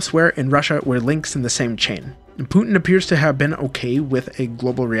and elsewhere in Russia were links in the same chain. Putin appears to have been okay with a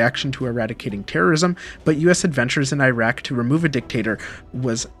global reaction to eradicating terrorism, but US adventures in Iraq to remove a dictator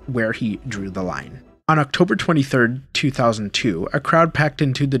was where he drew the line. On October 23, 2002, a crowd packed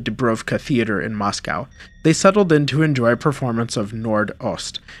into the Dubrovka Theater in Moscow. They settled in to enjoy a performance of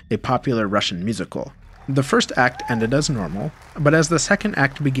Nord-Ost, a popular Russian musical. The first act ended as normal, but as the second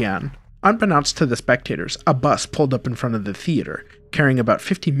act began, unbeknownst to the spectators, a bus pulled up in front of the theater, carrying about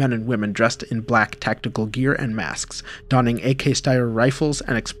 50 men and women dressed in black tactical gear and masks, donning AK-style rifles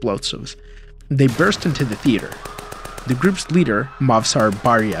and explosives. They burst into the theater. The group's leader, Mavsar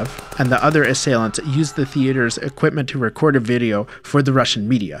Baryev, and the other assailants used the theater's equipment to record a video for the Russian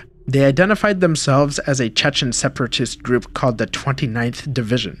media. They identified themselves as a Chechen separatist group called the 29th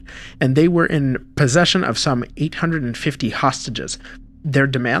Division, and they were in possession of some 850 hostages. Their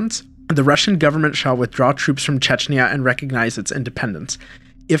demands? The Russian government shall withdraw troops from Chechnya and recognize its independence.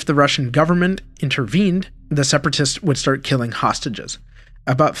 If the Russian government intervened, the separatists would start killing hostages.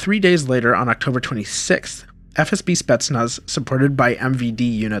 About 3 days later, on October 26th, FSB Spetsnaz, supported by MVD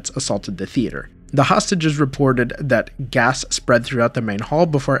units, assaulted the theater. The hostages reported that gas spread throughout the main hall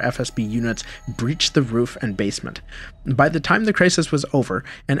before FSB units breached the roof and basement. By the time the crisis was over,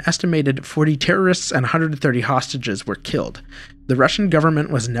 an estimated 40 terrorists and 130 hostages were killed. The Russian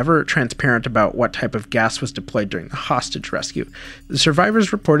government was never transparent about what type of gas was deployed during the hostage rescue. The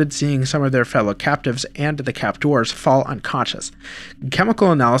survivors reported seeing some of their fellow captives and the captors fall unconscious.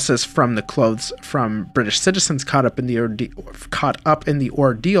 Chemical analysis from the clothes from British citizens caught up in the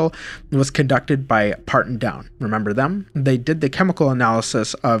ordeal was conducted by Parton Down. Remember them? They did the chemical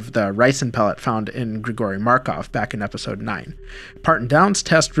analysis of the ricin pellet found in Grigory Markov back in episode 9. Parton Down's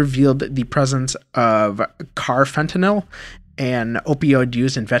test revealed the presence of carfentanil, an opioid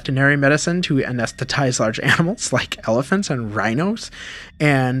used in veterinary medicine to anesthetize large animals like elephants and rhinos,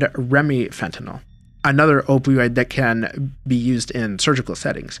 and remifentanil, another opioid that can be used in surgical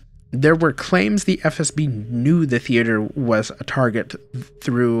settings. There were claims the FSB knew the theater was a target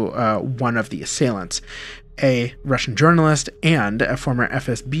through one of the assailants, a Russian journalist and a former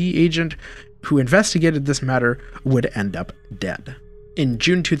FSB agent who investigated this matter would end up dead. In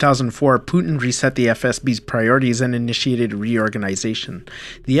June 2004, Putin reset the FSB's priorities and initiated reorganization.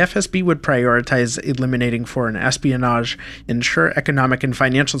 The FSB would prioritize eliminating foreign espionage, ensure economic and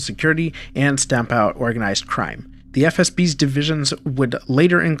financial security, and stamp out organized crime. The FSB's divisions would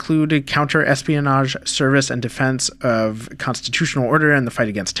later include counter-espionage, service and defense of constitutional order and the fight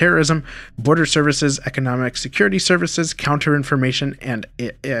against terrorism, border services, economic security services, counter-information and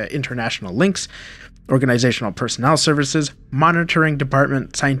international links, organizational personnel services, monitoring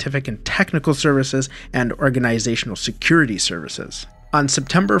department, scientific and technical services, and organizational security services. On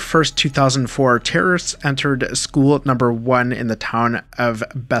September 1st, 2004, terrorists entered school number 1 in the town of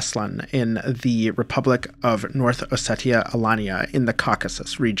Beslan in the Republic of North Ossetia-Alania in the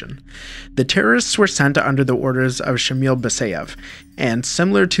Caucasus region. The terrorists were sent under the orders of Shamil Basayev, and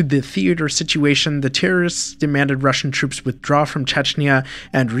similar to the theater situation, the terrorists demanded Russian troops withdraw from Chechnya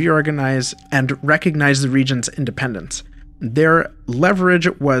and reorganize and recognize the region's independence. Their leverage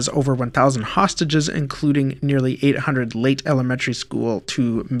was over 1,000 hostages, including nearly 800 late elementary school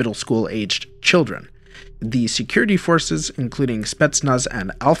to middle school aged children. The security forces, including Spetsnaz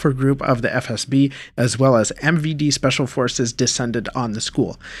and Alpha Group of the FSB, as well as MVD special forces, descended on the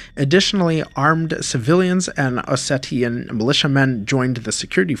school. Additionally, armed civilians and Ossetian militiamen joined the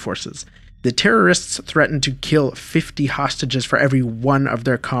security forces. The terrorists threatened to kill 50 hostages for every one of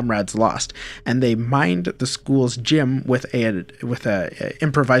their comrades lost, and they mined the school's gym with a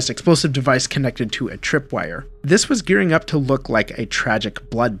improvised explosive device connected to a tripwire. This was gearing up to look like a tragic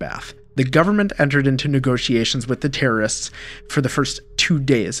bloodbath. The government entered into negotiations with the terrorists for the first 2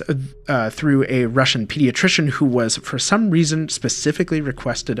 days through a Russian pediatrician who was, for some reason, specifically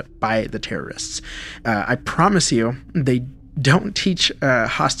requested by the terrorists. I promise you, they don't teach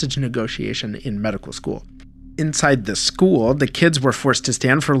hostage negotiation in medical school. Inside the school, the kids were forced to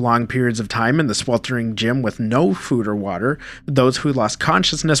stand for long periods of time in the sweltering gym with no food or water. Those who lost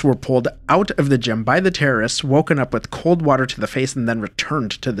consciousness were pulled out of the gym by the terrorists, woken up with cold water to the face, and then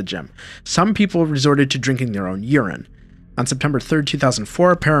returned to the gym. Some people resorted to drinking their own urine. On September 3,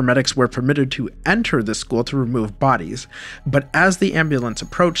 2004, paramedics were permitted to enter the school to remove bodies, but as the ambulance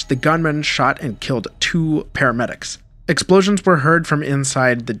approached, the gunman shot and killed 2 paramedics. Explosions were heard from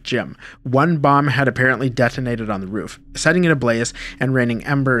inside the gym. One bomb had apparently detonated on the roof, setting it ablaze and raining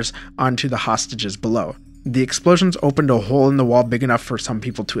embers onto the hostages below. The explosions opened a hole in the wall big enough for some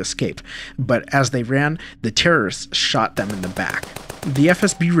people to escape, but as they ran, the terrorists shot them in the back. The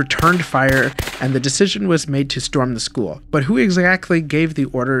FSB returned fire, and the decision was made to storm the school, but who exactly gave the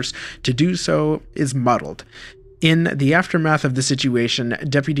orders to do so is muddled. In the aftermath of the situation,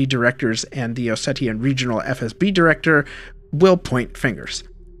 deputy directors and the Ossetian regional FSB director will point fingers.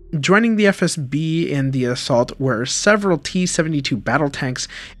 Joining the FSB in the assault were several T-72 battle tanks,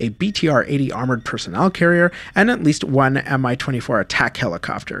 a BTR-80 armored personnel carrier, and at least one Mi-24 attack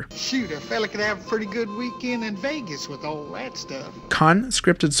helicopter. Shoot, a fella could have a pretty good weekend in Vegas with all that stuff.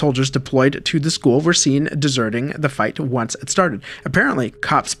 Conscripted soldiers deployed to the school were seen deserting the fight once it started. Apparently,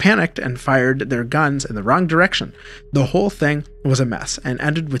 cops panicked and fired their guns in the wrong direction. The whole thing was a mess and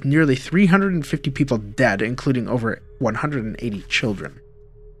ended with nearly 350 people dead, including over 180 children.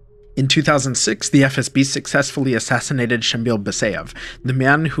 In 2006, the FSB successfully assassinated Shamil Basayev, the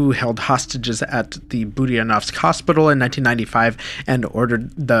man who held hostages at the Budianovsk hospital in 1995 and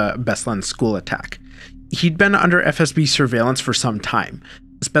ordered the Beslan school attack. He'd been under FSB surveillance for some time.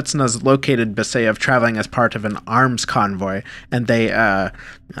 Spetsnaz located Basayev traveling as part of an arms convoy, and they,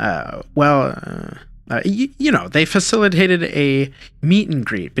 they facilitated a meet and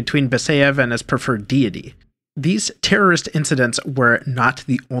greet between Basayev and his preferred deity. These terrorist incidents were not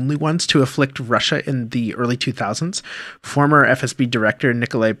the only ones to afflict Russia in the early 2000s. Former FSB director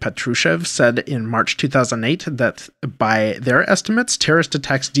Nikolai Patrushev said in March 2008 that by their estimates, terrorist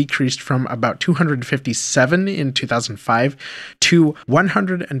attacks decreased from about 257 in 2005 to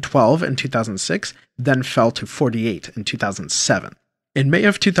 112 in 2006, then fell to 48 in 2007. In May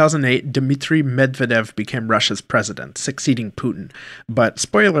of 2008, Dmitry Medvedev became Russia's president, succeeding Putin. But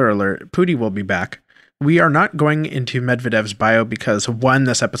spoiler alert, Putin will be back. We are not going into Medvedev's bio because 1,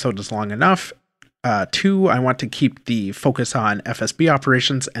 this episode is long enough, 2, I want to keep the focus on FSB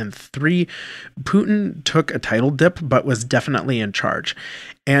operations, and 3, Putin took a title dip but was definitely in charge.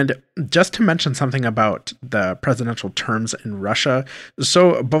 And just to mention something about the presidential terms in Russia,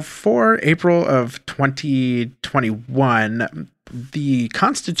 so before April of 2021, the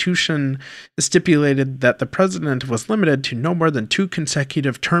Constitution stipulated that the president was limited to no more than 2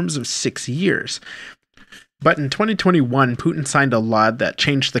 consecutive terms of 6 years. But in 2021, Putin signed a law that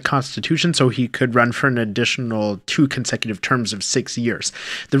changed the constitution so he could run for an additional 2 consecutive terms of 6 years.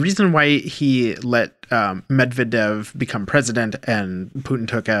 The reason why he let Medvedev become president and Putin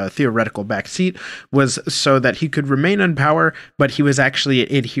took a theoretical backseat was so that he could remain in power, but he was actually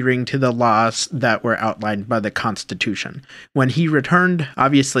adhering to the laws that were outlined by the Constitution. When he returned,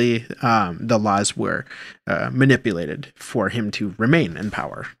 obviously, the laws were manipulated for him to remain in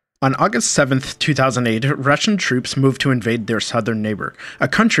power. On August 7th, 2008, Russian troops moved to invade their southern neighbor, a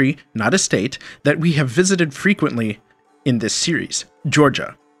country, not a state, that we have visited frequently in this series,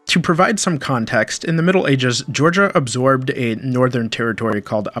 Georgia. To provide some context, in the Middle Ages, Georgia absorbed a northern territory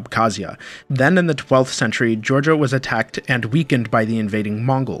called Abkhazia. Then in the 12th century, Georgia was attacked and weakened by the invading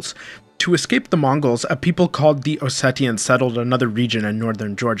Mongols. To escape the Mongols, a people called the Ossetians settled another region in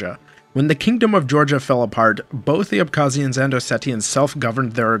northern Georgia. When the Kingdom of Georgia fell apart, both the Abkhazians and Ossetians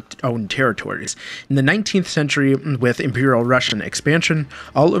self-governed their own territories. In the 19th century, with Imperial Russian expansion,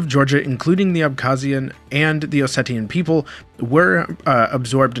 all of Georgia, including the Abkhazian and the Ossetian people, were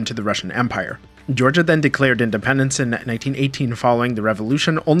absorbed into the Russian Empire. Georgia then declared independence in 1918 following the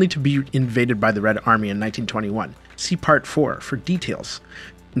revolution, only to be invaded by the Red Army in 1921. See Part 4 for details.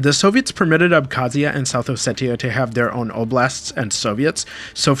 The Soviets permitted Abkhazia and South Ossetia to have their own oblasts and Soviets,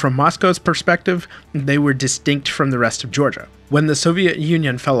 so from Moscow's perspective, they were distinct from the rest of Georgia. When the Soviet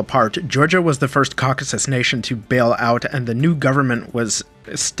Union fell apart, Georgia was the first Caucasus nation to bail out, and the new government was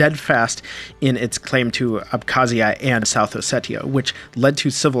steadfast in its claim to Abkhazia and South Ossetia, which led to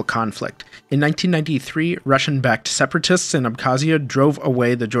civil conflict. In 1993, Russian-backed separatists in Abkhazia drove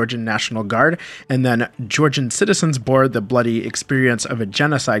away the Georgian National Guard, and then Georgian citizens bore the bloody experience of a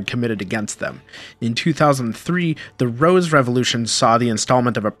genocide committed against them. In 2003, the Rose Revolution saw the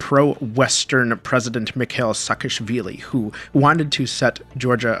installment of a pro-Western President Mikhail Saakashvili, who wanted to set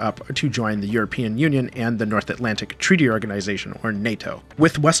Georgia up to join the European Union and the North Atlantic Treaty Organization, or NATO.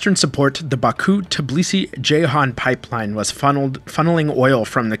 With Western support, the Baku-Tbilisi-Ceyhan pipeline was funneling oil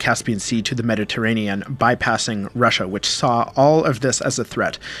from the Caspian Sea to the Mediterranean, bypassing Russia, which saw all of this as a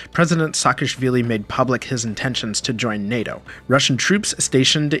threat. President Saakashvili made public his intentions to join NATO. Russian troops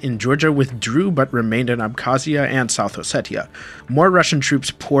stationed in Georgia withdrew but remained in Abkhazia and South Ossetia. More Russian troops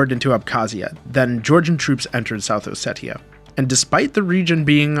poured into Abkhazia, then Georgian troops entered South Ossetia. And despite the region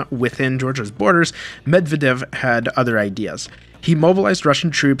being within Georgia's borders, Medvedev had other ideas. He mobilized Russian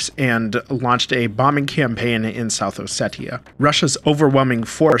troops and launched a bombing campaign in South Ossetia. Russia's overwhelming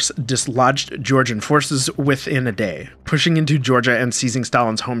force dislodged Georgian forces within a day, pushing into Georgia and seizing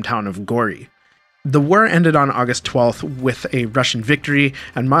Stalin's hometown of Gori. The war ended on August 12th with a Russian victory,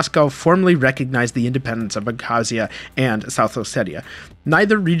 and Moscow formally recognized the independence of Abkhazia and South Ossetia.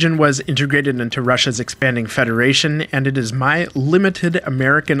 Neither region was integrated into Russia's expanding federation, and it is my limited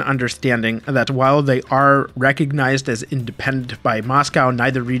American understanding that while they are recognized as independent by Moscow,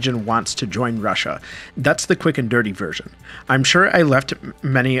 neither region wants to join Russia. That's the quick and dirty version. I'm sure I left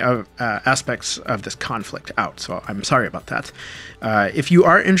many aspects of this conflict out, so I'm sorry about that. If you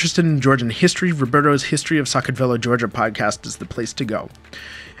are interested in Georgian history, Roberto's History of Saaktvelo, Georgia podcast is the place to go.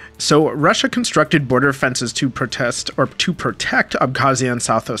 So Russia constructed border fences to protect Abkhazia and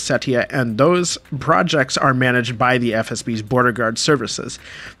South Ossetia, and those projects are managed by the FSB's border guard services.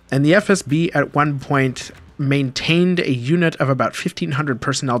 And the FSB at one point maintained a unit of about 1,500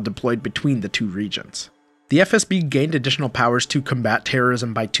 personnel deployed between the two regions. The FSB gained additional powers to combat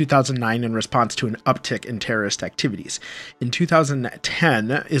terrorism by 2009 in response to an uptick in terrorist activities. In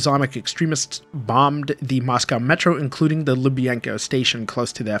 2010, Islamic extremists bombed the Moscow metro, including the Lubyanka station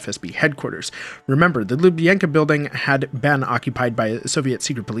close to the FSB headquarters. Remember, the Lubyanka building had been occupied by Soviet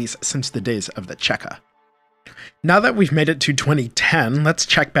secret police since the days of the Cheka. Now that we've made it to 2010, let's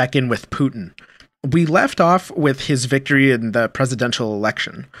check back in with Putin. We left off with his victory in the presidential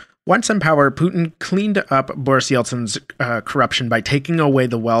election. Once in power, Putin cleaned up Boris Yeltsin's corruption by taking away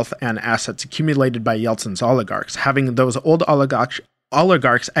the wealth and assets accumulated by Yeltsin's oligarchs, having those old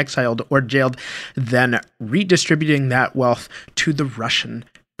oligarchs exiled or jailed, then redistributing that wealth to the Russian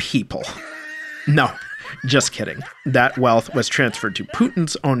people. No, just kidding. That wealth was transferred to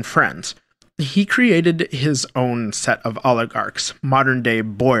Putin's own friends. He created his own set of oligarchs, modern-day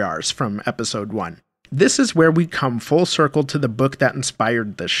boyars from episode 1. This is where we come full circle to the book that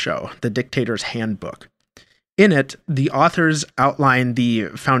inspired this show, The Dictator's Handbook. In it, the authors outline the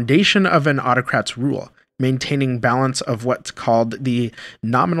foundation of an autocrat's rule, maintaining balance of what's called the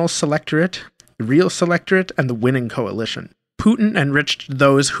nominal selectorate, real selectorate, and the winning coalition. Putin enriched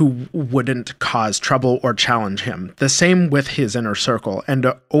those who wouldn't cause trouble or challenge him, the same with his inner circle,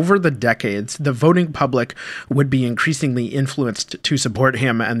 and over the decades, the voting public would be increasingly influenced to support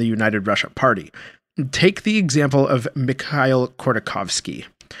him and the United Russia Party. Take the example of Mikhail Khodorkovsky,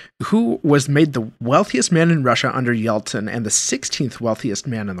 who was made the wealthiest man in Russia under Yeltsin and the 16th wealthiest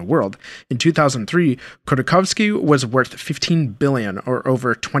man in the world. In 2003, Khodorkovsky was worth $15 billion, or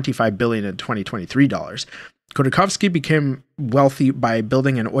over $25 billion in 2023 dollars. Khodorkovsky became wealthy by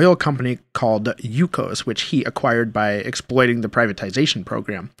building an oil company called Yukos, which he acquired by exploiting the privatization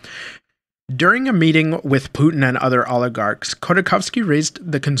program. During a meeting with Putin and other oligarchs, Khodorkovsky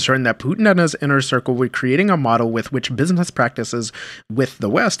raised the concern that Putin and his inner circle were creating a model with which business practices with the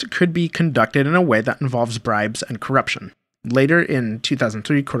West could be conducted in a way that involves bribes and corruption. Later, in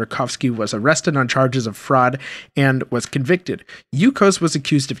 2003, Khodorkovsky was arrested on charges of fraud and was convicted. Yukos was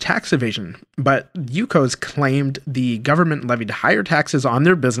accused of tax evasion, but Yukos claimed the government levied higher taxes on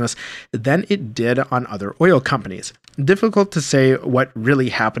their business than it did on other oil companies. Difficult to say what really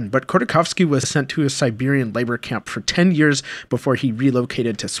happened, but Khodorkovsky was sent to a Siberian labor camp for 10 years before he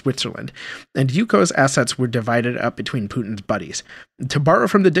relocated to Switzerland, and Yukos' assets were divided up between Putin's buddies. To borrow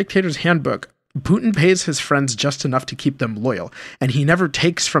from the Dictator's Handbook, Putin pays his friends just enough to keep them loyal, and he never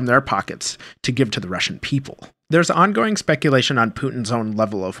takes from their pockets to give to the Russian people. There's ongoing speculation on Putin's own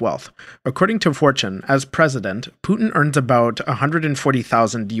level of wealth. According to Fortune, as president, Putin earns about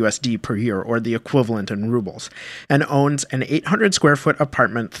 $140,000 USD per year, or the equivalent in rubles, and owns an 800 square foot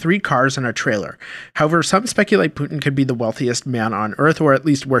apartment, 3 cars, and a trailer. However, some speculate Putin could be the wealthiest man on earth, or at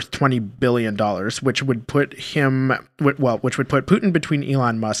least worth $20 billion, which would put Putin between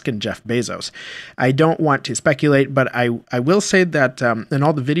Elon Musk and Jeff Bezos. I don't want to speculate, but I will say that in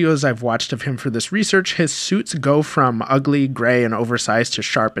all the videos I've watched of him for this research, his suits go from ugly, gray, and oversized to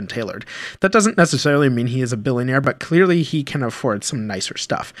sharp and tailored. That doesn't necessarily mean he is a billionaire, but clearly he can afford some nicer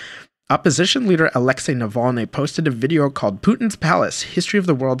stuff. Opposition leader Alexei Navalny posted a video called Putin's Palace, History of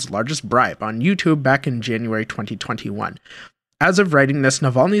the World's Largest Bribe on YouTube back in January 2021. As of writing this,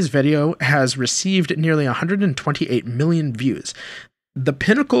 Navalny's video has received nearly 128 million views. The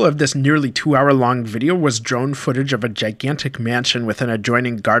pinnacle of this nearly 2-hour-long video was drone footage of a gigantic mansion with an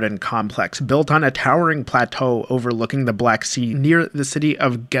adjoining garden complex built on a towering plateau overlooking the Black Sea near the city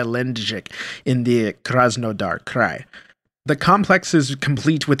of Gelendzhik in the Krasnodar Krai. The complex is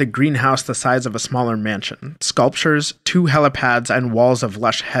complete with a greenhouse the size of a smaller mansion, sculptures, 2 helipads, and walls of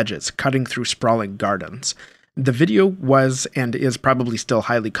lush hedges cutting through sprawling gardens. The video was and is probably still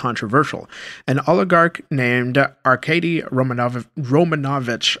highly controversial. An oligarch named Arkady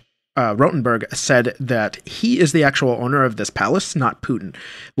Romanovich Rotenberg said that he is the actual owner of this palace, not Putin.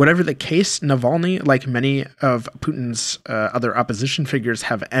 Whatever the case, Navalny, like many of Putin's other opposition figures,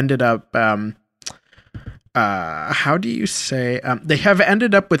 have ended up... they have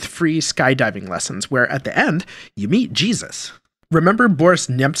ended up with free skydiving lessons, where at the end, you meet Jesus. Remember Boris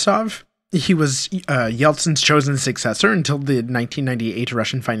Nemtsov? He was Yeltsin's chosen successor until the 1998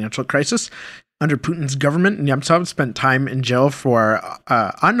 Russian financial crisis. Under Putin's government, Nemtsov spent time in jail for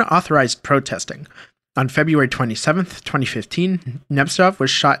unauthorized protesting. On February 27th, 2015, Nemtsov was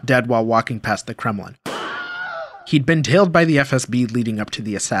shot dead while walking past the Kremlin. He'd been tailed by the FSB leading up to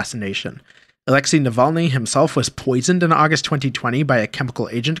the assassination. Alexei Navalny himself was poisoned in August 2020 by a chemical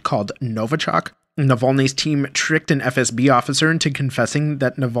agent called Novichok. Navalny's team tricked an FSB officer into confessing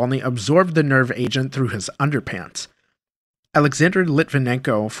that Navalny absorbed the nerve agent through his underpants. Alexander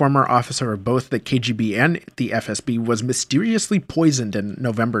Litvinenko, former officer of both the KGB and the FSB, was mysteriously poisoned in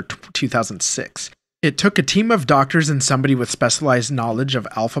November 2006. It took a team of doctors and somebody with specialized knowledge of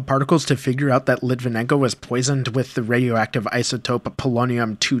alpha particles to figure out that Litvinenko was poisoned with the radioactive isotope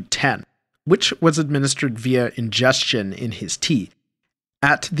polonium-210, which was administered via ingestion in his tea.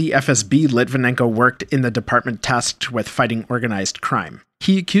 At the FSB, Litvinenko worked in the department tasked with fighting organized crime.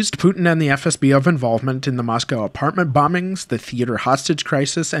 He accused Putin and the FSB of involvement in the Moscow apartment bombings, the theater hostage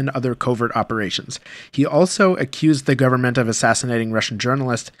crisis, and other covert operations. He also accused the government of assassinating Russian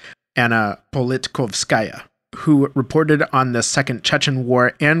journalist Anna Politkovskaya, who reported on the Second Chechen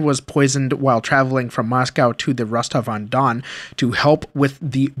War and was poisoned while traveling from Moscow to the Rostov-on-Don to help with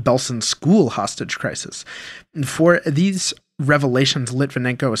the Belsen school hostage crisis. For these revelations,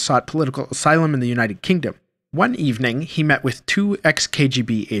 Litvinenko sought political asylum in the United Kingdom. One evening, he met with two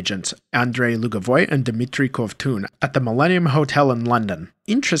ex-KGB agents, Andrei Lugovoy and Dmitry Kovtun, at the Millennium Hotel in London.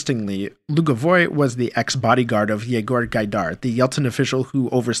 Interestingly, Lugovoy was the ex-bodyguard of Yegor Gaidar, the Yeltsin official who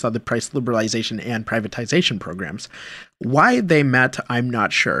oversaw the price liberalization and privatization programs. Why they met, I'm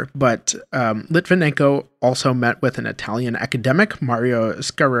not sure, but Litvinenko also met with an Italian academic, Mario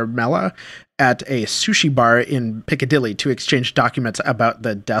Scaramella, at a sushi bar in Piccadilly to exchange documents about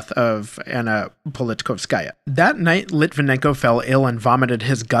the death of Anna Politkovskaya. That night, Litvinenko fell ill and vomited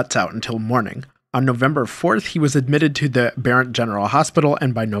his guts out until morning. On November 4th, he was admitted to the Barrett General Hospital,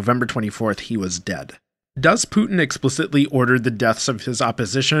 and by November 24th, he was dead. Does Putin explicitly order the deaths of his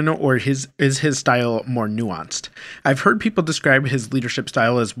opposition, or is his style more nuanced? I've heard people describe his leadership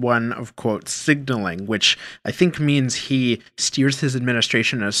style as one of, quote, signaling, which I think means he steers his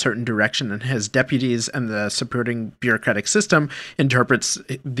administration in a certain direction, and his deputies and the supporting bureaucratic system interprets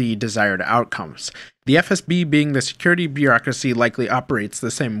the desired outcomes. The FSB, being the security bureaucracy, likely operates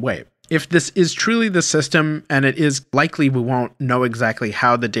the same way. If this is truly the system, and it is likely we won't know exactly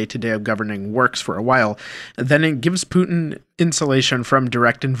how the day-to-day of governing works for a while, then it gives Putin insulation from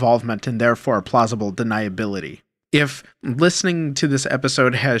direct involvement and therefore plausible deniability. If listening to this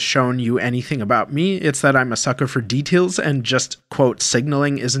episode has shown you anything about me, it's that I'm a sucker for details, and just, quote,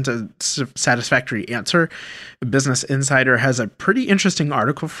 signaling isn't a satisfactory answer. Business Insider has a pretty interesting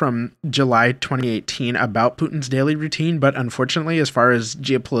article from July 2018 about Putin's daily routine, but unfortunately, as far as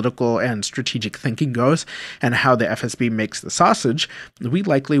geopolitical and strategic thinking goes, and how the FSB makes the sausage, we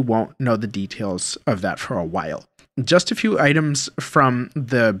likely won't know the details of that for a while. Just a few items from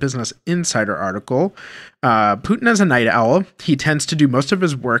the Business Insider article. Putin is a night owl. He tends to do most of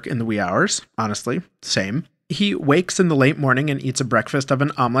his work in the wee hours. Honestly, same. He wakes in the late morning and eats a breakfast of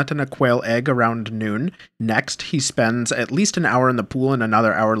an omelet and a quail egg around noon. Next, he spends at least an hour in the pool and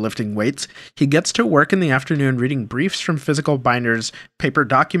another hour lifting weights. He gets to work in the afternoon reading briefs from physical binders, paper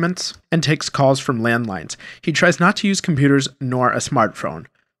documents, and takes calls from landlines. He tries not to use computers nor a smartphone.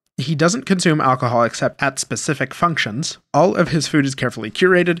 He doesn't consume alcohol except at specific functions. All of his food is carefully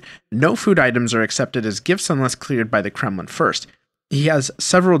curated. No food items are accepted as gifts unless cleared by the Kremlin first. He has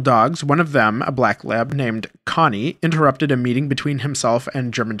several dogs. One of them, a black lab named Connie, interrupted a meeting between himself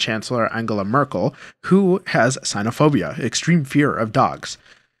and German Chancellor Angela Merkel, who has xenophobia, extreme fear of dogs.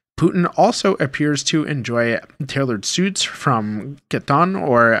 Putin also appears to enjoy tailored suits from Guertin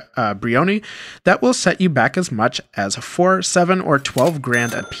or Brioni that will set you back as much as 4, 7, or 12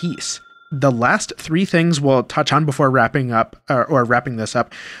 grand a piece. The last three things we'll touch on before wrapping this up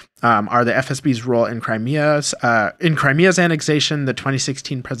are the FSB's role in Crimea's annexation, the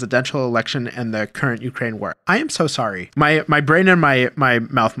 2016 presidential election, and the current Ukraine war. I am so sorry. My brain and my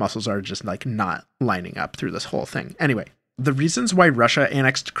mouth muscles are just like not lining up through this whole thing. Anyway. The reasons why Russia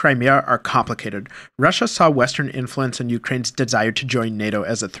annexed Crimea are complicated. Russia saw Western influence and Ukraine's desire to join NATO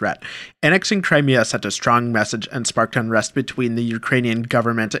as a threat. Annexing Crimea sent a strong message and sparked unrest between the Ukrainian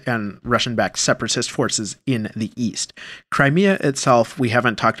government and Russian-backed separatist forces in the east. Crimea itself, we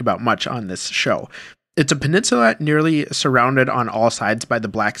haven't talked about much on this show. It's a peninsula nearly surrounded on all sides by the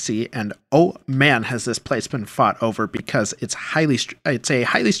Black Sea, and oh man, has this place been fought over because it's a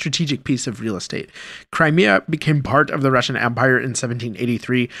highly strategic piece of real estate. Crimea became part of the Russian Empire in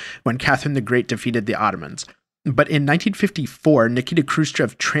 1783 when Catherine the Great defeated the Ottomans. But in 1954, Nikita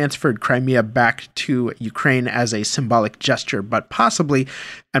Khrushchev transferred Crimea back to Ukraine as a symbolic gesture, but possibly,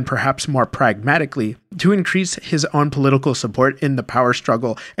 and perhaps more pragmatically, to increase his own political support in the power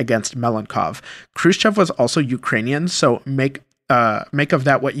struggle against Melenkov. Khrushchev was also Ukrainian, so make of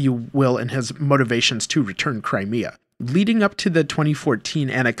that what you will in his motivations to return Crimea. Leading up to the 2014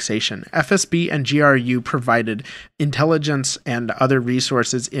 annexation, FSB and GRU provided intelligence and other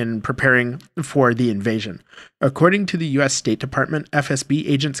resources in preparing for the invasion. According to the U.S. State Department, FSB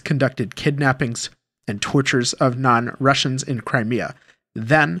agents conducted kidnappings and tortures of non-Russians in Crimea.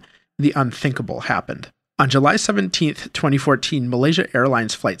 Then, the unthinkable happened. On July 17, 2014, Malaysia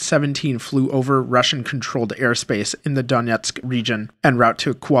Airlines Flight 17 flew over Russian-controlled airspace in the Donetsk region en route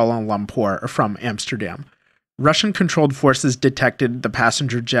to Kuala Lumpur from Amsterdam. Russian-controlled forces detected the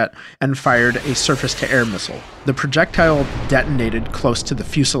passenger jet and fired a surface-to-air missile. The projectile detonated close to the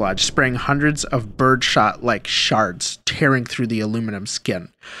fuselage, spraying hundreds of birdshot-like shards, tearing through the aluminum skin.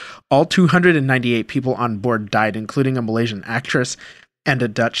 All 298 people on board died, including a Malaysian actress and a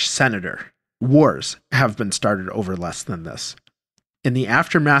Dutch senator. Wars have been started over less than this. In the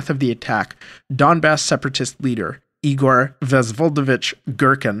aftermath of the attack, Donbass separatist leader Igor Vesvoldovich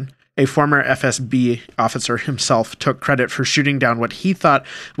Gherkin, a former FSB officer himself, took credit for shooting down what he thought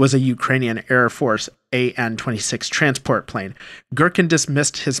was a Ukrainian Air Force AN-26 transport plane. Gherkin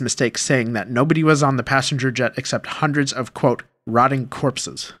dismissed his mistake, saying that nobody was on the passenger jet except hundreds of, quote, rotting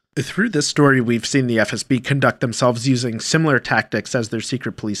corpses. Through this story, we've seen the FSB conduct themselves using similar tactics as their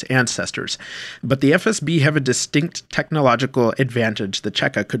secret police ancestors. But the FSB have a distinct technological advantage the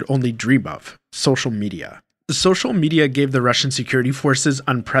Cheka could only dream of: social media. Social media gave the Russian security forces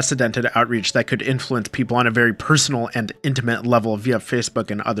unprecedented outreach that could influence people on a very personal and intimate level via Facebook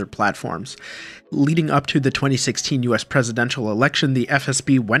and other platforms. Leading up to the 2016 US presidential election, the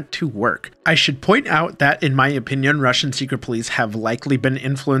FSB went to work. I should point out that, in my opinion, Russian secret police have likely been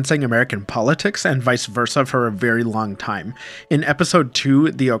influencing American politics and vice versa for a very long time. In episode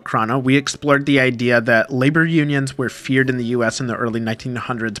 2, The Okhrana, we explored the idea that labor unions were feared in the US in the early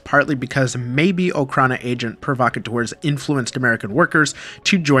 1900s, partly because maybe Okhrana agent provocateurs influenced American workers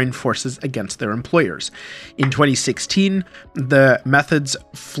to join forces against their employers. In 2016, the methods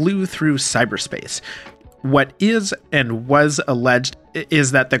flew through cyberspace. What is and was alleged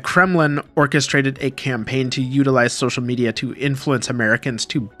is that the Kremlin orchestrated a campaign to utilize social media to influence Americans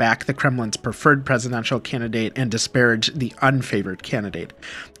to back the Kremlin's preferred presidential candidate and disparage the unfavored candidate.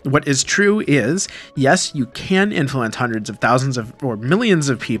 What is true is, yes, you can influence hundreds of thousands of or millions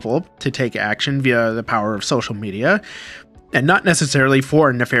of people to take action via the power of social media, and not necessarily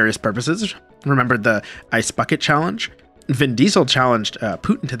for nefarious purposes. Remember the Ice Bucket Challenge? Vin Diesel challenged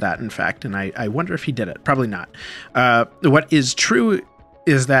Putin to that, in fact, and I wonder if he did it. Probably not. What is true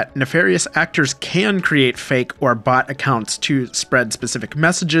is that nefarious actors can create fake or bot accounts to spread specific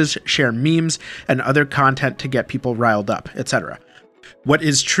messages, share memes, and other content to get people riled up, etc. What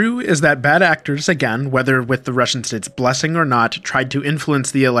is true is that bad actors, again, whether with the Russian state's blessing or not, tried to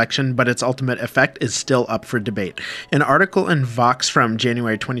influence the election, but its ultimate effect is still up for debate. An article in Vox from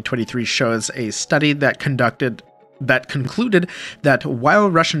January 2023 shows a study that concluded that while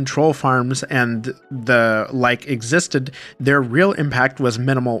Russian troll farms and the like existed, their real impact was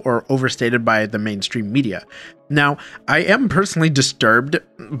minimal or overstated by the mainstream media. Now, I am personally disturbed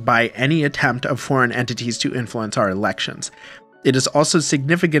by any attempt of foreign entities to influence our elections. It is also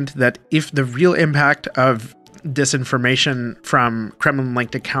significant that if the real impact of disinformation from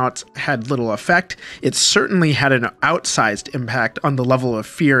Kremlin-linked accounts had little effect, it certainly had an outsized impact on the level of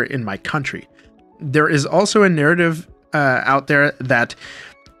fear in my country. There is also a narrative out there that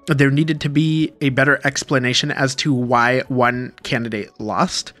there needed to be a better explanation as to why one candidate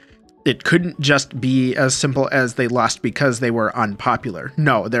lost. It couldn't just be as simple as they lost because they were unpopular.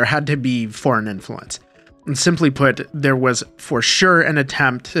 No, there had to be foreign influence. And simply put, there was for sure an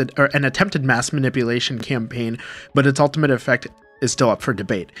attempted mass manipulation campaign, but its ultimate effect is still up for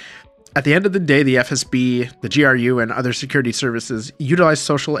debate. At the end of the day, the FSB, the GRU, and other security services utilize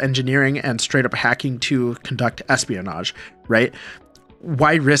social engineering and straight-up hacking to conduct espionage, right?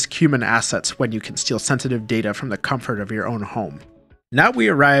 why risk human assets when you can steal sensitive data from the comfort of your own home? Now we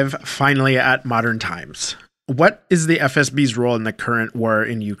arrive finally at modern times. What is the FSB's role in the current war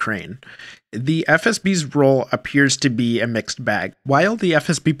in Ukraine? The FSB's role appears to be a mixed bag. While the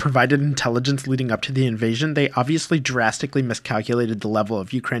FSB provided intelligence leading up to the invasion, they obviously drastically miscalculated the level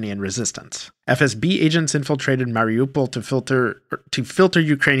of Ukrainian resistance. FSB agents infiltrated Mariupol to filter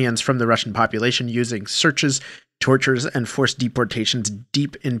Ukrainians from the Russian population using searches, tortures, and forced deportations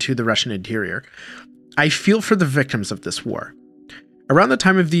deep into the Russian interior. I feel for the victims of this war. Around the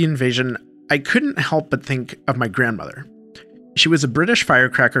time of the invasion, I couldn't help but think of my grandmother. She was a British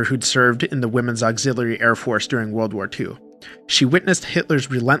firecracker who'd served in the Women's Auxiliary Air Force during World War II. She witnessed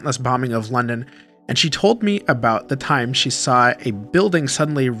Hitler's relentless bombing of London, and she told me about the time she saw a building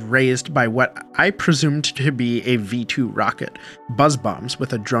suddenly razed by what I presumed to be a V-2 rocket, buzz bombs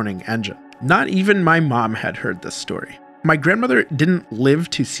with a droning engine. Not even my mom had heard this story. My grandmother didn't live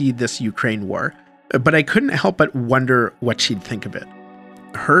to see this Ukraine war, but I couldn't help but wonder what she'd think of it.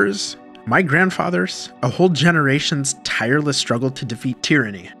 Hers, my grandfather's, a whole generation's tireless struggle to defeat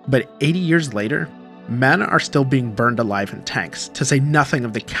tyranny. But 80 years later, men are still being burned alive in tanks, to say nothing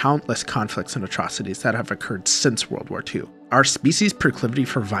of the countless conflicts and atrocities that have occurred since World War II. Our species' proclivity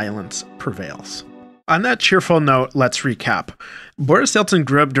for violence prevails. On that cheerful note, let's recap. Boris Yeltsin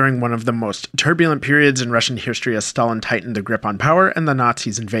grew up during one of the most turbulent periods in Russian history as Stalin tightened the grip on power and the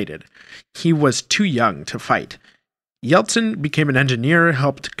Nazis invaded. He was too young to fight. Yeltsin became an engineer,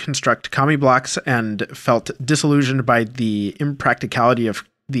 helped construct commie blocks, and felt disillusioned by the impracticality of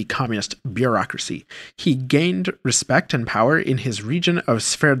the communist bureaucracy. He gained respect and power in his region of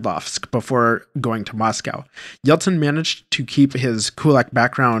Sverdlovsk before going to Moscow. Yeltsin managed to keep his kulak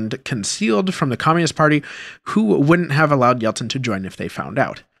background concealed from the Communist Party, who wouldn't have allowed Yeltsin to join if they found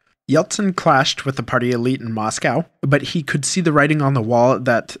out. Yeltsin clashed with the party elite in Moscow, but he could see the writing on the wall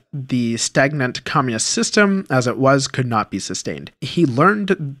that the stagnant communist system, as it was, could not be sustained. He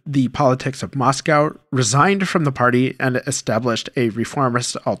learned the politics of Moscow, resigned from the party, and established a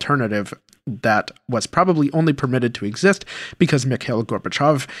reformist alternative that was probably only permitted to exist because Mikhail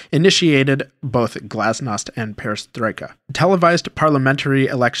Gorbachev initiated both glasnost and perestroika. Televised parliamentary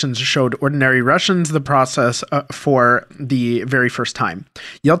elections showed ordinary Russians the process for the very first time.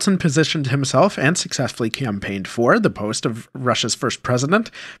 Yeltsin positioned himself and successfully campaigned for the post of Russia's first president.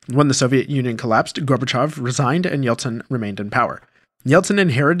 When the Soviet Union collapsed, Gorbachev resigned and Yeltsin remained in power. Yeltsin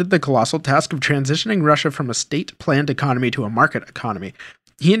inherited the colossal task of transitioning Russia from a state-planned economy to a market economy.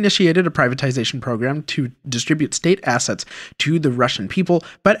 He initiated a privatization program to distribute state assets to the Russian people,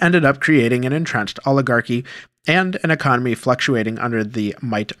 but ended up creating an entrenched oligarchy and an economy fluctuating under the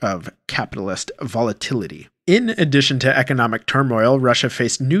might of capitalist volatility. In addition to economic turmoil, Russia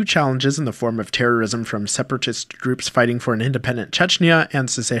faced new challenges in the form of terrorism from separatist groups fighting for an independent Chechnya and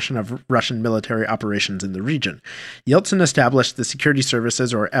cessation of Russian military operations in the region. Yeltsin established the security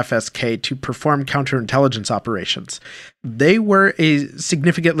services, or FSK, to perform counterintelligence operations. They were a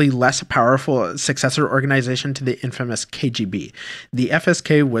significantly less powerful successor organization to the infamous KGB. The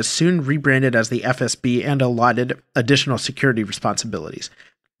FSK was soon rebranded as the FSB and allotted additional security responsibilities.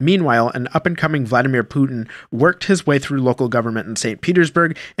 Meanwhile, an up-and-coming Vladimir Putin worked his way through local government in St.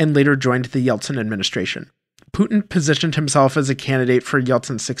 Petersburg and later joined the Yeltsin administration. Putin positioned himself as a candidate for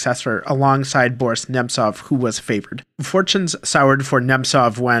Yeltsin's successor alongside Boris Nemtsov, who was favored. Fortunes soured for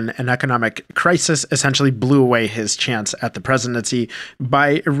Nemtsov when an economic crisis essentially blew away his chance at the presidency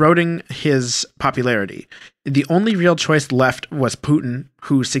by eroding his popularity. The only real choice left was Putin,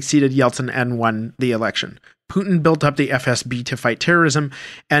 who succeeded Yeltsin and won the election. Putin built up the FSB to fight terrorism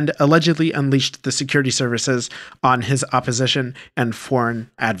and allegedly unleashed the security services on his opposition and foreign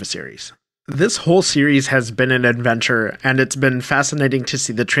adversaries. This whole series has been an adventure, and it's been fascinating to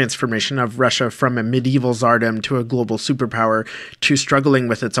see the transformation of Russia from a medieval tsardom to a global superpower to struggling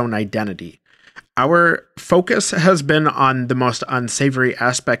with its own identity. Our focus has been on the most unsavory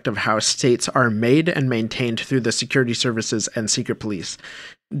aspect of how states are made and maintained through the security services and secret police.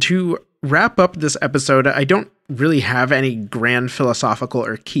 To wrap up this episode, I don't really have any grand philosophical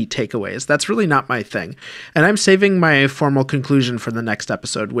or key takeaways. That's really not my thing. And I'm saving my formal conclusion for the next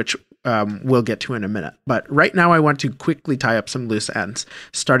episode, which we'll get to in a minute. But right now I want to quickly tie up some loose ends,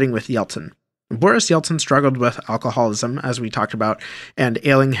 starting with Yeltsin. Boris Yeltsin struggled with alcoholism, as we talked about, and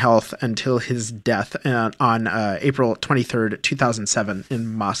ailing health until his death on April 23rd, 2007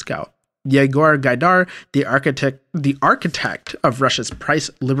 in Moscow. Yegor Gaidar, the architect of Russia's price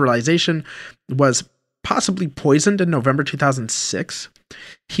liberalization, was possibly poisoned in November 2006.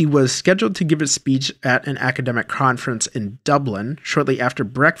 He was scheduled to give a speech at an academic conference in Dublin. Shortly after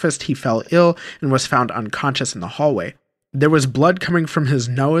breakfast, he fell ill and was found unconscious in the hallway. There was blood coming from his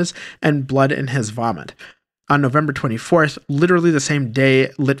nose and blood in his vomit. On November 24th, literally the same day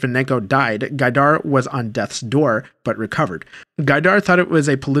Litvinenko died, Gaidar was on death's door, but recovered. Gaidar thought it was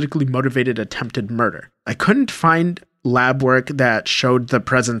a politically motivated attempted murder. I couldn't find lab work that showed the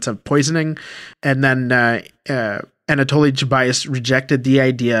presence of poisoning, and then Anatoly Chubais rejected the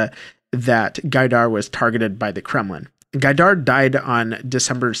idea that Gaidar was targeted by the Kremlin. Gaidar died on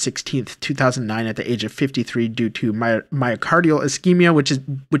December 16th, 2009 at the age of 53 due to myocardial ischemia,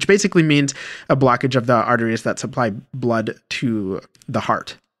 which basically means a blockage of the arteries that supply blood to the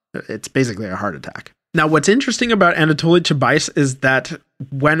heart. It's basically a heart attack. Now, what's interesting about Anatoly Chubais is that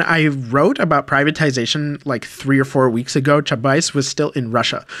when I wrote about privatization like 3 or 4 weeks ago, Chubais was still in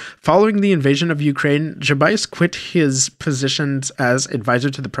Russia. Following the invasion of Ukraine, Chubais quit his positions as advisor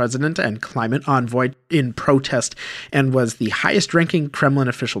to the president and climate envoy in protest and was the highest-ranking Kremlin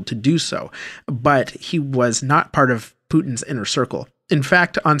official to do so. But he was not part of Putin's inner circle. In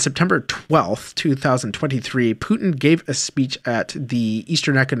fact, on September 12th, 2023, Putin gave a speech at the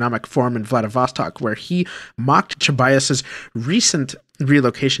Eastern Economic Forum in Vladivostok where he mocked Chubais' recent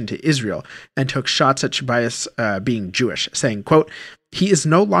relocation to Israel and took shots at Chubais being Jewish, saying, quote, "He is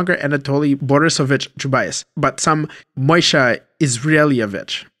no longer Anatoly Borisovich Chubais, but some Moishe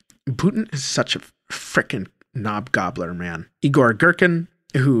Israelievich." Putin is such a frickin' knob gobbler, man. Igor Girkin,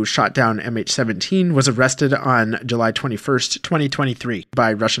 who shot down MH17, was arrested on July 21st, 2023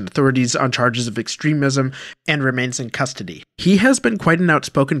 by Russian authorities on charges of extremism and remains in custody. He has been quite an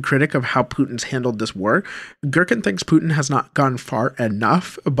outspoken critic of how Putin's handled this war. Girkin thinks Putin has not gone far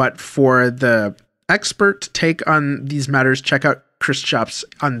enough, but for the expert take on these matters, check out Krzysztof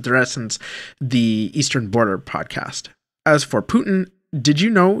Andresen's The Eastern Border podcast. As for Putin, did you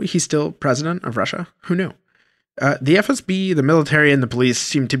know he's still president of Russia? Who knew? The FSB, the military, and the police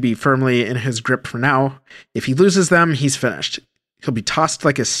seem to be firmly in his grip for now. If he loses them, he's finished. He'll be tossed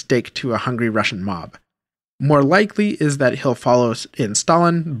like a steak to a hungry Russian mob. More likely is that he'll follow in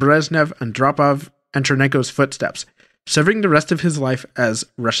Stalin, Brezhnev, Andropov, and Chernenko's footsteps, serving the rest of his life as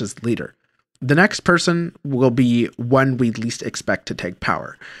Russia's leader. The next person will be one we least expect to take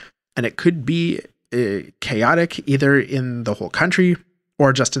power, and it could be chaotic either in the whole country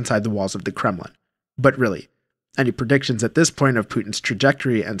or just inside the walls of the Kremlin. But really, any predictions at this point of Putin's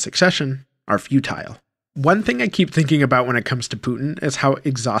trajectory and succession are futile. One thing I keep thinking about when it comes to Putin is how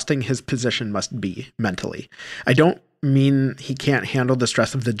exhausting his position must be mentally. I don't mean he can't handle the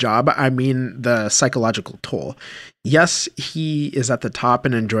stress of the job, I mean the psychological toll. Yes, he is at the top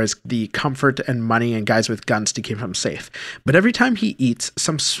and enjoys the comfort and money and guys with guns to keep him safe. But every time he eats,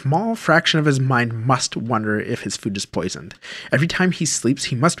 some small fraction of his mind must wonder if his food is poisoned. Every time he sleeps,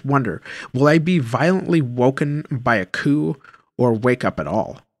 he must wonder, will I be violently woken by a coup or wake up at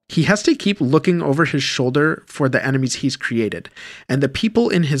all? He has to keep looking over his shoulder for the enemies he's created and the people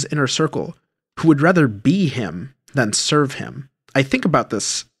in his inner circle who would rather be him than serve him. I think about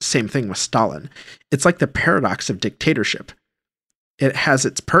this same thing with Stalin. It's like the paradox of dictatorship. It has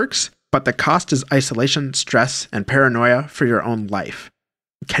its perks, but the cost is isolation, stress, and paranoia for your own life.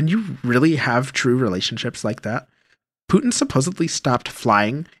 Can you really have true relationships like that? Putin supposedly stopped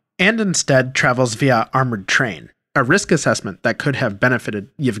flying and instead travels via armored train, a risk assessment that could have benefited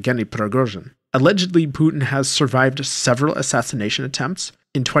Yevgeny Prigozhin. Allegedly, Putin has survived several assassination attempts.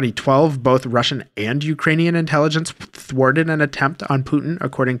 In 2012, both Russian and Ukrainian intelligence thwarted an attempt on Putin,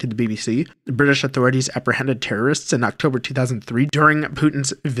 according to the BBC. The British authorities apprehended terrorists in October 2003 during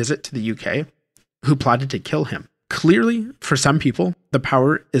Putin's visit to the UK, who plotted to kill him. Clearly, for some people, the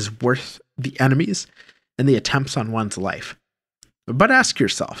power is worth the enemies and the attempts on one's life. But ask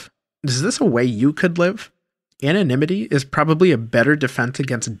yourself, is this a way you could live? Anonymity is probably a better defense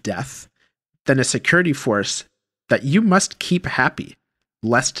against death than a security force that you must keep happy,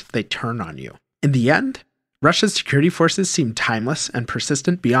 lest they turn on you. In the end, Russia's security forces seem timeless and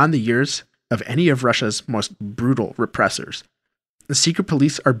persistent beyond the years of any of Russia's most brutal repressors. The secret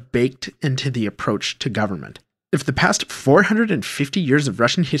police are baked into the approach to government. If the past 450 years of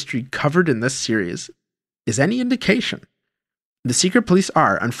Russian history covered in this series is any indication, the secret police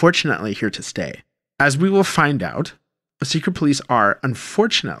are, unfortunately, here to stay. As we will find out, the secret police are,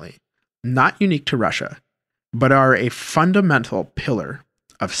 unfortunately, not unique to Russia, but are a fundamental pillar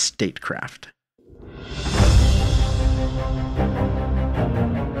of statecraft.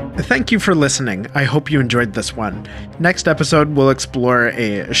 Thank you for listening. I hope you enjoyed this one. Next episode, we'll explore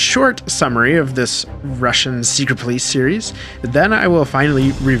a short summary of this Russian secret police series. Then I will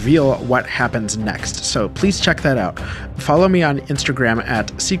finally reveal what happens next, so please check that out. Follow me on Instagram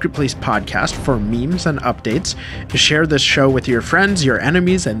at Secret Police Podcast for memes and updates. Share this show with your friends, your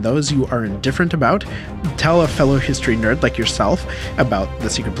enemies, and those you are indifferent about. Tell a fellow history nerd like yourself about the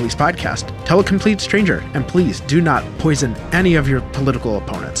Secret Police Podcast. Tell a complete stranger, and please do not poison any of your political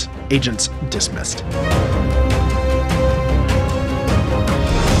opponents. Agents dismissed.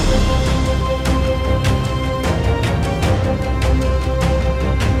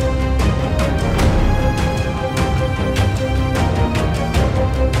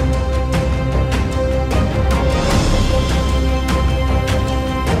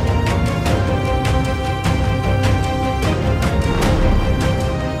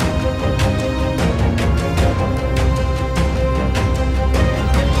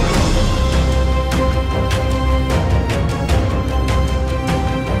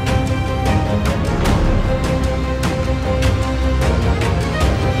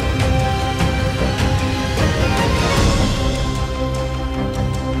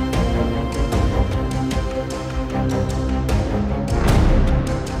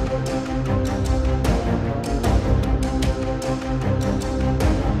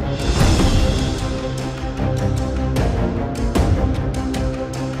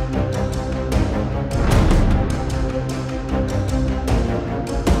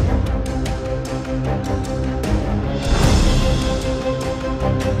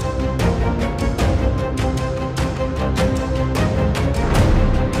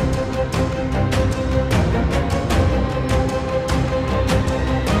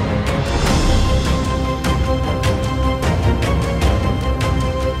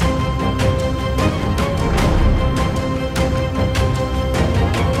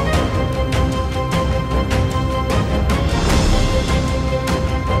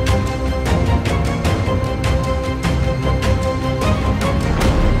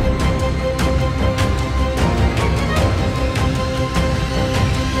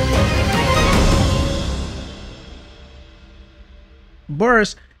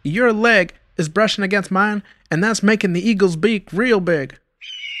 Boris, your leg is brushing against mine, and that's making the eagle's beak real big.